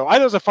Steiner. So I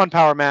thought it was a fun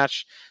power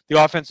match.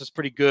 The offense was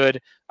pretty good.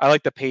 I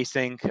like the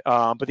pacing,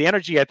 but the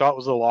energy I thought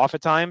was a little off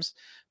at times.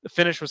 The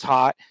finish was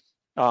hot.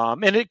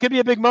 And it could be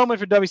a big moment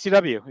for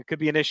WCW. It could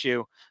be an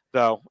issue,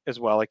 though, as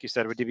well, like you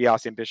said, with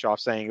DiBiase and Bischoff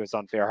saying it was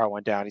unfair how it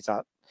went down. He's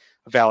not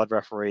a valid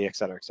referee, et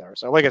cetera, et cetera.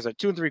 So like I said,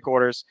 2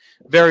 3/4,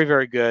 very,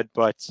 very good,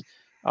 but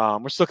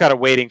we're still kind of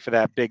waiting for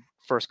that big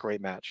first great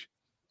match.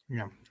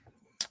 Yeah.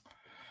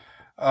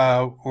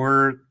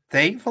 We're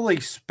thankfully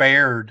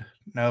spared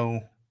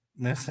no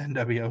Miss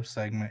NWO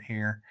segment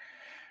here,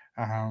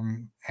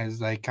 as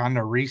they kind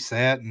of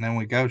reset, and then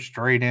we go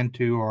straight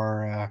into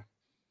our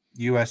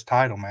U.S.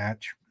 title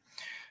match.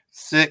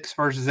 Syxx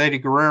versus Eddie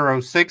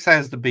Guerrero. Syxx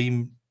has the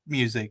B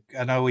music.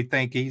 I know we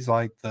think he's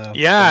like the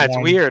it's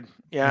weird.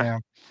 Yeah.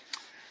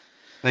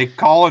 They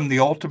call him the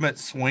ultimate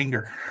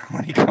swinger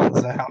when he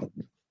comes out.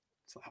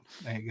 So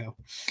there you go.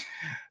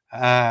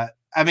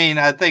 I mean,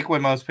 I think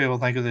when most people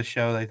think of this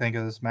show, they think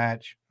of this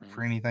match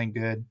for anything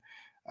good.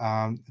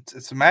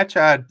 It's a match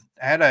I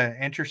had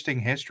an interesting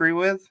history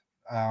with.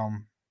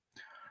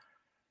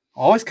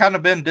 Always kind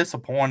of been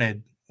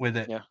disappointed with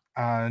it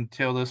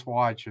until this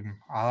watch, and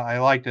I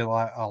liked it a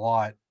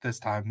lot this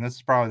time. This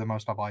is probably the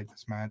most I've liked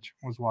this match,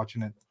 was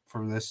watching it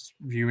for this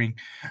viewing.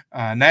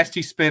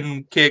 Nasty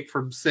spin kick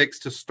from Syxx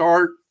to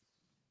start.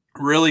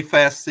 Really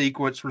fast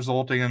sequence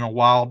resulting in a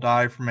wild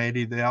dive from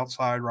Eddie to the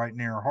outside right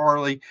near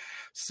Harley.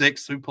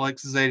 Syxx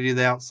suplexes Eddie to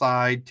the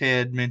outside.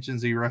 Ted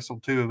mentions he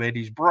wrestled 2 of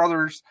Eddie's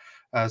brothers.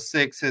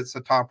 Syxx hits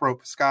the top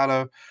rope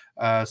Pescado.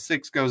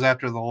 Syxx goes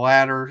after the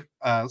ladder.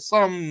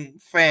 Some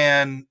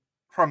fan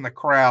from the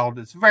crowd,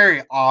 it's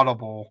very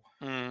audible,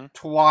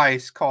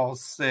 twice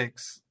calls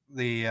Syxx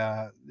the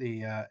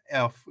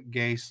F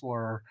gay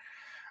slur.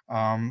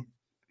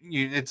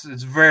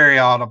 it's very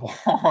audible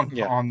on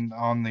Yeah.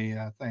 on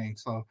the thing.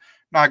 So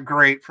not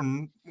great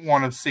from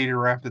one of Cedar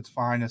Rapids'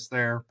 finest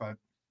there, but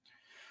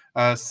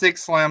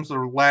 6 slams the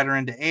ladder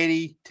into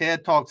Eddie.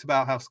 Ted talks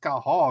about how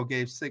Scott Hall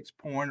gave 6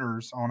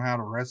 pointers on how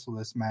to wrestle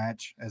this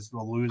match as the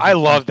loser. I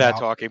love that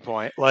talking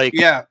point. Like,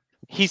 yeah,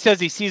 he says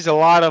he sees a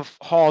lot of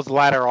Hall's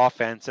ladder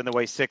offense in the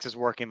way Six is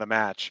working the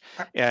match.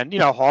 And,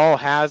 Hall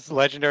has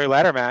legendary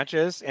ladder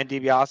matches, and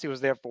DiBiase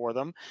was there for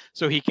them.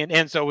 So he can,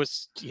 and so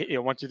was,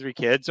 1, 2, 3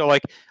 Kids. So,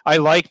 like, I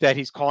like that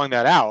he's calling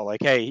that out.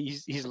 Like, hey,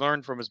 he's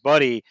learned from his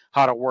buddy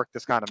how to work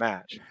this kind of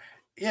match.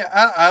 Yeah,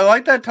 I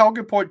like that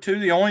talking point, too.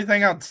 The only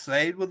thing I'd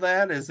say with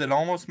that is it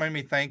almost made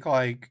me think,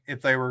 like,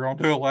 if they were going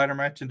to do a ladder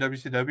match in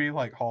WCW,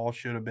 like, Hall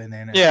should have been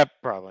in it. Yeah,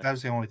 probably. That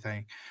was the only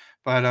thing.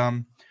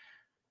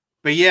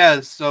 But yeah,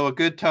 so a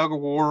good tug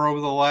of war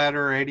over the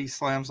ladder. Eddie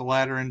slams the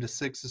ladder into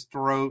Six's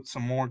throat.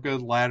 Some more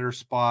good ladder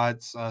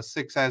spots.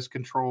 Six has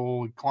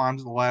control. He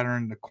climbs the ladder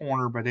in the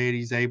corner, but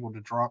Eddie's able to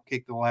drop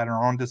kick the ladder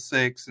onto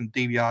Six. And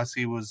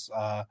DiBiase was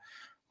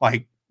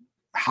like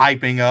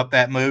hyping up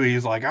that move.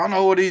 He's like, I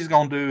know what he's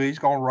going to do. He's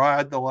going to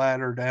ride the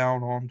ladder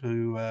down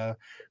onto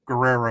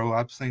Guerrero.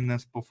 I've seen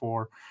this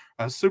before.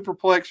 A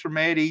superplex from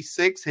Eddie.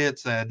 Six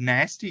hits a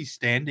nasty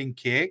standing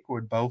kick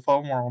with both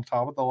of them were on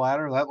top of the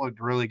ladder. That looked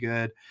really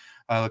good.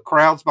 The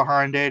crowd's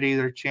behind Eddie.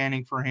 They're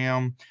chanting for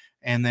him.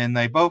 And then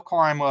they both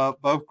climb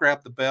up, both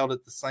grab the belt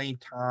at the same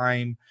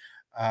time.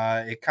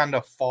 It kind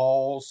of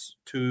falls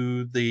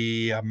to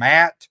the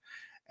mat.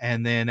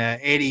 And then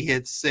Eddie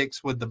hits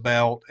Six with the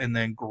belt and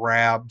then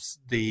grabs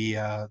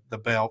the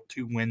belt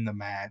to win the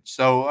match.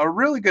 So a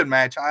really good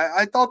match.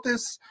 I thought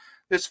this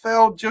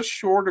fell just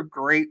short of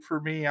great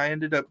for me. I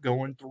ended up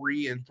going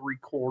 3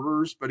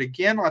 3/4. But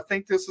again, I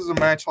think this is a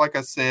match, like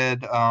I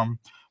said,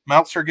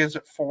 Meltzer gives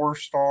it 4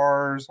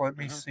 stars. Let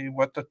me see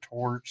what the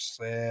Torch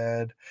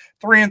said.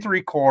 3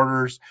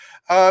 3/4.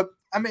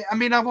 I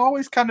mean, I've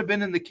always kind of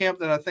been in the camp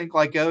that I think,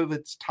 like, of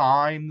its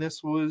time,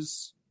 this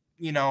was,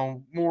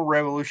 more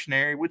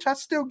revolutionary, which I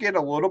still get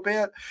a little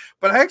bit.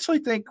 But I actually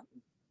think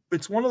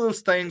it's one of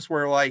those things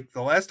where, like,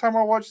 the last time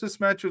I watched this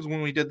match was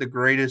when we did the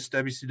greatest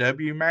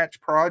WCW match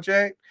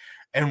project,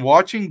 and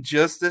watching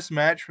just this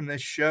match from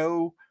this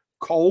show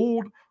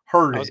cold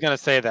hurt. I was going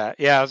to say that.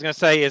 Yeah, I was going to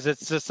say, is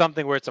it's just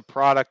something where it's a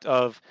product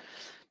of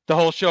the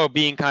whole show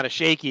being kind of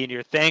shaky, and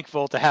you're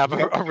thankful to have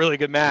a really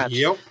good match.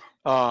 Yep.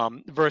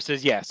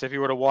 Versus, yes, if you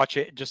were to watch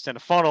it just in a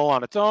funnel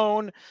on its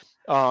own,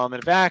 in a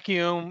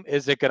vacuum,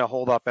 is it going to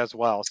hold up as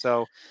well?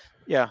 So,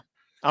 yeah,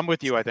 I'm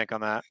with you, I think,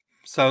 on that.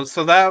 So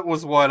that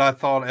was what I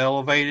thought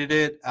elevated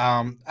it.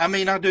 I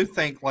mean, I do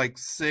think, like,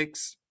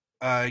 Six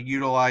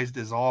utilized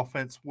his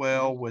offense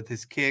well with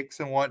his kicks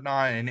and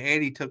whatnot, and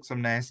Eddie took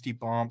some nasty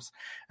bumps.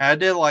 And I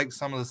did like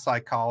some of the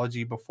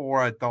psychology.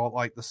 Before, I thought,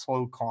 like, the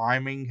slow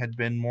climbing had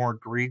been more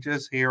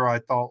egregious. Here, I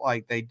thought,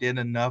 like, they did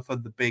enough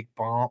of the big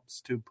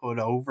bumps to put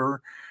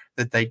over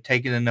that they'd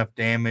taken enough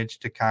damage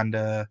to kind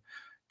of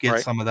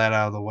get some of that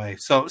out of the way.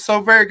 So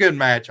very good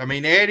match. I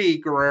mean, Eddie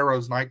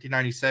Guerrero's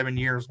 1997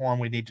 year is one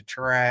we need to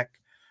track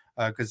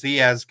because he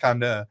has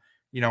kind of,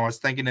 I was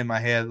thinking in my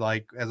head,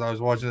 like, as I was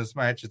watching this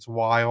match, it's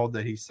wild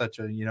that he's such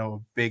a,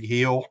 big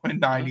heel in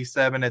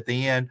 97 at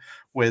the end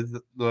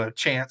with the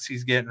chance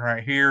he's getting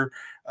right here.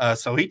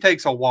 So he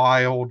takes a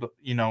wild,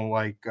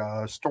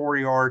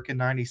 story arc in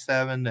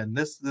 97. And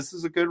this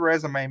is a good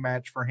resume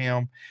match for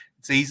him.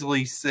 It's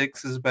easily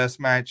Six's best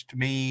match to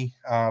me,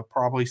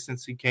 probably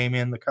since he came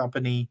in the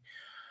company.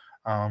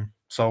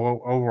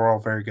 So overall,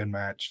 very good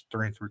match,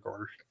 3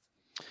 3/4.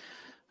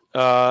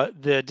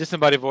 The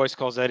disembodied voice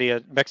calls Eddie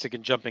a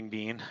Mexican jumping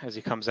bean as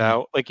he comes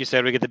out. Like you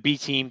said, we get the B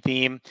team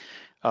theme.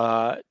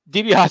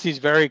 DiBiase is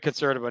very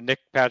concerned about Nick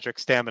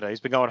Patrick's stamina.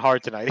 He's been going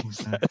hard tonight, he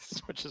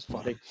says, which is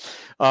funny.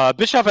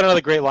 Bischoff had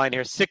another great line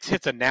here. Six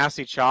hits a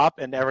nasty chop,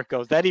 and Eric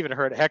goes, that even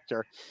hurt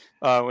Hector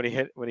when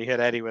he hit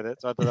Eddie with it.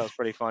 So I thought that was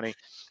pretty funny.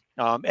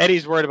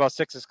 Eddie's worried about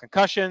Six's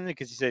concussion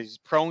because he says he's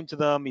prone to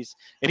them.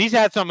 He's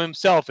had some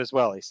himself as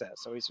well, he says.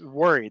 So he's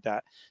worried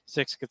that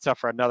Six could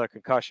suffer another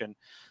concussion.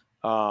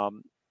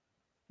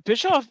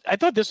 Bischoff, I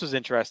thought this was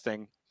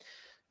interesting.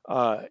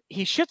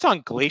 He shits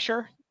on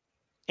Glacier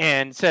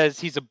and says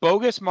he's a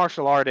bogus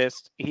martial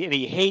artist and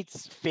he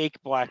hates fake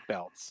black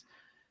belts.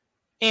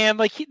 And,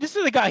 like, this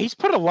is the guy, he's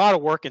put a lot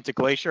of work into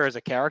Glacier as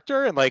a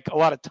character and, like, a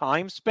lot of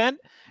time spent,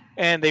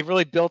 and they've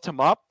really built him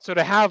up. So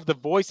to have the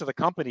voice of the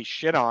company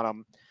shit on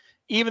him,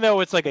 even though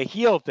it's like a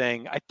heel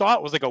thing, I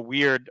thought was like a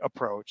weird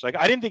approach. Like,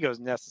 I didn't think it was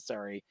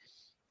necessary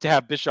to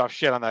have Bischoff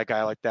shit on that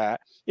guy like that.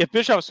 If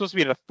Bischoff was supposed to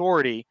be an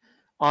authority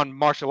on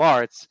martial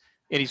arts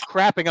and he's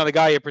crapping on the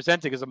guy you're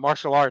presenting as a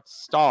martial arts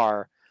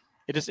star,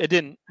 it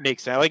didn't make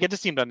sense. Like, it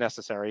just seemed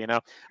unnecessary,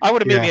 I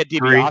would have maybe had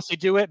DiBiase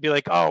do it, be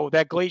like, oh,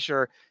 that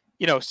Glacier,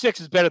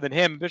 Six is better than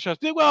him. Bischoff's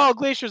be, well,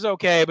 Glacier's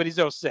okay, but he's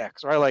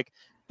 06, right?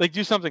 Like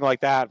do something like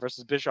that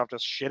versus Bischoff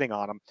just shitting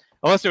on him,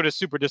 unless they were just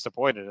super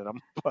disappointed in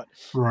him. But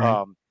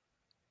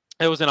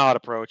it was an odd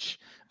approach.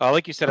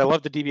 Like you said, I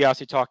love the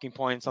DiBiase talking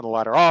points on the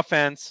ladder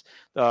offense.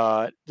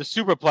 The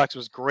superplex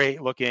was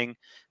great looking.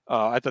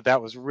 I thought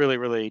that was really,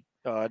 really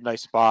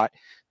nice spot.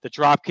 The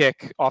drop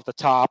kick off the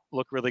top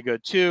looked really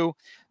good too.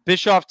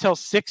 Bischoff tells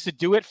Six to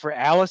do it for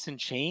Alice in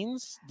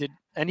Chains. Did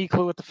any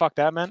clue what the fuck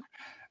that meant?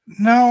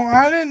 No,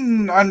 I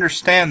didn't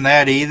understand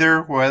that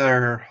either.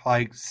 Whether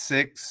like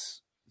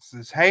Six's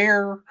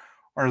hair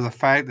or the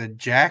fact that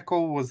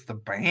Jackal was the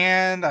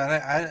band,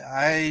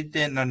 I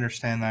didn't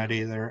understand that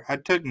either. I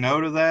took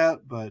note of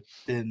that, but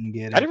didn't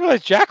get it. I didn't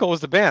realize Jackal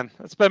was the band.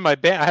 That's been my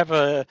band. I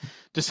have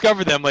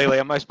discovered them lately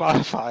on my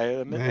Spotify.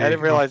 I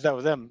didn't realize that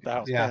was them. The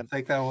house band. I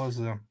think that was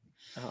them.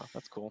 Oh,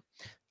 that's cool.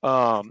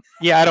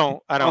 Yeah, I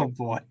don't. Oh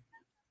boy,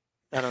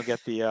 I don't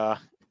get the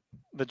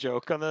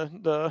joke on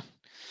the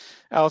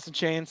Alice in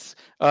Chains.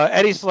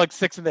 Eddie selects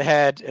Six in the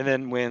head and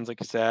then wins, like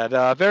you said.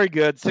 Very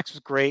good. Six was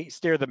great.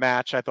 Steered the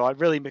match, I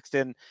thought. Really mixed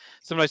in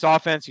some nice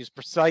offense. He was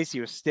precise. He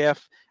was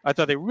stiff. I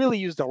thought they really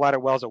used the ladder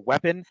well as a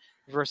weapon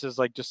versus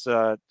like just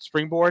a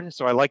springboard.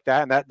 So I like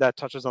that. And that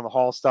touches on the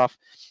Hall stuff.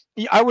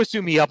 I would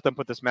assume he helped them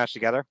put this match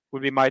together,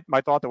 would be my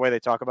thought, the way they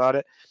talk about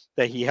it,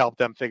 that he helped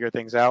them figure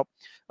things out.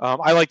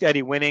 I liked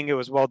Eddie winning. It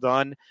was well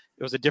done.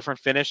 It was a different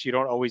finish you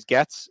don't always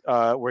get,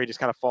 where he just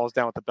kind of falls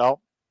down with the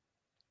belt.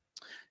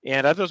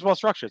 And I thought it was well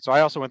structured. So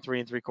I also went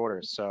 3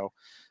 3/4. So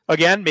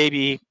again,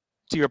 maybe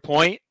to your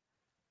point,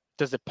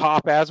 does it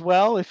pop as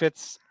well if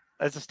it's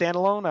as a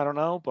standalone? I don't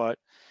know, but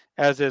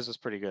as is was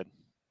pretty good.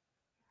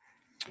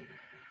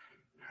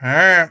 All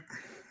right.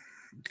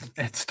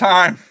 It's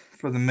time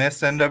for the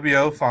Miss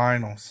NWO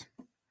finals.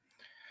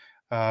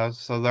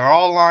 So they're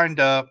all lined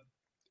up.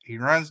 He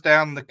runs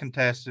down the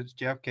contestants,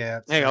 Jeff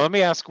Katz. Hang on, let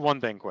me ask one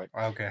thing quick.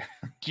 Okay.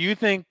 Do you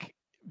think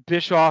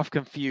Bischoff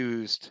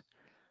confused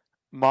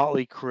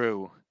Motley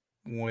Crue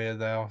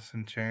with Alice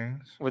in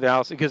Chains? With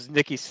Alice, because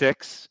Nikki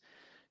Six.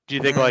 Do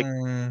you think like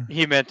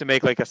he meant to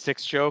make like a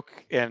Six joke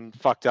and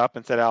fucked up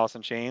and said Alice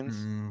in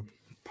Chains?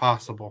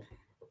 Possible.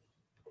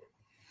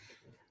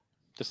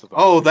 Just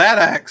that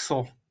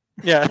Axel.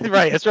 Yeah,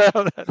 right. That's right.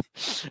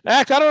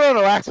 I don't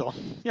know, Axel.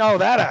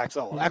 That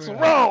Axel.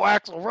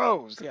 Axel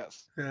Rose.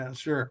 Yes. Yeah,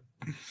 sure.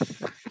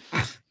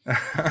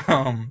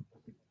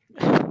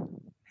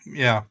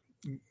 Yeah,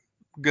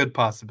 good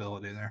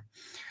possibility there.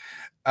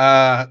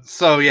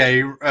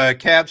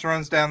 Caps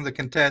runs down the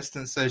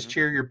contestant, says,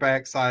 cheer your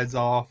backsides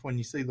off when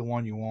you see the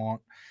one you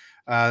want.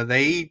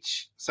 They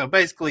each, so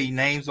basically he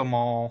names them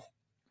all.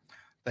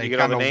 They get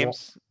all the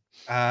names?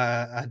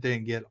 I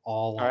didn't get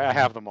all right, I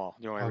have them all.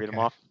 You want me to read them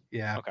off?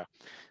 Yeah. Okay.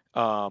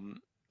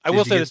 I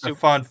will say this. A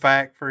fun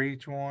fact for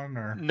each one,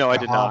 or no, I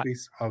did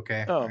hobbies? Not.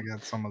 Okay, oh. I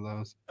got some of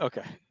those.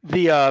 Okay.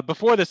 The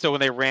before this, so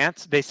when they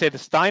rant, they say the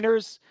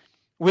Steiners,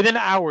 within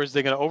hours,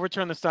 they're going to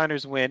overturn the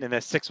Steiners' win, and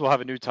that Six will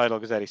have a new title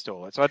because Eddie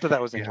stole it. So I thought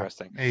that was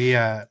interesting.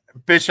 Yeah.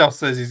 Bischoff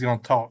says he's going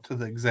to talk to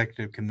the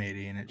executive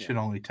committee, and it should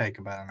only take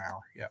about an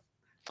hour. Yeah.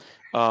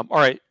 All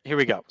right, here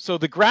we go. So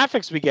the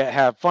graphics we get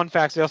have fun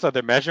facts. They also have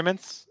their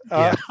measurements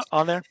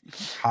on there.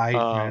 Height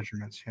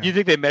measurements. Yeah. Do you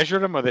think they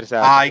measured them, or they just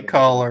eye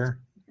color?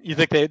 You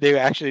think they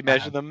actually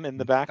measured them in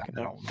the back?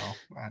 I don't know.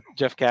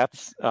 Jeff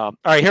Katz. All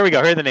right, here we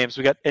go. Here are the names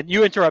we got. And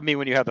you interrupt me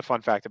when you have the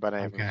fun fact about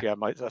anything. If you have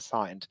my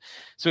assigned.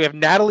 So we have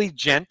Natalie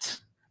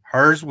Gent.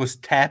 Hers was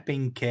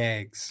tapping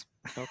kegs.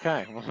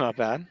 Okay, well, not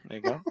bad. There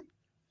you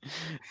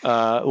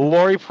go.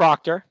 Lori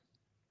Proctor.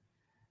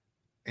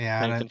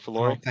 Yeah, I don't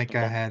think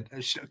I had,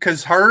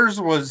 because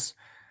hers was,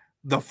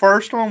 the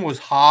first one was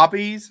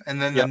hobbies, and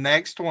then the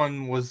next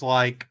one was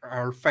like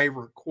our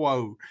favorite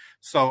quote.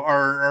 So,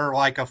 or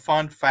like a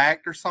fun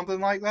fact or something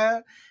like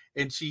that.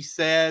 And she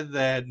said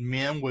that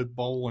men with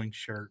bowling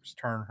shirts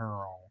turn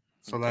her on.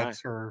 So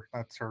that's her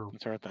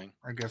thing.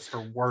 I guess her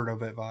word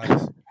of advice.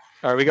 All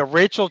right, we got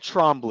Rachel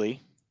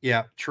Trombley.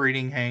 Yeah,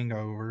 treating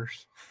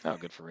hangovers. Oh,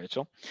 good for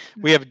Rachel.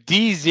 We have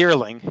Dee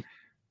Zierling.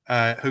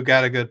 Who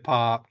got a good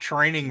pop,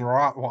 training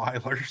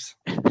Rottweilers.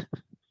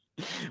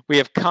 We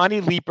have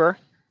Connie Leeper.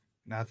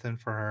 Nothing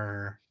for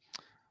her.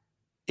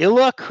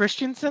 Illa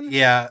Christensen?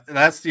 Yeah,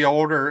 that's the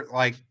older,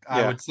 I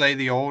would say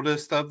the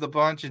oldest of the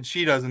bunch, and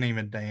she doesn't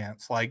even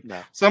dance. I'm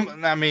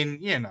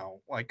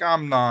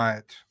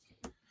not,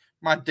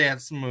 my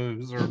dance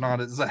moves are not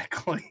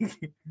exactly,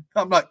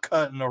 I'm not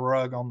cutting a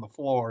rug on the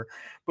floor,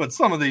 but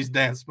some of these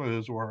dance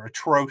moves were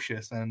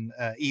atrocious, and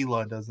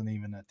Illa doesn't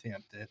even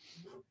attempt it.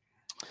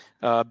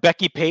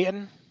 Becky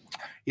Payton.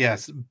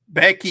 Yes,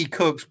 Becky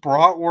cooks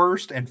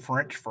bratwurst and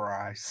French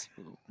fries.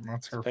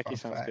 That's her. Becky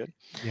sounds fact. Good.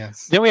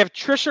 Yes. Then we have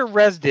Trisha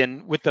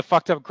Resden with the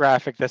fucked up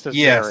graphic that says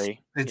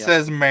Mary. It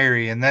says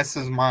Mary, and this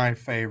is my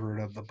favorite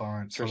of the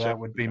bunch. So that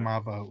would be my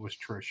vote, was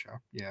Trisha.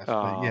 Yes,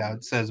 but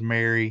it says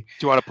Mary.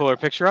 Do you want to pull her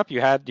picture up?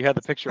 You had the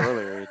picture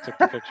earlier. You took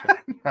the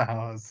picture.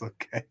 No, it's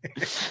okay.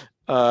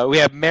 We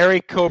have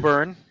Mary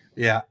Coburn.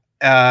 Yeah.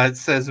 It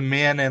says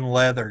men in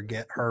leather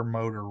get her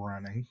motor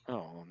running.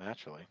 Oh,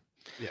 naturally.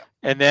 Yeah.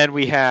 And then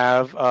we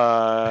have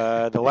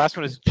the last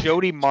one is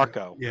Jody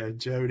Marco. Yeah,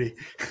 Jody.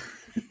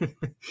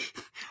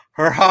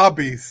 Her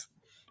hobbies: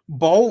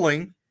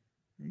 bowling,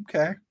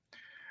 okay,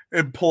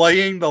 and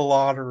playing the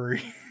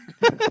lottery.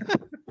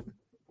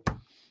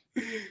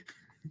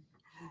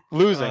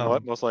 Losing,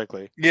 most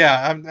likely.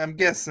 Yeah, I'm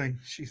guessing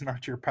she's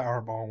not your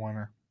Powerball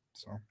winner.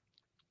 So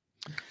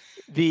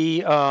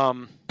The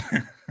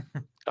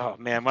oh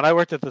man, when I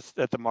worked at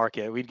the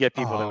market, we'd get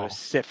people that would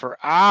sit for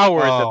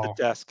hours at the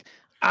desk,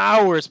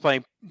 hours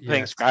playing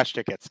scratch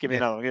tickets. Give me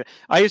another one.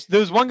 There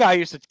was one guy I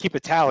used to keep a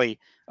tally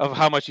of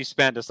how much he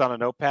spent just on a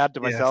notepad to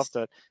myself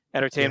to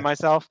entertain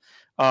myself.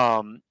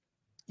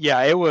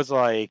 Yeah, it was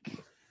like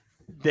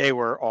they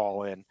were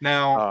all in.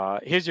 Now,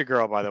 here's your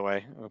girl, by the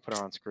way. I'm gonna put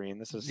her on screen.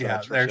 This is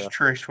Trisha. There's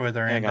Trish with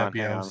her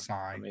NWO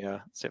sign. Let me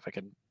see if I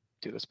can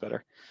do this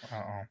better.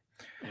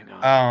 Hang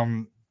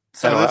on.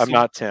 So I'm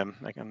not Tim.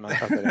 I'm not,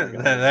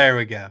 there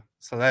we go.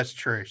 So that's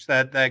Trish.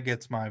 That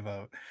gets my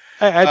vote.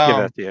 I'd give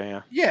that to you.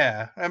 Yeah.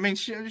 Yeah. I mean,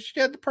 she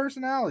had the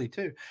personality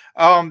too.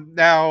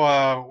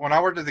 Now, when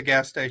I worked at the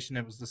gas station,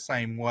 it was the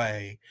same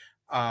way.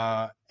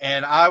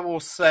 And I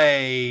will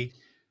say,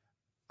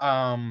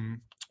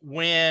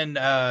 when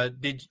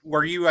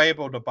were you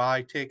able to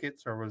buy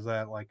tickets, or was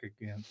that like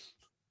against?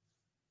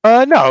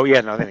 No. Yeah.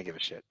 No. They didn't give a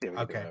shit.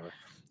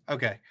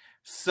 Okay.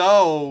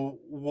 So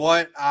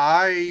what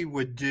I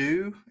would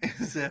do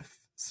is if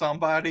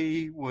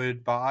somebody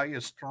would buy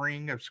a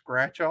string of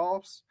scratch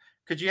offs,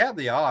 because you have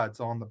the odds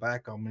on the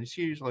back of them. It's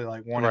usually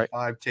like 1 in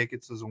 5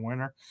 tickets as a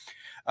winner.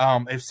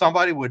 If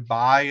somebody would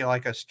buy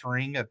like a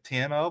string of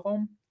 10 of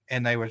them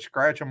and they would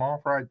scratch them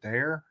off right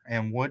there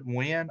and wouldn't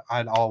win,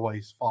 I'd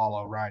always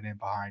follow right in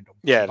behind them.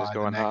 Yeah, just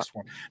go on the next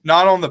one.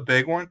 Not on the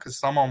big one, because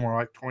some of them were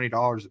like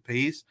 $20 a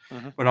piece,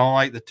 but on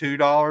like the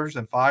 $2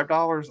 and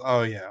 $5,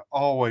 oh yeah,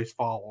 always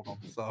followed them.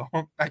 So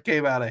I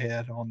came out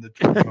ahead on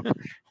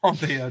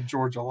the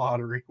Georgia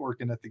lottery,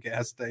 working at the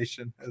gas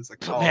station as a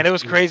college. Man, it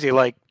was crazy.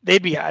 Like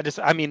they'd be,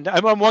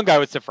 one guy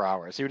would sit for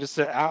hours. He would just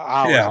sit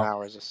hours and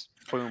hours, just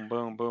boom,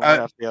 boom, boom, right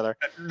after the other.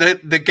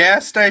 The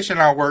gas station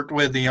I worked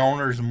with, the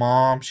owner's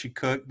mom, she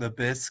cooked the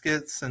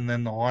biscuits and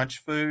then the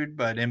lunch food,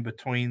 but in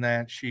between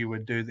that, she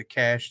would do the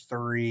cash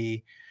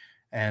 3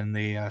 and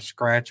the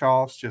scratch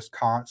offs just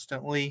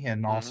constantly,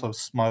 and also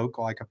smoke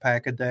like a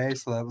pack a day.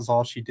 So that was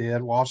all she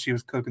did while she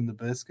was cooking the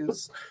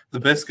biscuits. The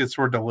biscuits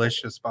were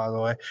delicious, by the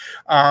way.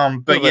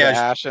 But yeah,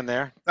 ash in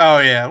there. Oh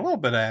yeah, a little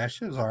bit of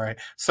ash. It was all right.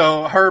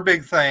 So her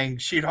big thing,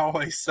 she'd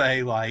always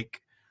say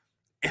like,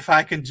 if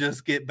I can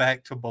just get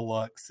back to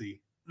Biloxi.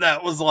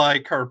 That was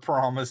like her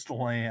promised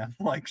land.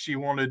 Like she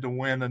wanted to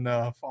win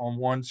enough on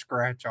one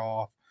scratch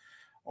off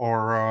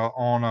or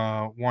on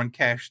a one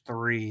cash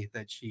 3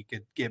 that she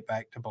could get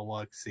back to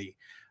Biloxi.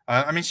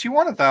 I mean, she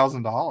won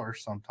 $1,000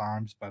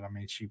 sometimes, but I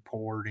mean, she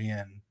poured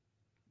in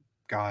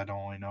God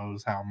only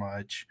knows how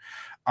much.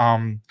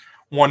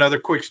 One other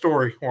quick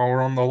story while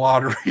we're on the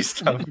lottery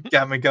stuff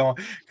got me going,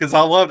 because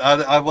I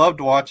loved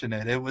watching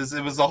it. It was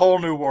a whole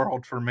new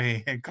world for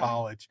me in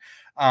college.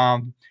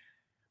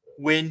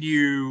 When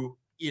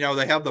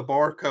they have the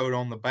barcode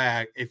on the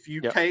back, if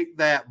you take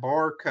that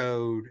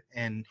barcode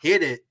and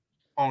hit it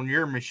on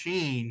your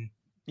machine,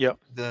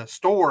 the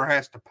store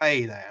has to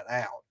pay that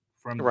out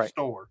from the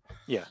store.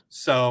 Yeah.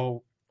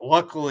 So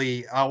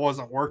luckily I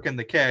wasn't working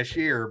the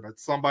cashier, but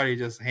somebody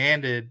just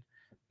handed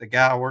the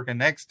guy working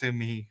next to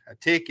me a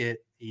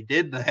ticket. He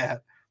did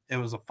that. It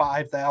was a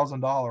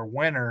 $5,000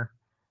 winner.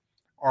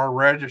 Our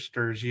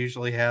registers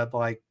usually had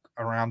like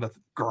around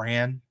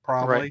 $1,000,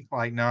 probably,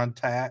 like non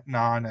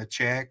a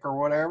check or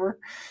whatever.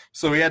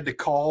 So he had to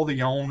call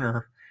the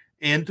owner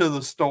into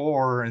the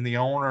store, and the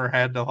owner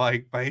had to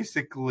like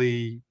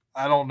basically,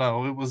 I don't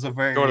know, it was a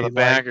very go to the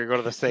bank or go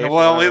to the safe.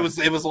 Well, it was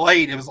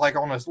late. It was like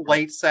on a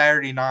late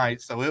Saturday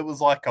night, so it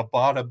was like a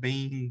Bada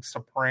Bing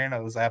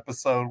Sopranos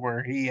episode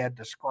where he had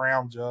to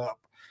scrounge up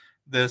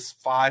this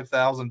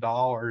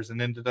 $5,000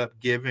 and ended up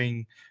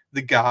giving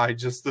the guy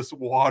just this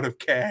wad of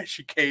cash.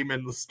 He came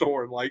in the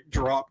store and like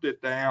dropped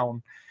it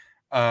down.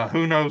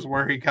 Who knows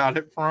where he got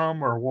it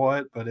from or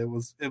what, but it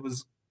was a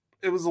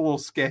little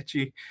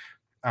sketchy.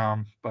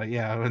 But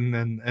yeah, and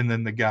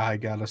then the guy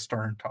got a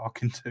stern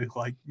talking to,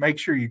 like, make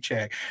sure you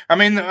check. I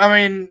mean,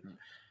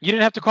 you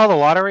didn't have to call the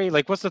lottery.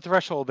 Like, what's the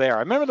threshold there? I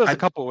remember there was a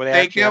couple where they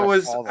I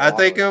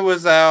think it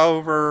was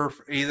over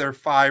either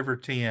 5 or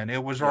 10.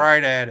 It was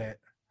right at it.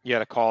 You had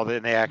to call it,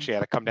 and they actually had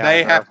to come down.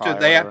 They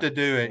have to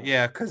do it,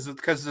 yeah, because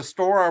the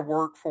store I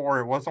worked for,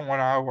 it wasn't when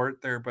I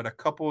worked there, but a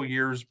couple of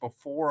years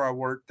before I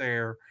worked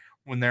there,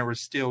 when there was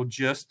still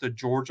just the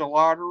Georgia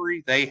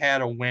lottery, they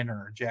had a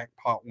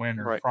jackpot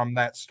winner from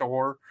that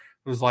store.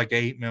 It was like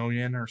 $8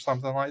 million or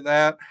something like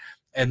that,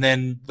 and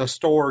then the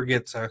store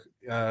gets a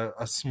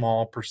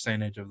small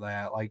percentage of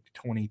that, like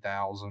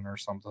 20,000 or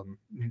something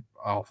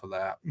off of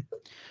that.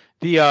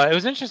 It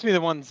was interesting to me,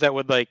 the ones that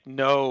would like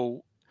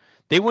know.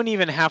 They wouldn't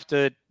even have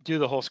to do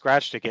the whole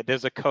scratch ticket.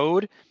 There's a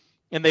code,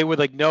 and they would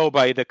like know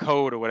by the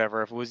code or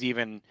whatever if it was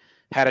even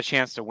had a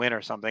chance to win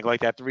or something,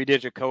 like that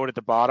 3-digit code at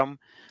the bottom.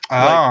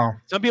 Like,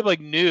 some people like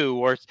knew,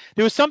 or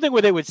there was something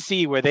where they would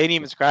see where they didn't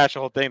even scratch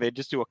the whole thing. They'd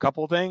just do a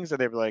couple things, and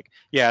they'd be like,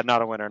 "Yeah,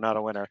 not a winner, not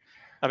a winner."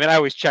 I mean, I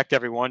always checked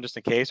every one just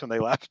in case when they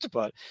left,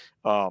 but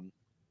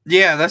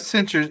yeah, that's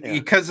interesting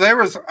because there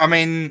was, I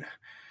mean,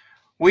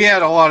 We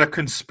had a lot of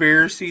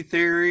conspiracy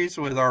theories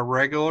with our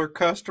regular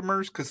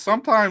customers because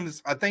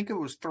sometimes I think it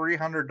was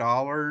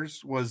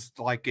 $300 was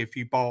like if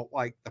you bought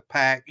like the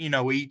pack,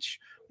 each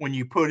when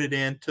you put it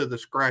into the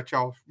scratch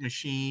off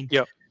machine,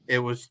 Yep. it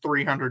was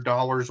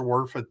 $300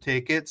 worth of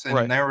tickets,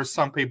 and there was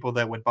some people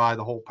that would buy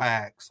the whole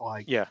packs,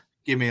 like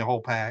give me a whole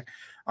pack.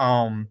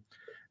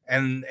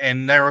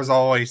 And there was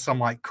always some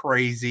like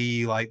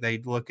crazy, like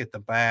they'd look at the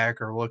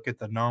back or look at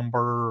the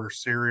number or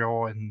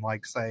serial and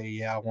like say,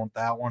 yeah, I want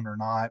that one or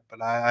not.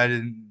 But I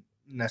didn't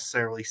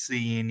necessarily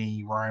see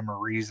any rhyme or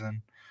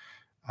reason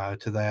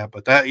to that.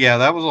 But that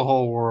was a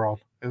whole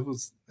world. It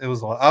was.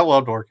 I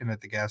loved working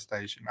at the gas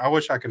station. I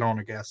wish I could own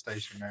a gas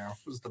station now.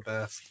 It was the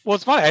best. Well,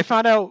 it's funny. I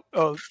found out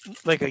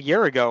like a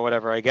year ago,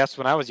 whatever. I guess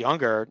when I was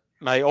younger,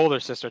 my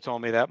older sister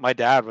told me that my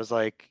dad was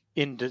like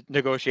in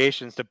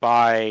negotiations to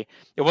buy.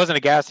 It wasn't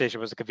a gas station;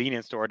 it was a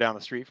convenience store down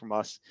the street from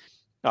us.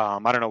 I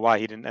don't know why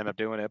he didn't end up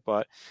doing it,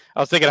 but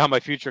I was thinking how my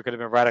future could have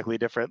been radically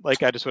different.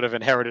 Like I just would have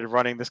inherited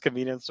running this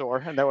convenience store,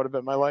 and that would have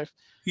been my life.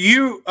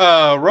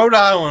 Rhode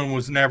Island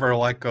was never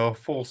like a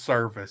full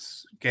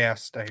service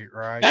gas state,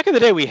 right? Back in the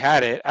day, we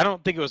had it. I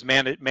don't think it was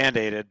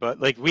mandated, but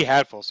like we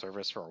had full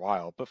service for a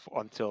while,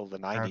 until the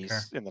 90s.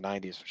 Okay. In the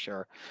 90s for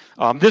sure.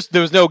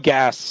 There was no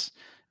gas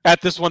at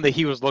this one that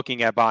he was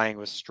looking at buying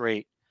was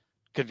straight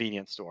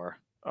convenience store.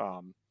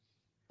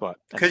 But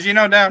because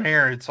down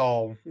here it's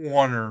all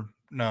one or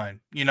none.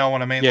 You know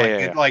what I mean?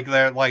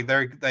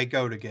 They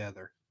go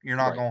together. You're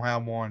not gonna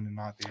have one and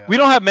not the other. We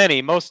don't have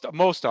many. Most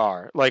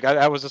are. Like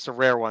that was just a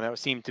rare one that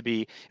seemed to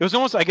be. It was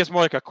almost, I guess,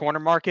 more like a corner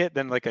market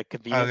than like a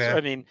convenience. Okay.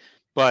 I mean,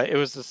 but it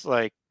was just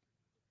like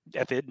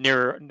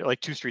near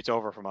like 2 streets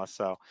over from us.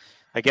 So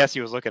I guess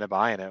he was looking at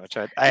buying it, which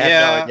I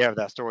had no idea of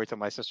that story till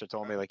my sister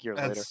told me like years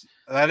later.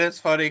 That is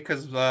funny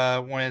because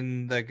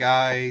when the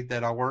guy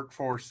that I worked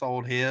for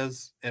sold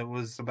his, it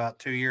was about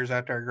 2 years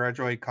after I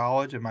graduated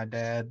college, and my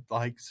dad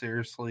like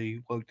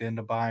seriously looked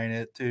into buying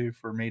it too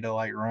for me to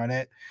like run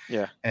it.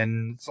 Yeah,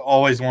 and it's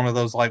always one of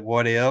those like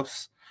what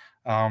ifs.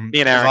 Me and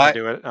Aaron can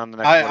do it on the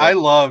next. I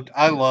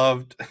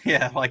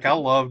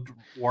loved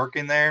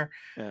working there.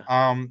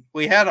 Yeah.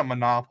 We had a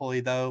monopoly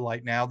though.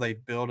 Like now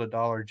they've built a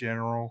Dollar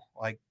General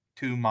like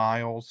 2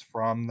 miles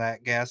from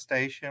that gas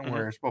station,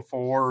 whereas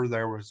before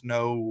there was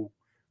no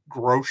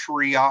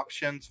grocery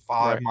options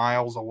 5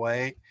 miles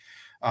away.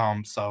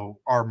 So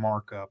our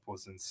markup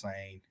was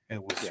insane.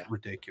 It was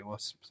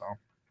ridiculous. So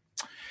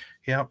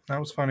yeah, that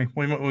was funny.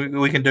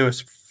 We can do a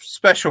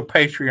special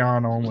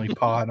Patreon only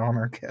pod on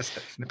our gas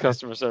station.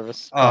 Customer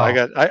service. I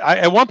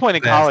at one point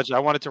in college I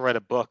wanted to write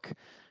a book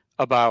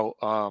about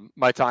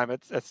my time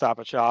at Stop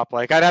and Shop.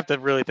 Like I'd have to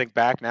really think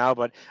back now,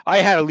 but I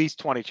had at least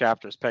 20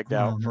 chapters pegged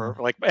out for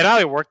like, and I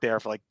only worked there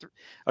for like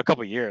a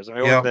couple of years. I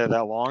mean, I worked there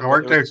that long. I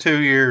worked there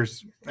 2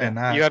 years, and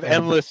you have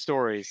endless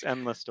stories.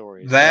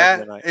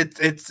 That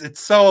it's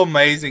so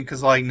amazing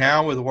because like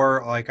now with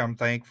work, like I'm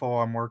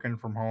thankful I'm working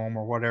from home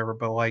or whatever,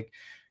 but like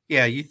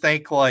you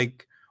think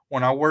like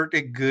when I worked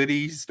at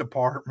Goodies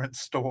department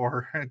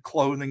store and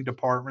clothing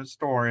department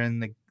store in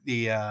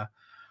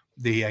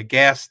the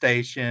gas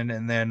station,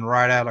 and then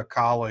right out of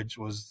college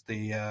was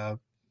the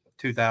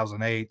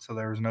 2008, so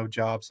there was no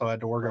job, so I had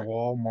to work at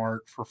Walmart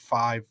for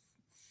 4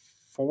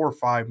 or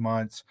 5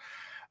 months.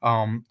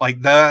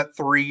 Like that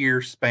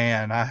 3-year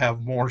span, I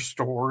have more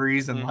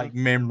stories and like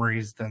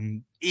memories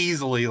than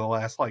easily the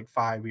last like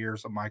 5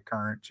 years of my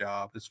current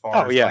job as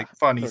far as like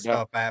funny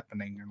stuff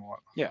happening and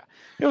whatnot. Yeah,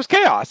 it was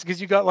chaos because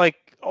you got like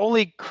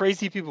only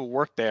crazy people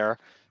work there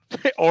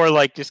or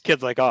like just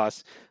kids like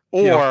us,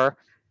 or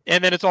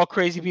and then it's all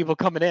crazy people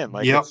coming in.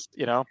 Like it's,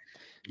 it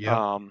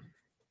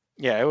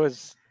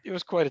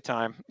was quite a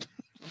time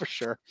for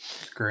sure.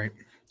 Great.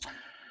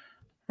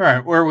 All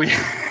right, where are we?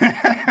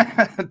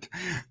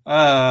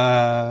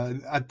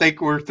 I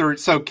think we're through.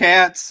 So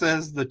Kat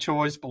says the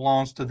choice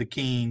belongs to the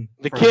king.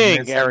 The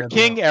king, Eric.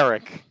 King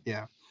Eric.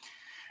 Yeah.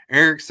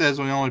 Eric says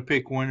we only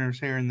pick winners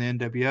here in the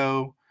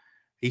NWO.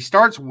 He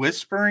starts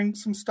whispering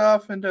some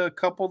stuff into a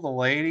couple of the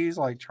ladies,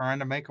 like trying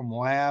to make them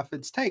laugh.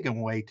 It's taken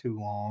way too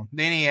long.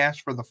 Then he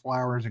asks for the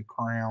flowers and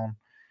crown.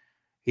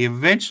 He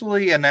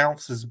eventually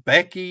announces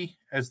Becky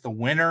as the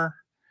winner.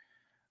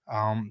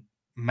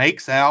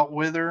 Makes out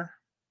with her.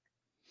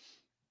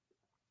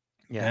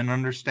 Yeah. Didn't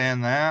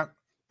understand that.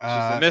 She's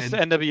the Miss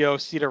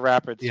NWO Cedar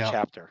Rapids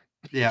chapter.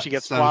 Yeah. She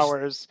gets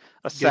flowers,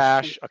 a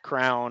sash, a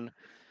crown.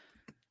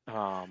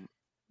 The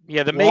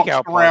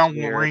makeout around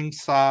the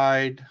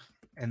ringside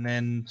and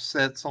then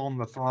sits on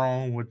the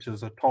throne, which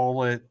is a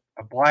toilet,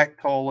 a black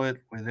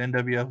toilet with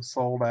NWO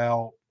Souled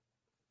Out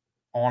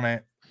on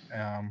it.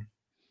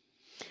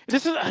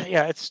 This is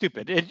it's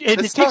stupid. It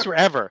takes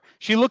forever.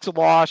 She looks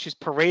lost. She's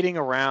parading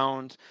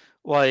around.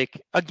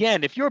 Like,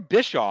 again, if you're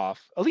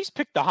Bischoff, at least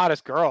pick the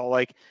hottest girl.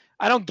 Like,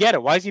 I don't get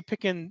it. Why is he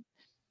picking,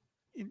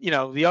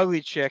 the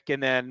ugly chick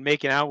and then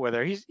making out with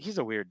her? He's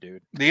a weird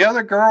dude. The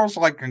other girls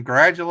like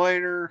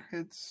congratulate her.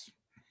 The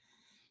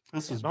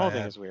whole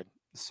thing is weird.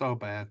 So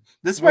bad.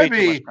 This might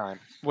be.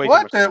 We'll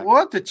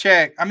have to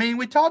check. I mean,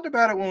 we talked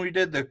about it when we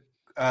did the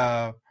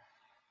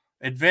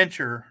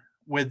adventure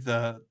with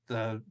the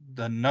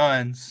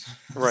nuns,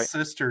 Right.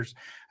 sisters,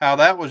 how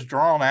that was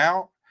drawn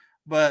out.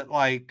 But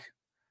like,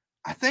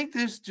 I think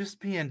this just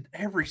being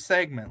every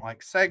segment,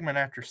 like segment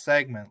after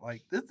segment,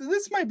 like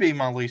this may be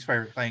my least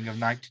favorite thing of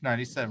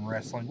 1997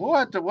 wrestling. We'll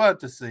have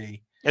to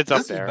see. It's This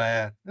up is there.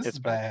 bad. This It's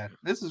is bad.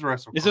 This is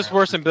WrestleCraft. Is this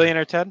worse than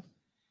Billionaire Ted?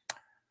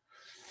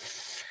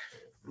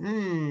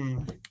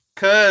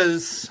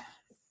 Because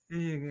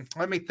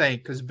let me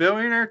think. Because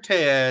Billionaire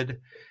Ted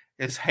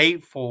is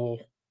hateful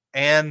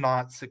and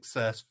not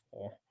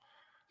successful.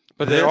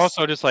 But they're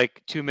also just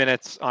like 2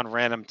 minutes on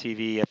random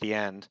TV at the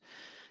end.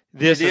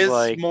 This is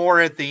like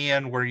more at the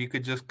end where you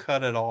could just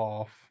cut it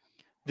off.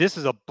 This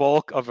is a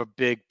bulk of a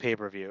big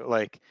pay-per-view.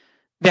 Like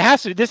this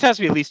has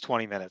to be at least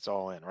 20 minutes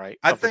all in, right?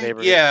 I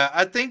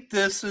think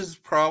this is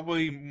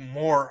probably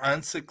more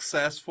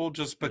unsuccessful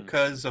just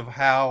because of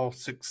how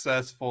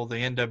successful the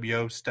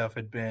NWO stuff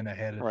had been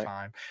ahead of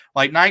time.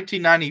 Like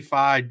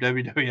 1995,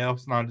 WWF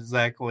is not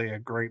exactly a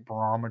great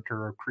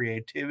barometer of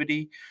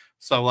creativity.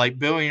 So like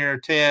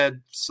Billionaire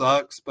Ted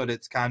sucks, but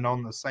it's kind of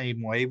on the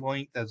same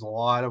wavelength as a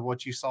lot of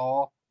what you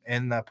saw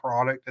in the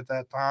product at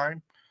that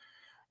time.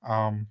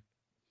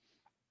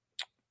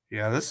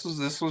 Yeah, this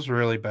was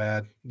really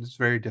bad. It's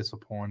very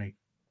disappointing.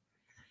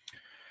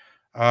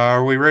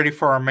 Are we ready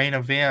for our main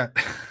event?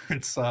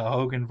 It's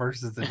Hogan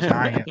versus the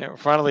Giant. Yeah, we're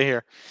finally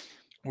here.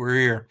 We're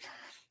here.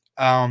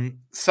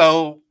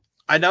 So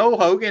I know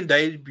Hogan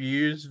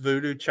debuts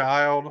Voodoo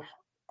Child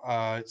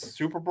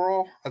Super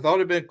Brawl. I thought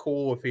it'd been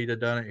cool if he'd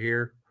have done it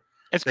here.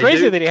 It's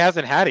crazy that he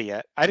hasn't had it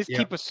yet. I just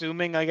keep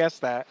assuming, I guess,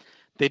 that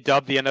they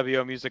dubbed the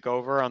NWO music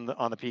over on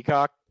the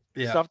Peacock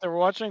stuff that we're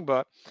watching,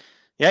 but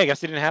yeah, I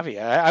guess he didn't have it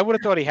yet. I would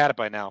have thought he had it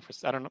by now.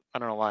 I don't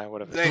know why I would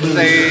have.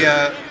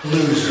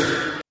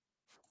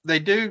 They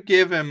do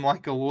give him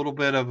like a little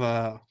bit of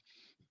a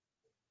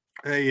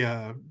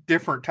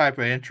different type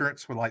of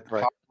entrance with like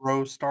the top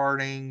row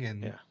starting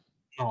and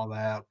all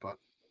that, but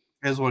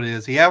it is what it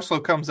is. He also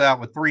comes out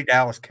with 3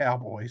 Dallas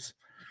Cowboys.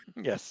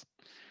 Yes.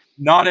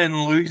 Not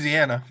in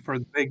Louisiana for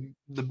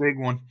the big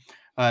one.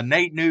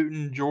 Nate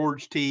Newton,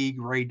 George Teague,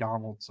 Ray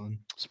Donaldson.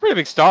 It's a pretty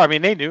big star. I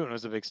mean, Nate Newton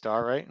was a big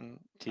star, right? And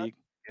Teague.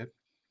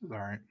 All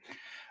right.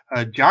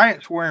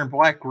 Giant's wearing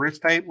black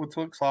wrist tape, which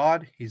looks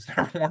odd. He's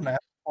never worn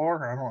that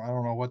before. I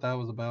don't know what that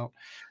was about.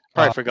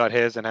 Probably forgot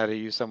his and had to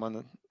use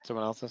someone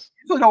else's.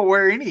 Usually don't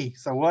wear any,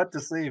 so we'll have to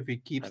see if he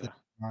keeps it.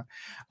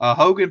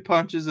 Hogan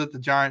punches at the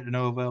Giant to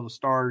no avail to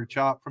start. A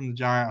chop from the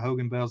Giant.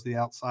 Hogan bails to the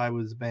outside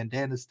with his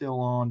bandana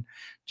still on.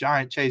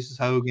 Giant chases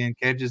Hogan,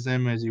 catches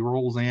him as he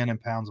rolls in and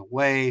pounds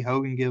away.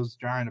 Hogan gives the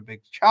Giant a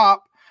big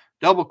chop.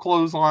 Double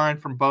clothesline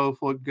from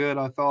both looked good,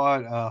 I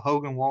thought.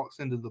 Hogan walks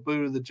into the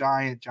boot of the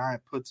Giant.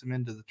 Giant puts him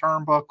into the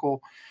turnbuckle.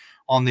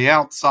 On the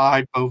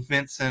outside, both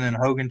Vincent and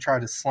Hogan try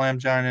to slam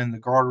Giant in the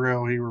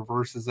guardrail. He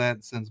reverses that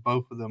and sends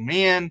both of them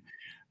in.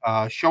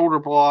 Shoulder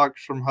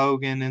blocks from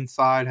Hogan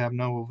inside have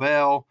no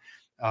avail.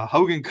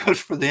 Hogan goes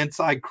for the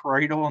inside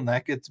cradle, and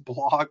that gets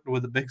blocked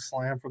with a big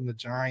slam from the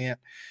Giant.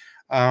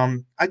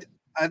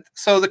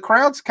 So the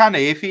crowd's kind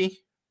of iffy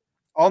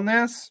on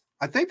this.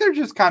 I think they're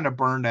just kind of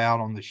burned out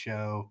on the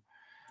show.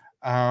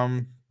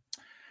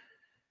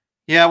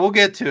 Yeah, we'll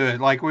get to it.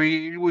 Like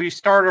we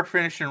start our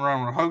finishing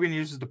run where Hogan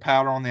uses the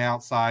powder on the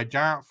outside.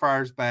 Giant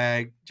fires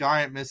back.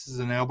 Giant misses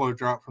an elbow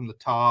drop from the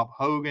top.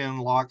 Hogan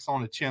locks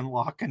on a chin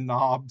lock and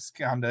Knobs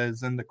kind of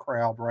is in the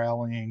crowd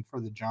rallying for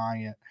the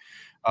Giant.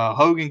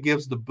 Hogan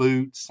gives the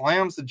boot,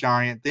 slams the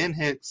Giant, then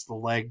hits the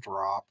leg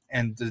drop,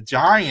 and the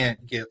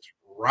Giant gets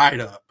right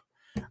up.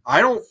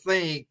 I don't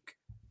think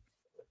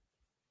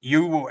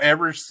you will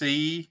ever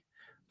see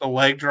the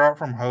leg drop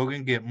from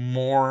Hogan get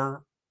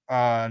more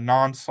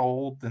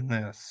non-sold than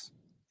this.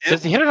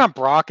 Does he hit it on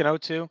Brock in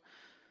 02?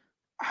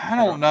 I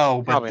don't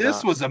know, but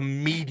this was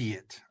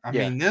immediate. I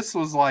mean, this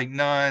was like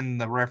none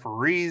the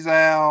referees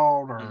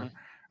out, or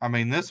I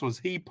mean, this was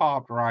he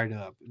popped right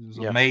up. It was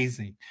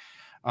amazing.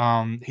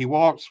 He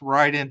walks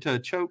right into a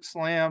choke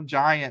slam.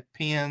 Giant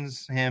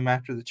pins him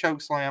after the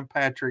choke slam.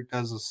 Patrick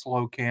does a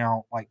slow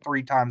count like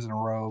 3 times in a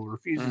row,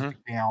 refuses to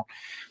count.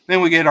 Then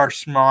we get our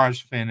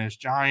smudge finish.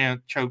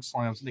 Giant choke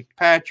slams Nick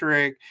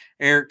Patrick.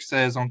 Eric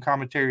says on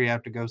commentary, you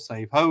have to go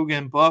save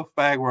Hogan. Buff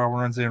Bagwell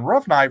runs in.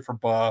 Rough night for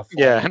Buff.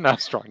 Yeah, not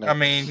strong night. I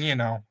mean, you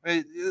know,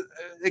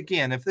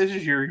 again, if this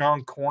is your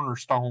young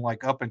cornerstone,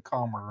 like up and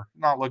comer,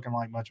 not looking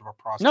like much of a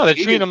prospect. No, they're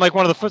treating him like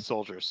one of the foot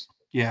soldiers.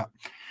 Yeah.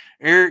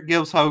 Eric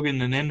gives Hogan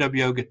an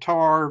NWO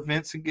guitar.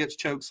 Vincent gets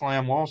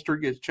chokeslam. Wall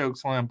Street gets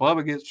chokeslam.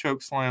 Bubba gets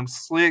chokeslam.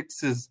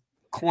 Slicks is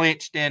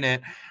clinched in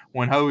it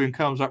when Hogan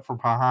comes up from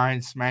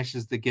behind,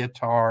 smashes the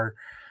guitar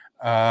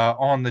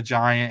on the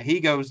Giant.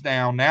 He goes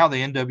down. Now the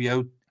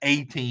NWO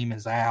A-team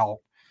is out.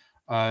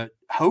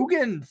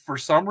 Hogan, for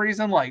some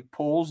reason, like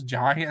pulls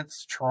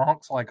Giant's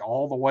trunks like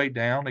all the way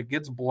down. It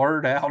gets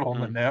blurred out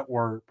on the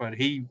network, but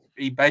he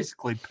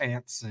basically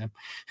pants him,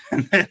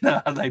 and then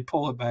they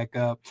pull it back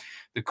up.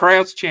 The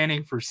crowd's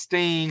chanting for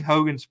Sting.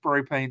 Hogan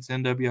spray paints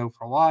NWO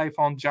for life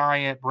on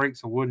Giant,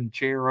 breaks a wooden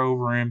chair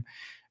over him.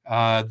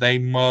 They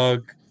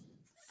mug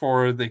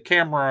for the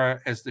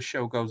camera as the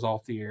show goes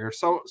off the air.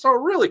 So a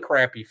really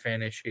crappy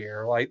finish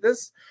here. Like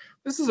this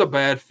is a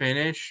bad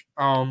finish.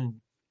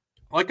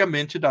 Like I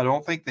mentioned, I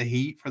don't think the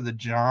heat for the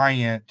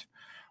Giant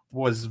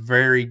was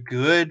very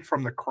good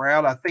from the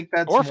crowd. I think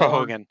that's or for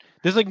Hogan.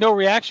 There's like no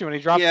reaction when he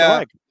drops the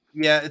leg.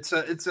 Yeah,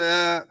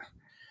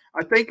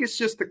 I think it's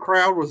just the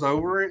crowd was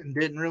over it and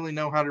didn't really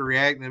know how to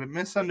react. But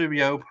Miss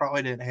NWO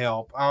probably didn't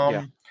help.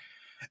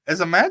 As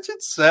a match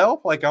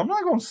itself, like I'm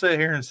not going to sit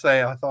here and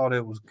say I thought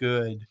it was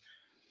good,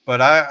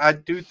 but I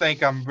do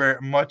think I'm very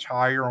much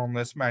higher on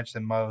this match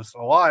than most.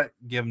 A lot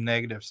give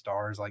negative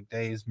stars, like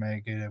Dave's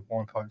negative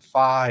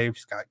 1.5,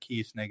 Scott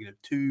Keith's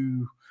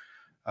 -2,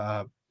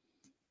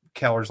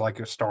 Keller's like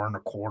a star and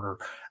a quarter.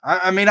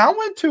 I mean, I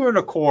went 2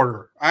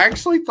 1/4. I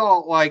actually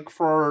thought, like,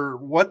 for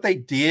what they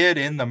did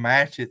in the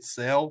match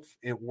itself,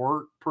 it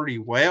worked pretty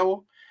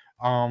well.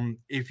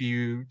 If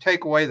you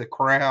take away the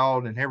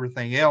crowd and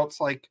everything else,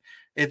 like,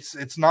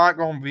 it's not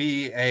going to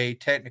be a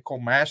technical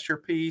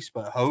masterpiece,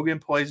 but Hogan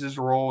plays his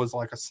role as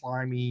like a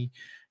slimy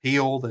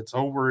heel that's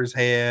over his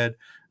head,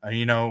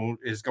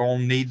 is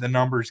going to need the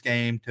numbers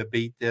game to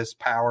beat this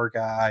power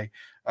guy.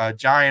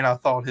 Giant, I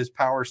thought his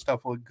power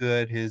stuff looked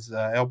good. His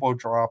elbow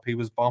drop, he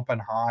was bumping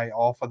high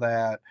off of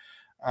that.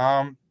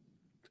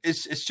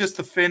 It's just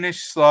the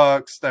finish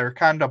sucks. They're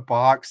kind of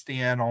boxed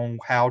in on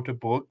how to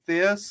book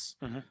this.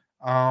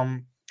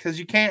 Because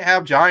you can't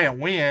have Giant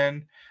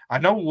win. I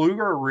know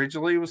Luger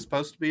originally was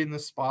supposed to be in the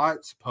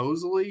spot,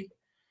 supposedly.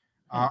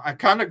 I'm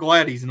kind of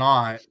glad he's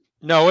not.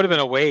 No, it would have been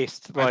a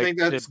waste. I think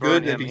that's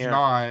good that he's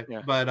not.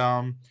 Yeah.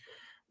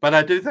 But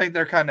I do think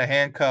they're kind of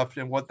handcuffed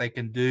in what they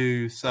can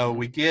do. So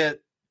we get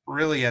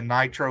really a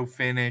nitro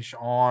finish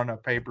on a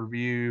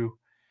pay-per-view.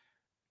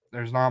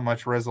 There's not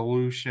much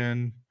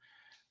resolution.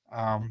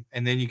 And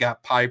then you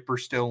got Piper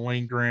still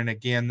lingering.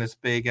 Again, this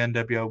big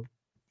NWO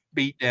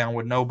beatdown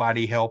with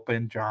nobody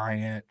helping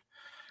Giant.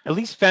 At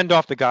least fend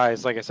off the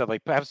guys. Like I said,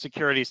 like have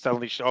security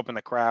suddenly show up in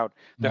the crowd.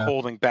 They're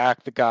holding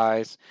back the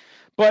guys.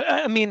 But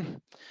I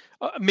mean,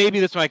 maybe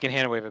this one I can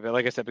hand wave a bit.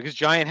 Like I said, because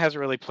Giant hasn't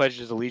really pledged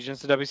his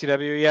allegiance to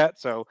WCW yet.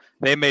 So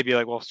they may be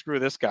like, well, screw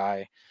this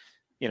guy.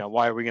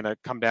 Why are we going to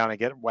come down and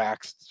get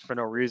waxed for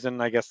no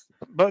reason, I guess.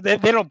 But they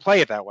don't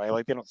play it that way.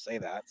 Like, they don't say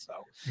that.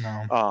 So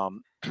no.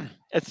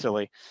 It's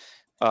silly.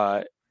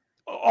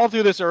 All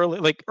through this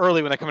early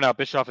when they're coming out,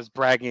 Bischoff is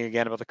bragging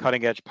again about the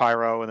cutting edge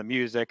pyro and the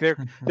music.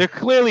 They're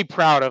clearly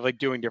proud of like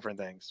doing different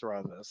things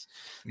throughout this.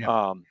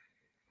 Yeah.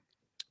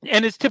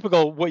 And it's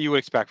typical what you would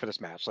expect for this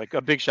match, like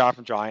a big shot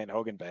from Giant.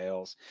 Hogan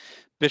bails.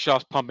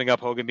 Bischoff's pumping up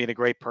Hogan being a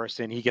great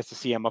person. He gets to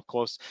see him up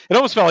close. It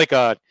almost felt like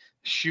a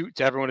shoot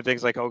to everyone who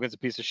thinks like Hogan's a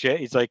piece of shit.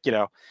 He's like,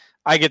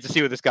 I get to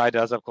see what this guy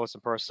does up close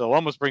and personal.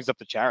 Almost brings up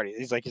the charity.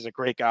 He's like, he's a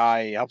great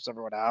guy. He helps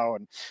everyone out,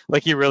 and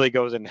like he really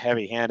goes in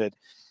heavy-handed.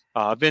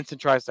 Vincent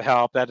tries to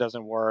help. That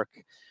doesn't work.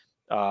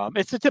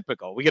 It's a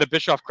typical. We get a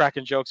Bischoff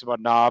cracking jokes about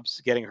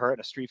Knobs getting hurt in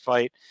a street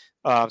fight.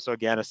 So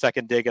again, a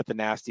second dig at the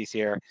nasties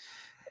here.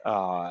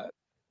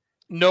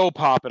 No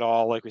pop at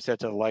all, like we said,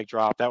 to the leg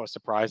drop. That was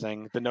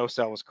surprising. The no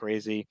sell was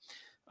crazy.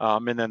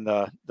 And then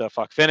the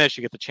fuck finish,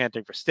 you get the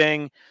chanting for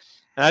Sting.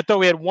 And I thought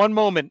we had one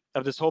moment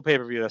of this whole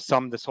pay-per-view that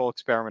summed this whole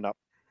experiment up.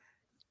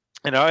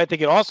 And I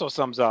think it also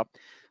sums up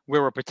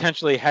where we're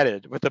potentially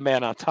headed with the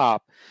man on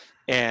top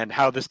and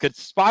how this could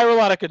spiral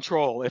out of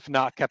control if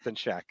not kept in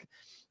check.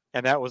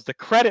 And that was the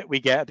credit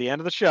we get at the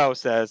end of the show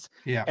says,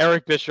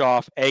 Eric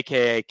Bischoff,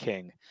 a.k.a.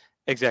 King,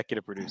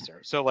 executive producer.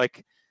 So,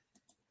 like,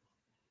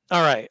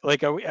 all right,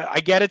 like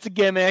I get it's a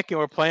gimmick and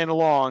we're playing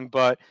along,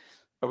 but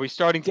are we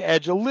starting to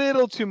edge a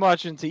little too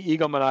much into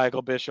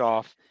egomaniacal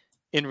Bischoff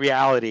in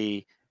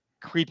reality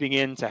creeping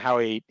into how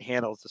he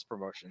handles this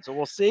promotion? So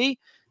we'll see.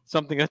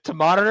 Something to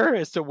monitor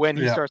as to when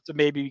he starts to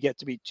maybe get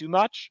to be too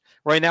much.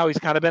 Right now, he's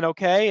kind of been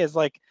okay. Is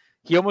like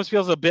he almost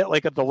feels a bit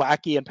like the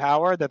lackey in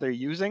power that they're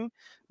using.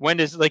 When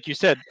is, like you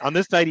said, on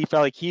this night, he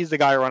felt like he's the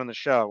guy running the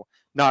show,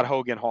 not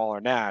Hogan, Hall,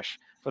 or Nash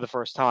for the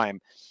first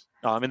time.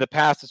 In the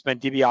past, it's been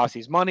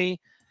DiBiase's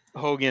money,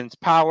 Hogan's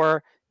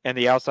power, and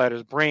the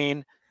outsider's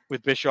brain,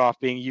 with Bischoff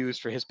being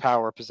used for his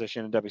power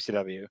position in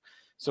WCW.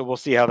 So we'll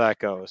see how that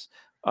goes.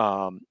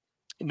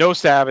 No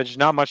Savage,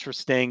 not much for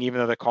Sting, even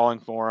though they're calling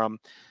for him.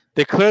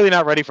 They're clearly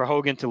not ready for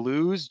Hogan to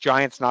lose.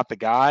 Giant's not the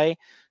guy,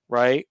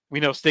 right? We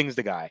know Sting's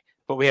the guy.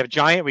 But we have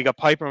Giant, we got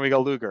Piper, and we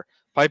got Luger.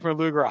 Piper and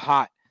Luger are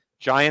hot.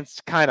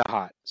 Giant's kind of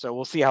hot. So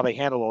we'll see how they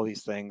handle all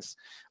these things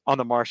on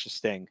the march to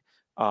Sting.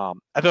 I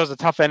thought it was a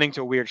tough ending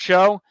to a weird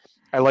show.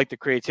 I like the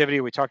creativity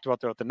we talked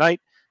about throughout the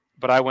night,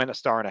 but I went 1.5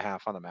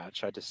 stars on the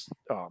match. I just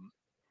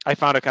I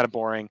found it kind of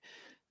boring.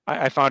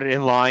 I found it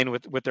in line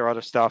with their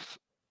other stuff.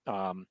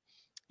 I'm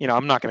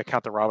not going to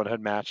count the Robin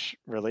Hood match,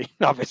 really,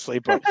 obviously,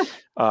 but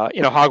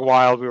Hog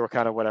Wild, we were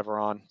kind of whatever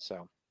on.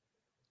 So,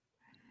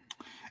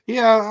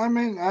 yeah, I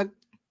mean, I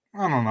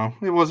don't know,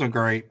 it wasn't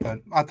great, but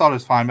I thought it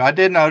was fine. But I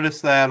did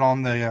notice that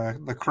on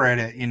the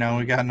credit,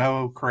 we got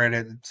no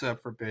credit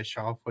except for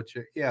Bischoff, which,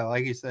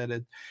 like you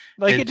said,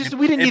 we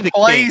didn't need the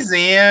plays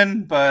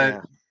in,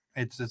 but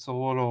it's a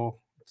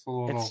little.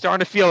 It's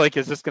starting to feel like,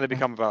 is this going to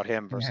become about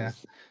him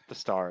versus the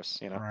stars?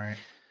 Right.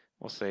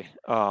 We'll see.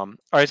 All right,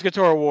 let's get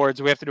to our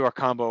awards. We have to do our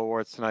combo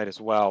awards tonight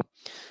as well.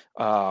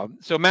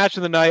 So match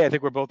of the night, I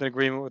think we're both in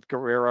agreement with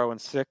Guerrero and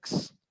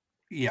 6.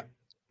 Yeah.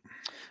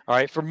 All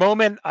right, for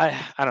moment, I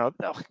don't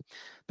know.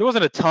 There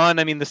wasn't a ton.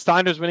 I mean, the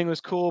Steiners winning was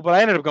cool, but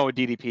I ended up going with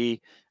DDP.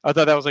 I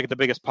thought that was like the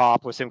biggest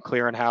pop was him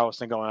clearing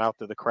house and going out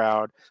through the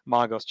crowd.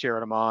 Mongo's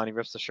cheering him on. He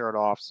rips the shirt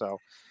off. So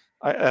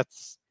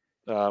that's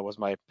was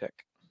my pick.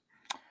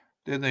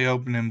 Did they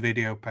open in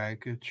video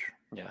package?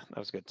 Yeah, that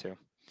was good too.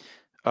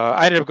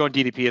 I ended up going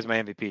DDP as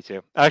my MVP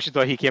too. I actually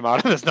thought he came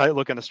out of this night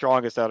looking the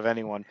strongest out of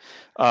anyone.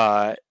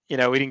 We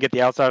didn't get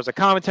the outsiders of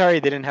commentary.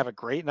 They didn't have a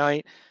great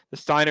night. The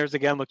Steiners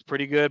again looked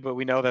pretty good, but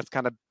we know that's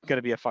kind of going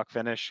to be a fuck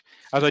finish.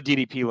 I thought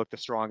DDP looked the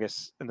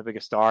strongest and the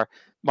biggest star.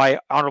 My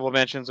honorable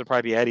mentions would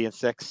probably be Eddie and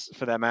 6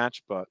 for that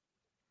match, but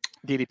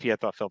DDP I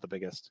thought felt the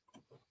biggest.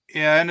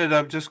 Yeah, I ended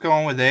up just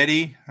going with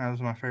Eddie. That was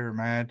my favorite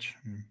match.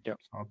 Yep,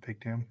 so I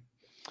picked him.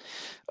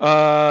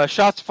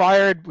 Shots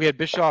fired. We had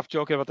Bischoff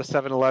joking about the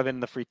 7-Eleven,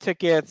 the free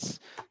tickets.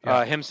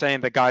 Him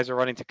saying that guys are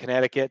running to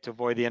Connecticut to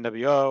avoid the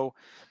NWO.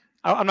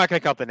 I'm not going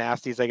to count the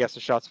nasties, I guess,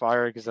 as shots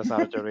fired because that's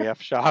not a WF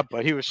shot,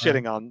 but he was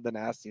shitting on the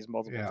nasties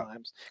multiple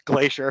times.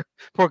 Glacier.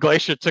 Poor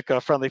Glacier took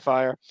a friendly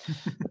fire.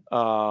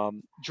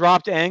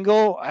 Dropped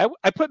Angle.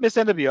 I put Miss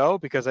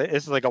NWO because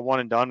it's like a one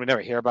and done. We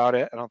never hear about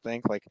it, I don't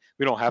think. Like,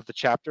 we don't have the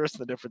chapters in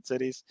the different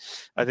cities.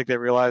 I think they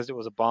realized it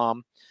was a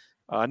bomb.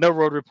 No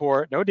road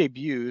report, no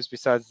debuts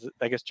besides,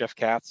 I guess, Jeff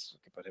Katz. We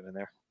can put him in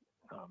there.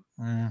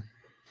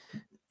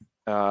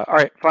 All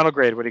right, final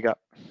grade. What do you got?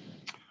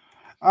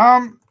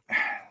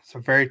 It's a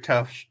very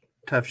tough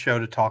show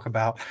to talk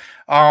about.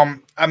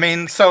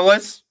 So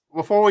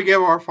before we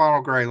give our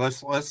final grade,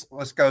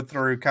 let's go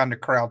through kind of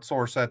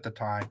crowdsource at the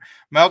time.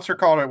 Meltzer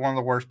called it one of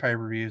the worst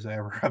pay-per-views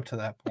ever up to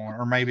that point,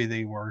 or maybe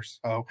the worst.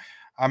 So,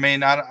 I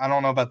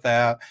don't know about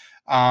that.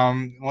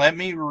 Let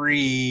me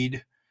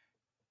read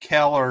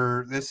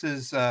Keller. This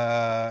is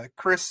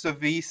Chris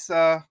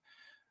Savisa,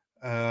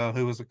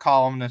 who was a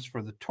columnist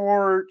for The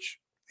Torch.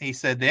 He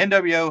said the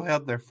NWO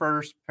held their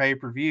first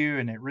pay-per-view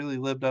and it really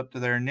lived up to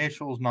their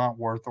initials, not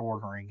worth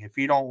ordering. If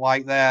you don't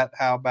like that,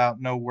 how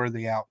about no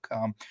worthy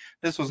outcome?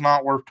 This was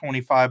not worth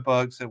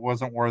 $25. It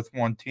wasn't worth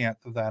 1/10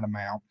 of that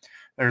amount.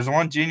 There's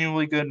one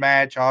genuinely good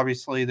match,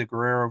 obviously the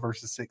Guerrero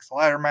versus 6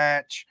 ladder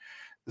match.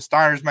 The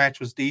Steiners match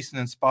was decent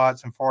in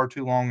spots and far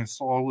too long and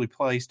slowly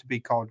placed to be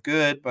called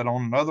good, but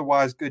on an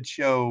otherwise good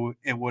show,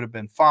 it would have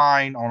been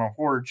fine. On a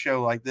horrid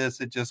show like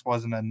this, it just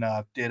wasn't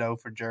enough. Ditto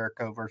for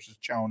Jericho versus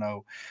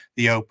Chono,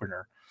 the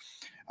opener.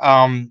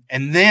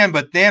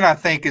 But then I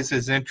think is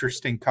his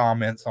interesting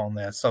comments on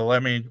this. So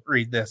let me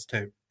read this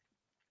too.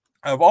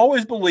 I've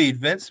always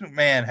believed Vince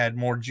McMahon had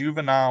more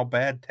juvenile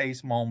bad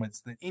taste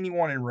moments than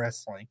anyone in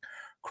wrestling.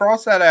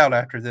 Cross that out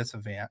after this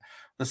event.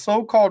 The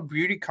so-called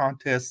beauty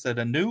contest set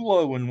a new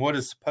low in what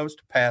is supposed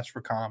to pass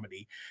for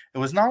comedy. It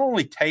was not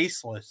only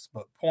tasteless,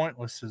 but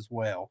pointless as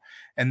well.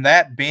 And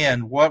that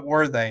band, what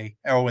were they?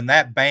 Oh, and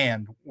that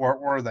band, what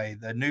were they?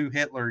 The new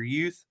Hitler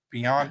Youth?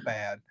 Beyond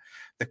bad.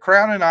 The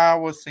crowd in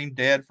Iowa seemed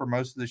dead for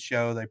most of the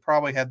show. They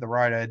probably had the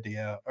right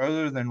idea.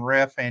 Other than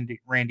ref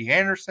Randy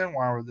Anderson,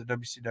 why were the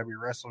WCW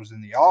wrestlers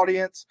in the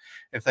audience?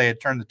 If they had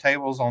turned the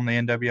tables on the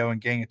NWO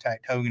and gang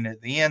attacked Hogan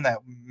at the end, that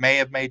may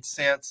have made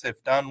sense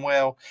if done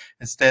well.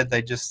 Instead,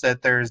 they just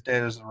sat there as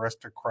dead as the rest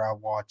of the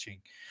crowd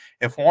watching.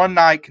 If one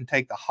night can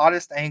take the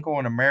hottest angle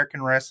in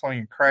American wrestling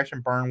and crash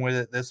and burn with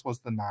it, this was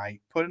the night.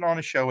 Put it on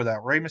a show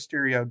without Rey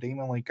Mysterio, Dean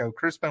Malenko,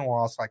 Chris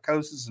Benoit,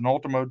 Psychosis, and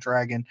Ultimo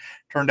Dragon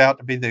turned out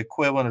to be the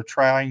equivalent of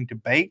trying to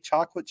bake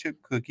chocolate chip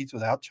cookies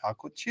without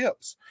chocolate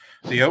chips.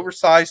 The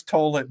oversized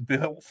toilet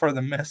built for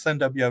the Miss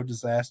NWO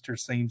disaster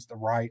seems the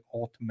right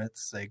ultimate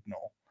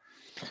signal.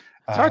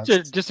 It's hard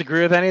to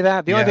disagree with any of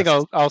that. The only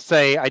thing I'll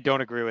say I don't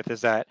agree with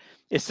is that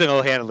it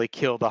single-handedly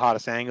killed the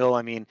hottest angle.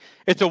 I mean,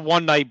 it's a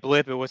one-night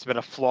blip. It must have been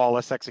a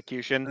flawless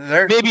execution.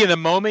 Maybe in the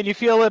moment you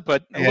feel it,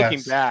 but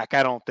looking back,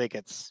 I don't think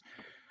it's...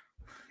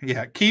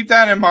 Yeah, keep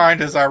that in mind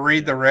as I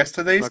read the rest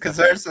of these, because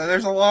there's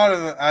a lot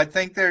of, I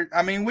think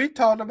we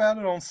talked about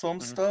it on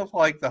some stuff,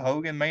 like the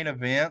Hogan main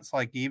events,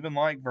 like even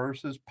like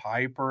versus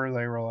Piper,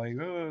 they were like,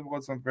 oh, it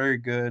wasn't very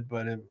good,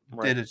 but it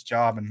did its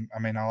job, and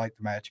I like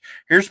the match.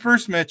 Here's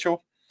Bruce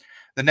Mitchell.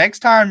 The next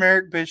time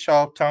Eric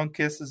Bischoff tongue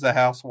kisses a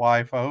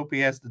housewife, I hope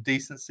he has the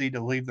decency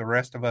to leave the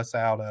rest of us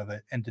out of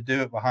it and to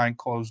do it behind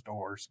closed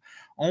doors.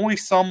 Only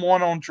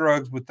someone on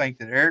drugs would think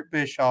that Eric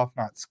Bischoff,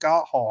 not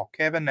Scott Hall,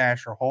 Kevin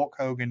Nash, or Hulk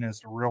Hogan,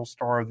 is the real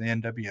star of the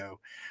NWO.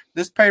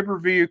 This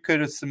pay-per-view could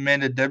have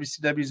cemented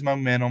WCW's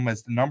momentum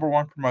as the number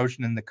one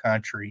promotion in the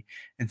country.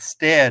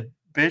 Instead,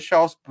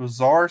 Bischoff's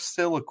bizarre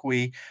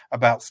soliloquy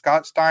about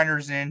Scott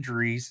Steiner's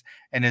injuries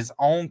and his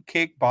own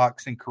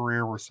kickboxing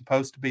career were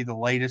supposed to be the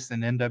latest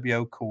in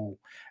NWO cool.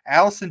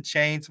 Allison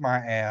Chains my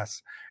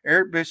ass.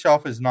 Eric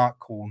Bischoff is not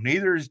cool.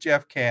 Neither is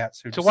Jeff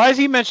Katz. So why does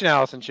he mention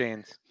Allison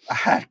Chains?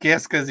 I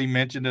guess because he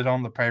mentioned it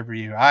on the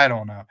pay-per-view. I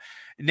don't know.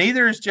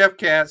 Neither is Jeff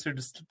Katz, who,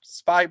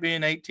 despite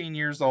being 18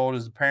 years old,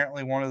 is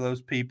apparently one of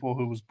those people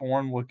who was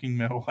born looking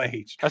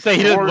middle-aged. I say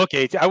he doesn't look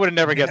 18. I would have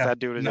never guessed that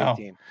dude is no,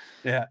 18.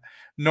 Yeah.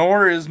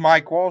 Nor is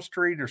Mike Wall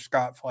Street or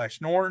Scott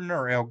Flash Norton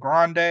or El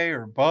Grande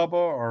or Bubba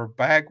or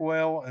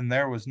Bagwell, and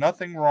there was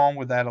nothing wrong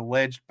with that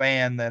alleged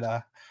ban that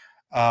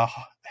a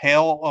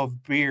hell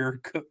of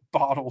beer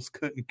bottles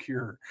couldn't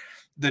cure.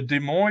 The Des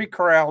Moines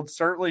crowd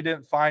certainly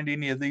didn't find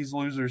any of these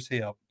losers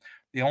hip.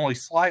 The only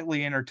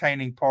slightly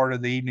entertaining part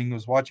of the evening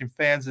was watching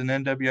fans in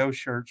NWO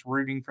shirts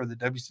rooting for the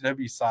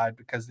WCW side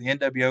because the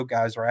NWO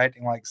guys were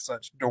acting like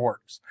such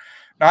dorks.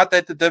 Not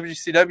that the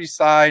WCW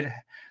side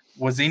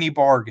was any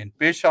bargain.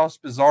 Bischoff's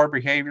bizarre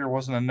behavior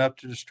wasn't enough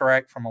to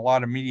distract from a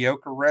lot of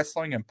mediocre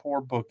wrestling and poor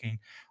booking.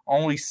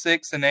 Only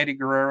Six and Eddie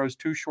Guerrero's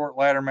too short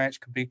ladder match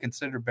could be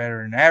considered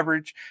better than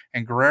average,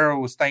 and Guerrero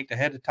was thanked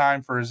ahead of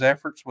time for his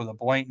efforts with a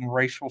blatant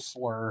racial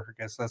slur. I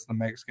guess that's the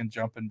Mexican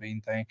jumping bean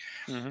thing.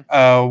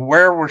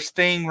 Where were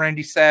Sting,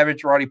 Randy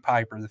Savage, Roddy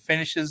Piper? The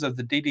finishes of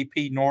the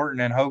DDP Norton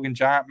and Hogan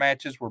Giant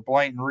matches were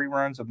blatant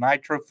reruns of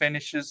Nitro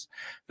finishes.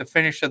 The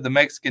finish of the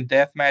Mexican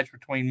death match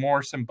between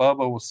Morris and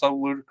Bubba was so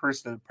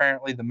ludicrous that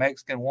apparently the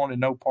Mexican wanted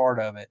no part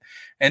of it.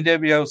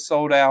 NWO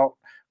Souled Out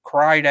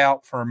cried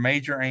out for a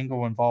major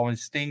angle involving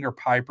Sting or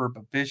Piper,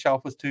 but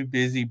Bischoff was too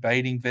busy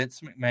baiting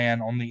Vince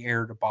McMahon on the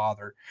air to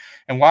bother.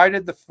 And why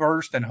did the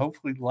first and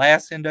hopefully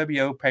last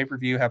NWO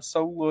pay-per-view have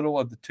so little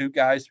of the two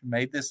guys who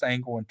made this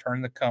angle and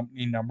turned the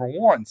company number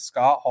one,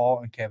 Scott Hall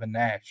and Kevin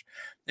Nash?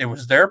 It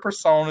was their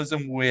personas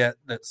and wit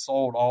that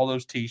sold all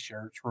those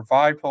t-shirts,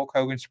 revived Hulk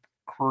Hogan's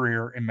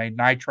career, and made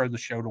Nitro the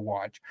show to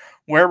watch.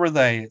 Where were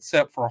they,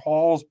 except for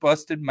Hall's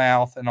busted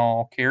mouth and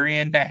all,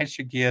 carrying Nash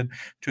again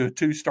to a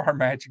 2-star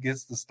match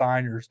against the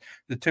Steiners?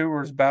 The two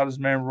were about as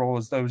memorable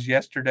as those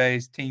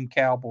yesterday's Team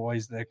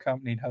Cowboys that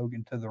accompanied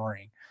Hogan to the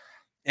ring.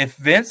 If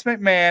Vince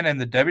McMahon and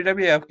the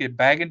WWF get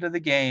back into the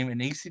game and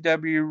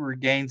ECW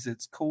regains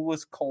its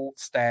coolest cult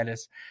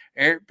status,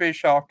 Eric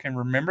Bischoff can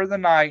remember the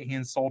night he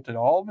insulted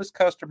all of his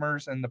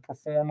customers and the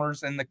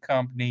performers in the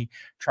company,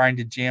 trying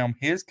to jam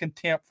his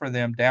contempt for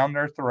them down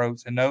their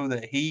throats, and know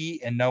that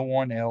he and no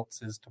one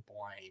else is to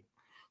blame.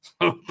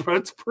 So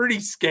it's pretty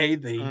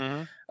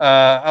scathing.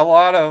 A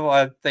lot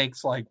of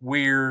things like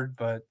weird,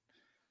 but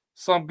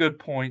some good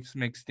points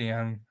mixed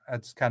in.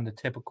 That's kind of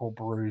typical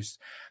Bruce.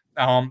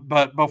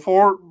 But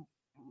before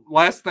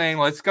last thing,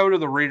 let's go to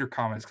the reader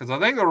comments, because I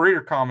think the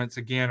reader comments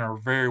again are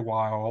very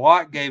wild. A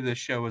lot gave this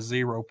show a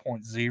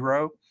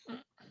 0.0.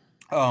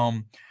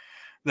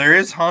 There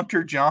is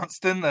Hunter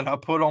Johnston that I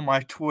put on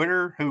my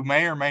Twitter, who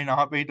may or may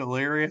not be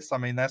Delirious. I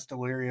mean, that's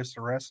Delirious,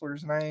 the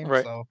wrestler's name.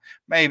 Right. So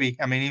maybe.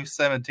 I mean, he was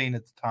 17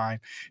 at the time.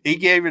 He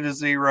gave it a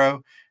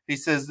 0. He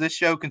says this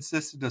show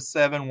consisted of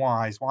 7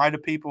 whys. Why do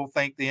people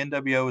think the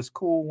NWO is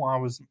cool? Why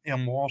was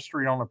in Wall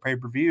Street on a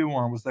pay-per-view?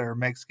 Why was there a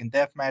Mexican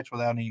death match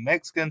without any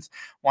Mexicans?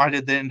 Why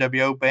did the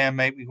NWO band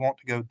make me want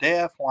to go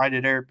deaf? Why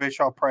did Eric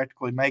Bischoff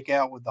practically make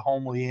out with the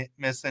homely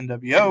Miss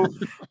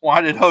NWO? Why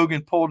did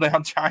Hogan pull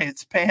down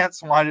Giant's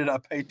pants? Why did I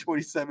pay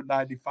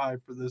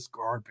 $27.95 for this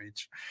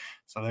garbage?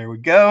 So there we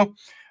go.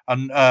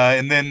 And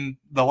then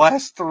the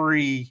last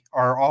 3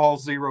 are all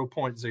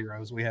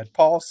 0.0s. We had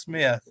Paul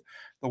Smith.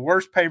 The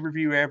worst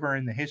pay-per-view ever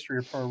in the history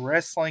of pro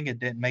wrestling. It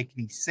didn't make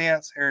any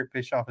sense. Eric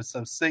Bischoff is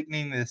so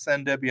sickening. This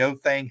NWO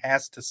thing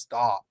has to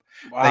stop.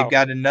 Wow. They've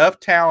got enough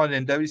talent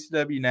in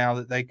WCW now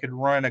that they could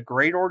run a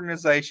great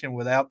organization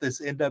without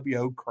this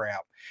NWO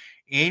crap.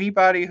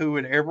 Anybody who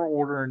would ever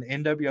order an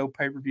NWO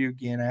pay-per-view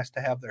again has to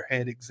have their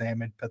head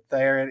examined.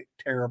 Pathetic,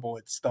 terrible,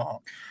 it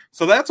stunk.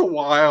 So that's a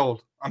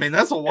wild. I mean,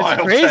 that's a wild.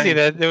 It's crazy thing.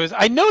 That there was.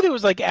 I know there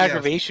was like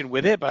aggravation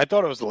with it, but I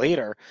thought it was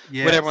later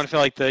when everyone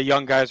felt like the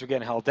young guys were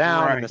getting held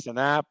down and this and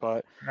that.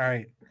 But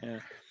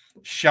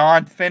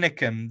Sean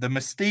Finnegan, the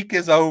mystique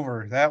is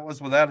over. That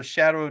was without a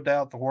shadow of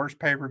doubt the worst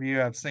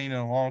pay-per-view I've seen in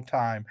a long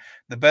time.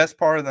 The best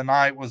part of the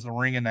night was the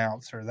ring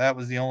announcer. That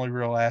was the only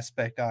real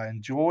aspect I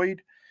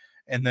enjoyed.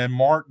 And then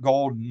Mark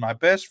Golden, my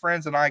best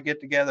friends and I get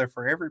together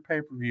for every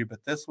pay-per-view,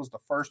 but this was the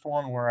first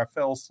one where I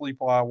fell asleep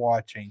while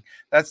watching.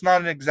 That's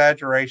not an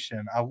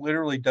exaggeration. I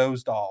literally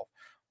dozed off.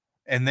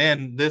 And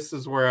then this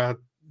is where I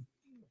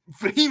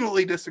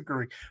vehemently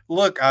disagree.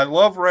 Look, I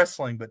love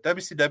wrestling, but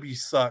WCW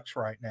sucks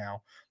right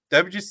now.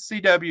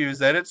 WCW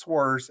is at its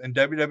worst, and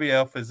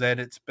WWF is at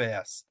its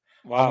best.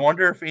 Wow. I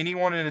wonder if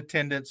anyone in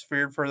attendance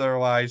feared for their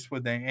lives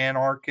with an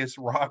anarchist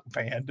rock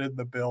band in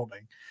the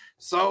building.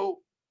 So,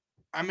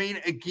 I mean,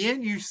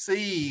 again, you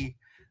see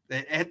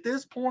that at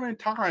this point in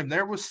time,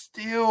 there was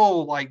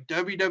still like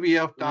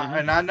WWF,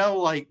 and I know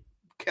like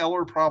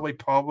Keller probably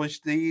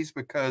published these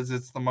because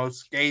it's the most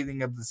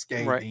scathing of the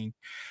scathing.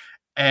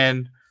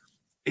 And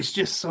it's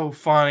just so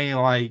funny,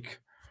 like,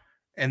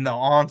 in the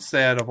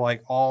onset of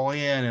like All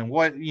In and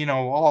what, you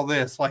know, all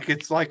this, like,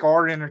 it's like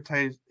art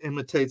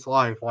imitates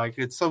life. Like,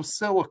 it's so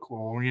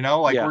cyclical, you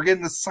know, like we're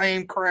getting the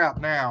same crap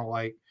now,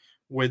 like,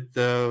 with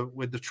the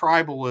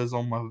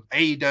tribalism of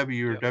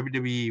AEW or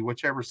WWE,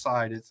 whichever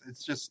side.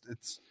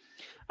 It's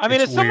I mean,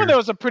 as someone that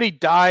was a pretty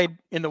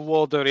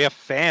dyed-in-the-wool WWF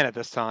fan at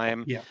this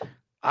time, yeah.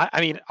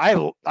 I mean, I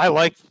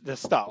liked this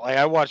stuff. Like,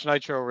 I watched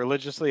Nitro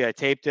religiously. I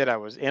taped it. I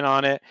was in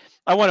on it.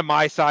 I wanted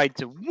my side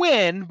to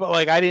win, but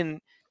like I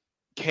didn't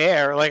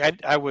care.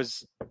 Like I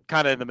was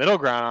kind of in the middle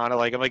ground on it.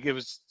 Like I'm like it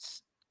was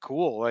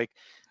cool. Like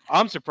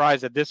I'm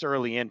surprised that this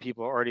early in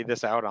people are already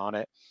this out on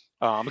it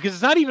because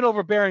it's not even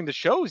overbearing the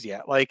shows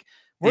yet. Like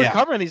we're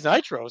covering these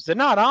Nitros. They're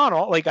not on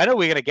all. Like I know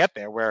we're gonna get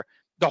there where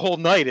the whole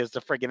night is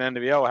the freaking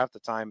NWO half the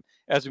time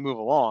as we move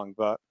along,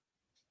 but.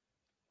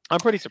 I'm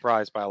pretty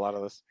surprised by a lot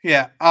of this.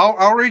 Yeah,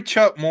 I'll read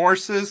Chuck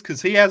Morris's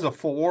because he has a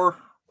 4.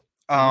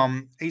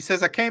 He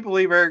says, I can't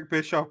believe Eric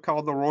Bischoff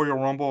called the Royal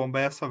Rumble and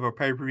best of a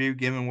pay-per-view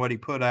given what he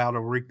put out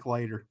a week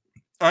later.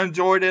 I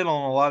enjoyed it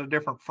on a lot of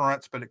different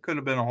fronts, but it could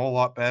have been a whole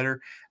lot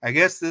better. I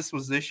guess this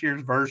was this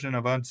year's version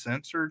of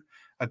Uncensored.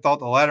 I thought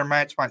the ladder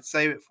match might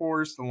save it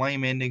for us. The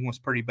lame ending was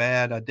pretty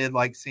bad. I did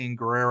like seeing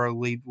Guerrero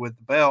lead with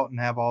the belt and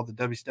have all the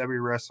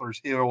WCW wrestlers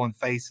heel and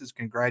faces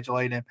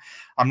congratulate him.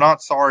 I'm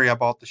not sorry I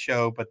bought the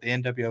show, but the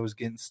NWO was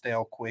getting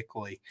stale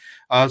quickly.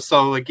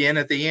 So again,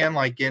 at the end,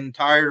 like getting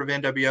tired of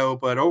NWO,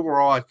 but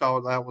overall, I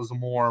thought that was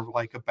more of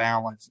like a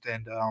balanced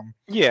and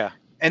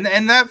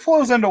And that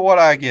flows into what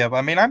I give.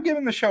 I mean, I'm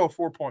giving the show a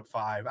 4.5.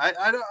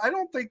 I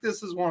don't think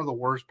this is one of the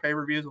worst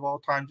pay-per-views of all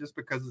time just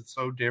because it's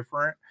so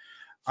different.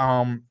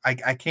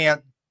 I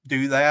can't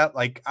do that.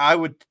 Like I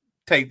would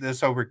take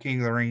this over King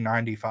of the Ring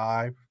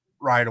 95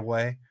 right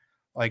away,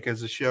 like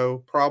as a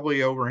show,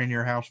 probably over In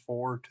Your House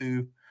 4 or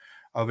 2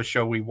 of a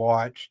show we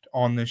watched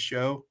on this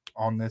show,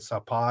 on this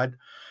pod.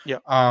 Yeah.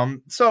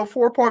 So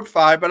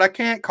 4.5, but I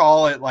can't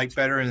call it like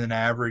better than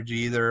average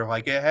either.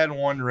 Like it had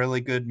one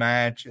really good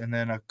match and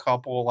then a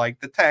couple like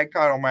the tag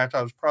title match.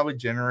 I was probably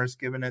generous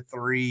giving it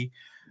 3.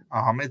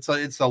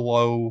 It's a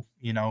low,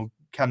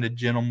 kind of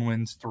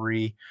gentleman's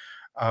 3.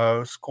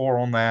 Score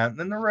on that, and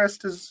then the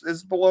rest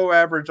is below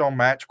average on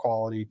match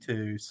quality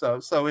too. So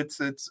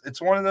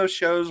it's one of those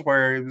shows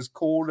where it was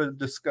cool to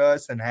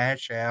discuss and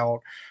hash out,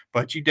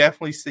 but you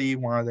definitely see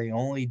why they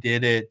only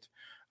did it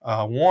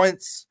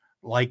once,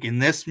 like in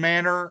this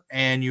manner,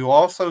 and you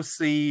also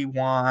see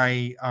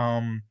why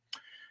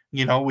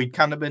we'd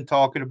kind of been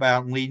talking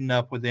about and leading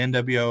up with the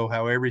NWO,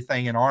 how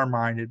everything in our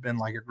mind had been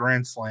like a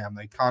grand slam.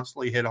 They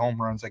constantly hit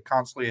home runs. They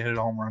constantly hit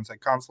home runs. They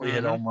constantly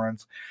hit home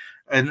runs.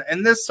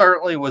 And this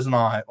certainly was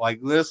not.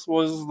 Like, this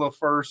was the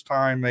first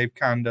time they've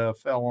kind of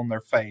fell on their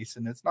face.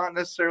 And it's not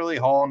necessarily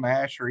Hall and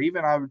Nash, or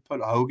even I would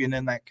put Hogan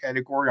in that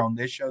category on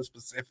this show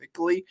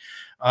specifically.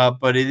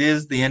 But it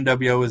is the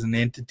NWO as an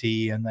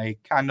entity, and they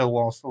kind of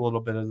lost a little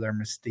bit of their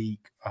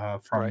mystique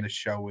from this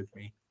show with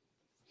me.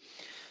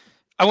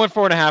 I went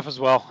 4.5 as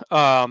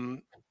well.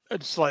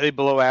 Slightly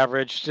below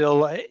average.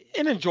 Still an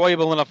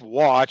enjoyable enough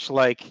watch.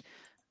 Like,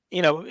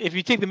 if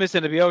you take the Miss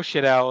NWO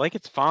shit out, like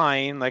it's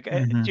fine. Like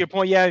to your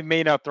point, I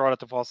may not throw it at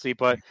the false seat,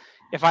 but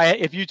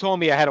if you told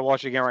me I had to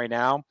watch it again right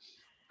now,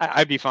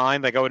 I'd be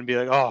fine. Like I wouldn't be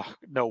like, oh,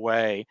 no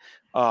way.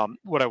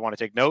 Would I want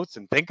to take notes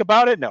and think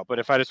about it? No. But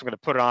if I just want to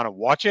put it on and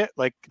watch it,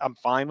 like I'm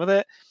fine with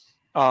it.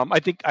 I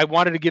think I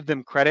wanted to give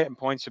them credit and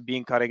points for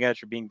being cutting edge,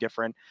 for being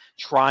different,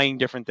 trying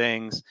different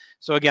things.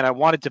 So again, I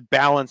wanted to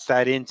balance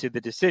that into the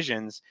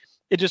decisions.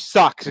 It just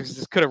sucks because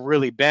this could have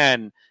really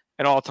been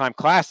an all-time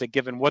classic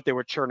given what they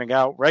were churning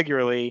out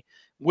regularly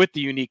with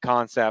the unique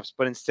concepts,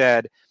 but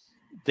instead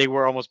they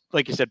were almost,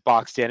 like you said,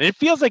 boxed in. And it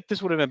feels like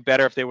this would have been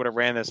better if they would have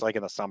ran this like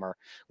in the summer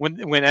when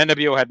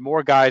NWO had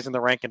more guys in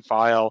the rank and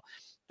file.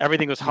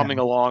 Everything was humming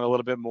along a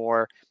little bit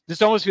more.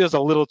 This almost feels a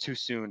little too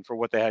soon for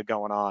what they had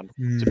going on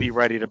to be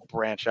ready to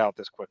branch out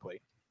this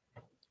quickly.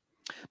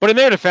 But in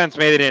their defense,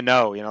 maybe they didn't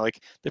know, like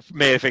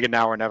maybe they figured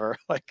now or never,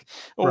 like,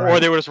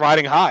 or they were just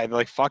riding high and they're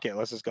like, fuck it,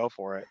 let's just go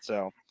for it.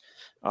 So,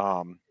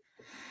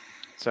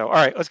 all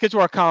right, let's get to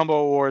our combo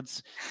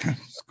awards.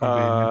 It's going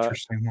to be an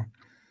interesting one.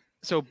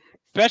 So,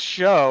 best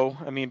show,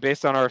 I mean,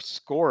 based on our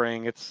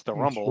scoring, it's the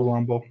Rumble. The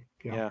Rumble,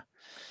 yeah.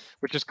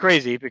 Which is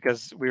crazy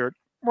because we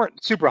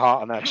weren't super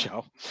hot on that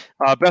show.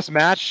 Best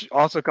match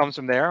also comes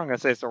from there. I'm going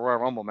to say it's the Royal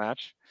Rumble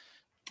match.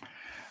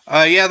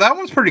 That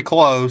one's pretty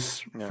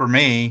close for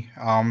me.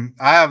 I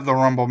have the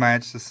Rumble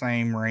match the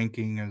same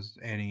ranking as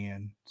Eddie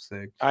and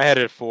 6. I had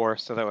it at 4,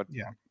 so that would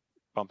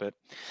bump it.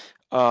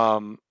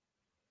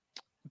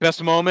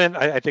 Best moment,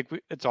 I think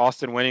it's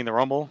Austin winning the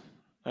Rumble,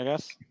 I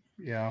guess.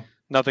 Yeah.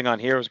 Nothing on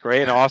here was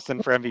great. And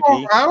Austin for MVP.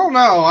 Oh, I don't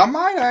know. I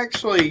might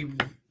actually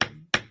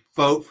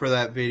vote for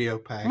that video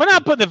package. We're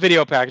not putting the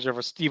video package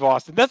over Steve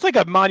Austin. That's like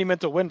a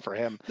monumental win for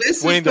him.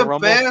 This is the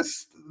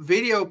best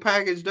video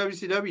package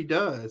WCW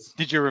does.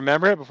 Did you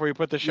remember it before you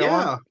put the show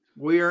on? Yeah,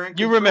 we are in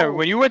control. You remember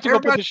when you went to go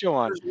put the show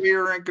on. We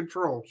are in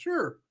control.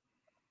 Sure.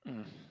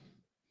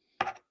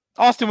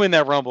 Austin win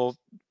that Rumble.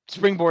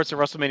 Springboards to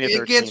WrestleMania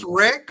 13. It gets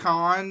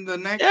retconned the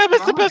next but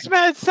it's the best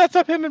man. It sets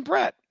up him and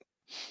Brett.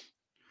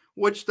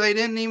 Which they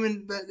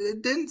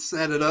it didn't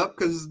set it up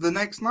because the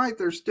next night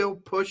they're still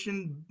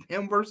pushing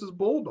him versus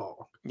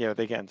Bulldog. Yeah,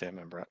 they get into him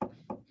and Brett.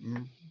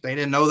 They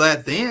didn't know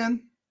that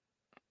then.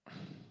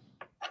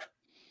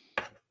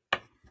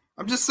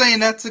 I'm just saying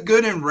that's a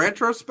good in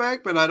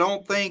retrospect, but I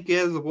don't think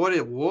is what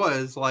it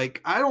was.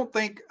 Like, I don't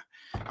think.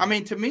 I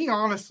mean, to me,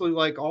 honestly,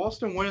 like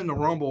Austin winning the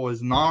Rumble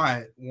is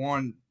not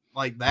one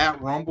like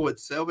that Rumble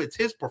itself. It's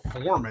his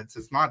performance.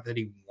 It's not that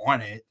he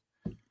won it.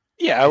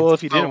 Yeah, well,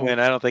 if he didn't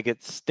win, I don't think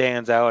it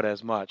stands out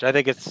as much. I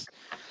think it's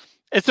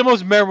the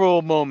most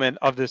memorable moment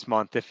of this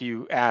month. If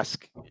you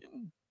ask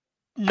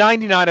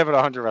 99 of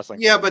 100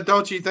 wrestling. Yeah, but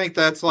don't you think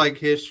that's like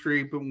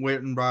history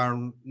written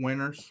by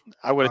winners?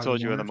 I would have told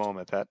you in the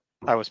moment that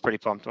I was pretty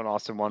pumped when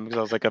Austin won because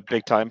I was like a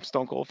big time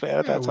Stone Cold fan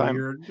at that time.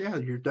 You're a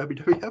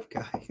WWF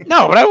guy.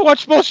 No, but I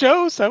watched both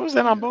shows. I was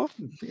in on both.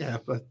 Yeah,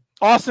 but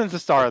Austin's the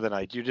star of the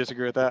night. Do you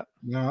disagree with that?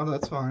 No,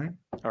 that's fine.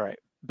 All right.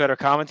 Better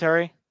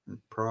commentary?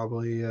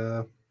 Probably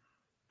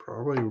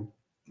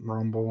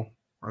Rumble,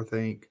 I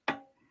think.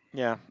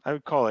 Yeah, I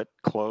would call it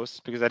close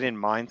because I didn't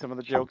mind some of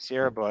the jokes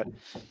here, but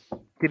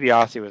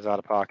DiBiase was out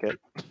of pocket.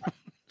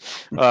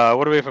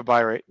 What do we have for buy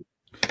rate?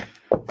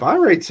 Buy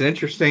rate's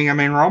interesting. I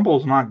mean,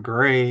 Rumble's not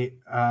great.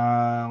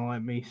 Let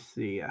me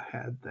see. I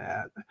had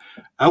that.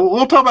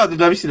 We'll talk about the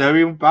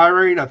WCW buy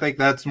rate. I think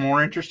that's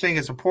more interesting.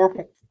 It's a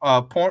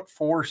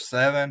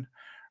 0.47,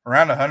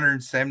 around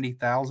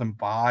 170,000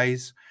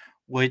 buys,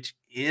 which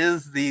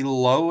is the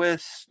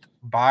lowest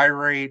buy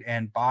rate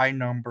and buy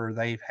number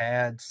they've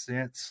had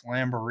since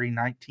Slamboree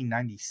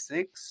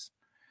 1996.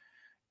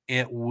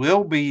 It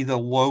will be the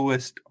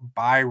lowest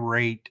buy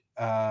rate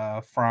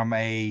from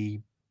a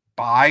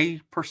buy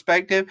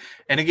perspective.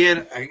 And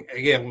again,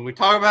 when we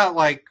talk about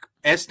like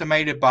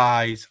estimated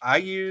buys, I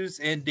use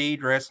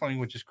Indeed Wrestling,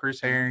 which is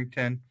Chris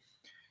Harrington.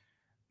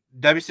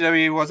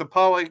 WCW was a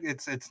public.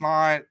 It's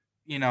not,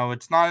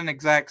 it's not an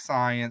exact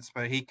science,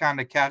 but he kind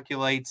of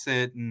calculates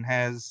it and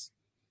has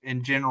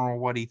in general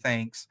what he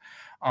thinks.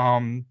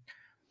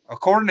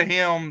 According to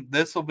him,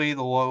 this will be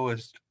the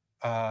lowest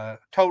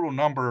total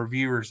number of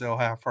viewers they'll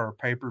have for a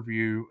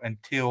pay-per-view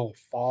until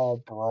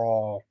Fall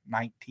Brawl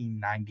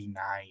 1999.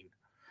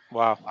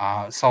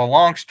 Wow. So a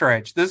long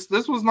stretch. This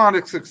was not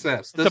a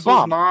success. This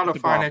was not a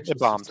financial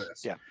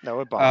success. Yeah, no,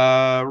 it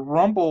bombed.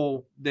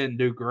 Rumble didn't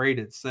do great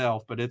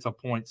itself, but it's a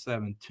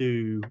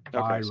 0.72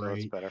 buy rate. So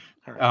it's better.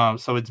 All right.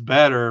 So it's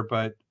better,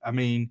 but I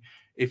mean,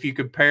 if you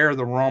compare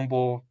the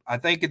Rumble, I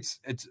think it's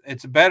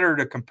better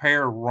to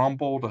compare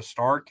Rumble to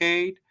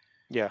Starrcade.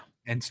 Yeah.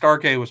 And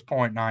Starrcade was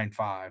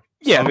 0.95.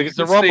 Yeah, so because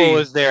the Rumble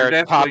is their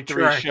top 3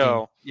 tracking.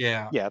 show.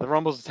 Yeah. Yeah, the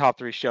Rumble's the top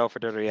 3 show for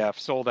WWF.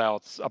 Sold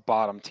Out's a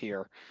bottom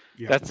tier.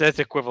 Yeah. That's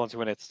equivalent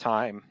to in its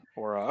time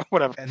or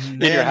whatever. And in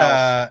then, your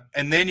house.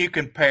 And then you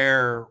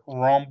compare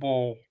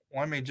Rumble.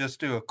 Let me just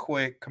do a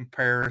quick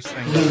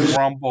comparison with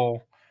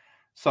Rumble.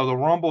 So the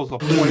Rumble's a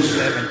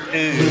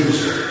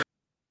 0.72.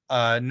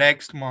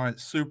 Next month,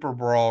 Super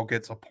Brawl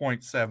gets a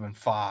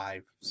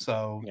 0.75.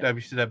 So yeah.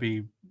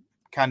 WCW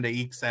kind of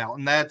ekes out,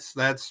 and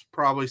that's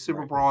probably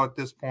Super Brawl at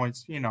this point.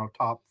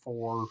 Top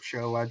 4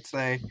 show, I'd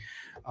say.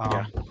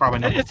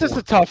 Probably. It's just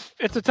a tough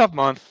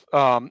month.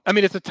 I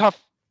mean, it's a tough.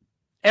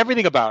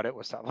 Everything about it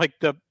was tough. Like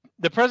the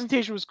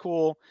presentation was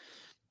cool.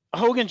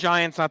 Hogan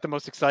Giant's not the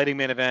most exciting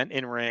main event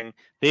in ring.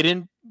 They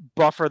didn't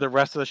buffer the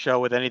rest of the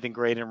show with anything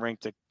great in ring.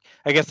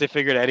 I guess they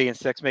figured Eddie and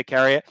Six may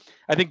carry it.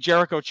 I think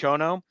Jericho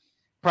Chono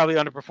probably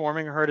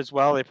underperforming hurt as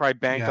well. They probably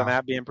banked on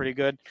that being pretty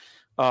good.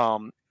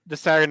 The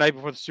Saturday night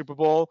before the Super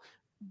Bowl,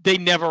 they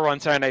never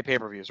run Saturday night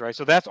pay-per-views, right?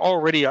 So that's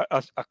already a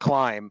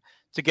climb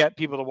to get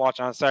people to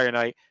watch on Saturday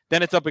night.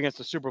 Then it's up against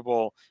the Super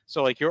Bowl.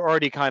 So like you're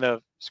already kind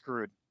of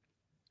screwed.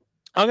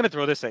 I'm going to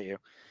throw this at you.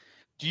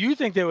 Do you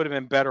think they would have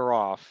been better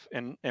off,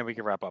 and we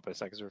can wrap up in a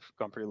second because we've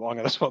gone pretty long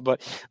on this one,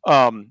 but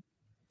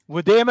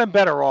would they have been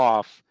better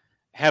off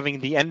having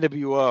the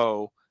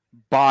NWO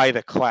buy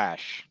the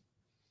Clash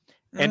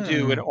and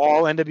do an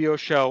all NWO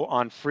show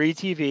on free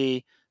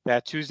TV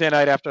that Tuesday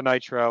night after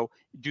Nitro,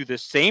 do the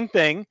same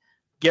thing,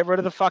 get rid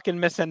of the fucking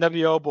Miss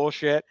NWO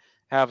bullshit,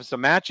 have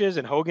some matches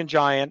and Hogan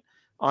Giant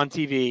on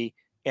TV,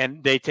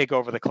 and they take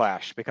over the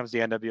Clash, becomes the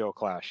NWO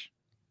Clash?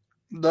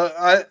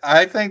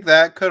 I think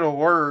that could have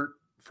worked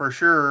for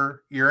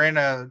sure. You're in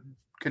a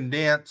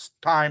condensed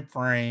time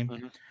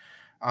frame.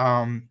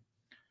 Mm-hmm.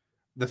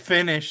 The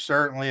finish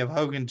certainly of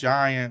Hogan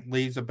Giant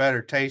leaves a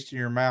better taste in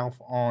your mouth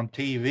on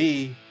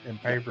TV than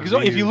pay-per-view.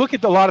 Because if you look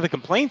at a lot of the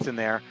complaints in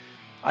there,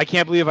 I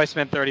can't believe I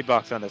spent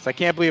 $30 on this. I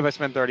can't believe I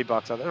spent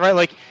 $30 on this. Right?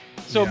 Like,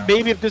 so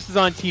maybe if this is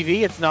on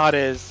TV, it's not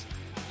as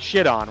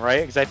shit on,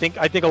 right? Because I think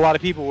a lot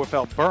of people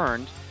felt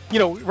burned.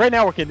 Right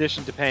now we're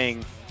conditioned to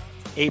paying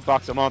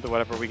 $8 a month or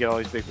whatever. We get all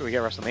these we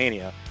get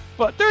WrestleMania,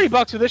 but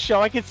 $30 for this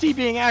show, I can see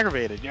being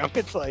aggravated.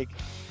 It's like,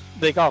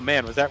 oh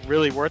man, was that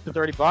really worth the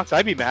 $30?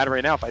 I'd be mad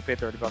right now if I paid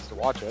 $30 to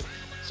watch it.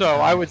 So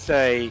I would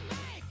say,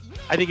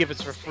 I think if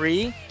it's for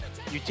free,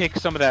 you take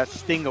some of that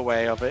sting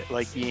away of it,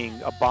 like being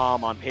a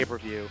bomb on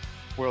pay-per-view,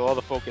 where all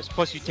the focus.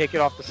 Plus, you take it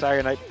off the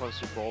Saturday night before the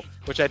Super Bowl,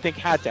 which I think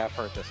had to have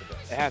hurt this a bit.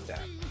 It had to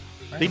have.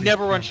 They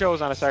never run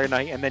shows on a Saturday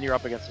night, and then you're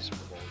up against the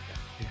Super Bowl weekend.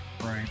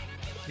 Yeah, right.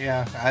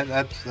 Yeah,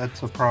 that's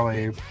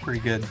probably a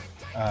pretty good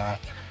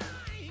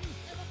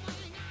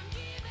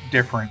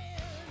different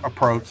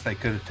approach they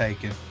could have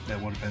taken that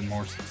would have been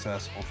more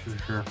successful for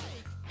sure.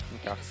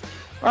 Okay.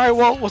 All right,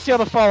 well, we'll see how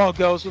the fallout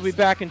goes. We'll be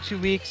back in 2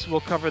 weeks.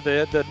 We'll cover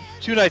the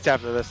 2 nights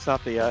after this,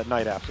 not the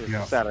night after,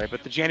 Saturday,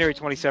 but the January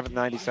 27th,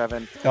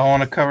 97. Y'all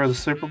want to cover the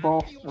Super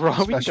Bowl?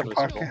 Special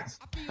podcast.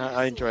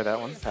 I enjoy that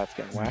one. Pat's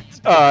getting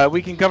whacked.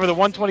 We can cover the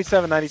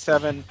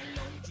 127-97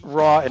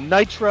 Raw and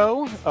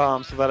Nitro,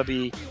 so that'll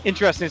be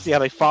interesting to see how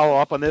they follow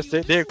up on this.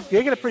 They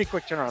get a pretty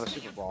quick turnaround on the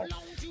Super Bowl,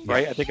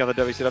 right? I think on the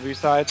WCW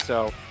side,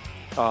 so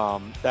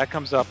that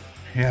comes up.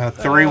 Yeah,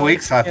 3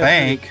 weeks, I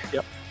think.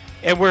 Yep.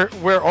 And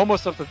we're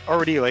almost up to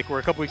already, like, we're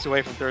a couple weeks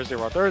away from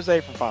Raw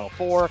Thursday, from Final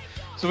Four.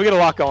 So we got a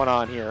lot going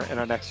on here in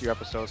our next few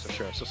episodes for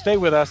sure. So stay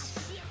with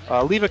us.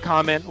 Leave a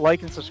comment,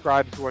 like and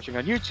subscribe if you're watching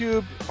on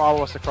YouTube.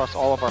 Follow us across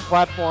all of our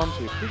platforms.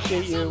 We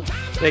appreciate you.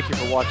 Thank you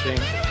for watching.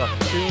 We'll talk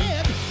to you soon.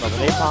 Love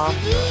and napalm.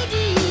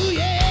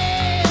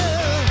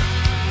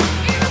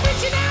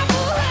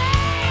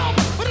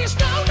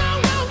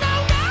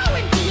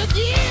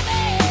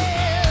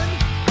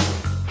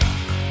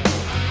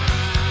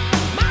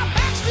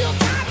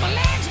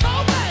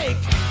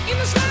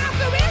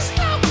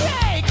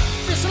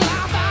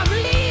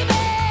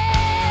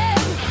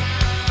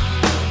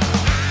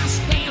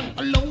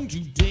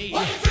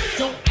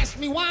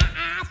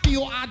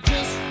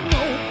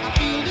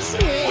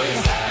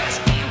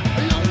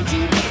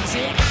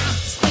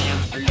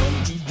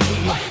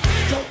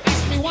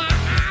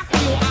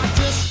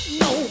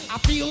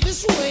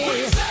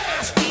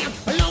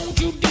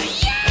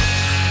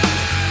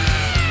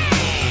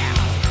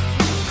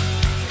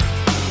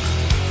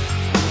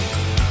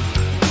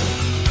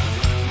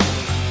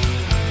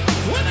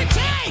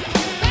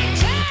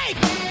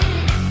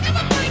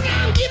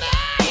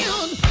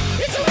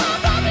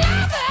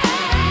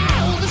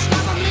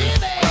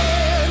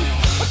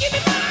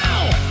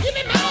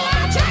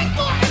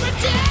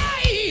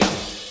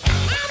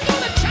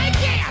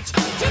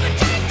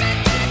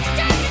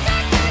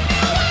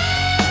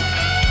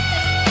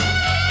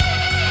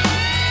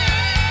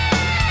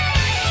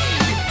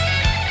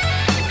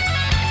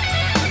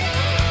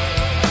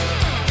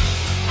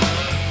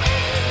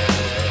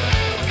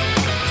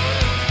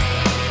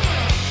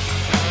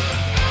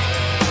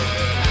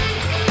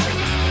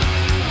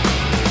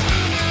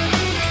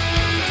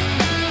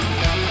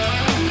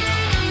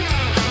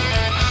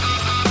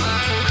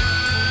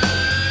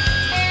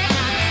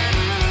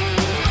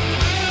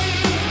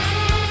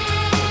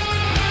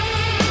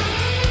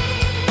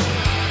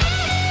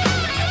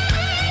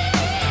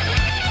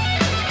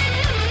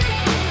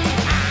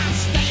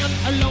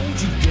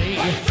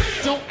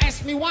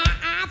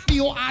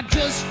 I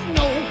just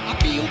know I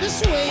feel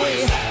this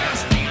way. I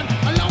stand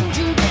alone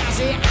today. I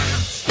say I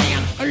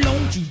stand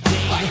alone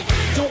today.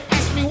 Don't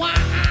ask me why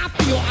I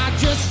feel. I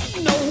just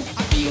know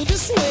I feel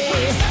this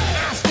way.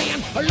 I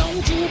stand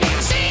alone today.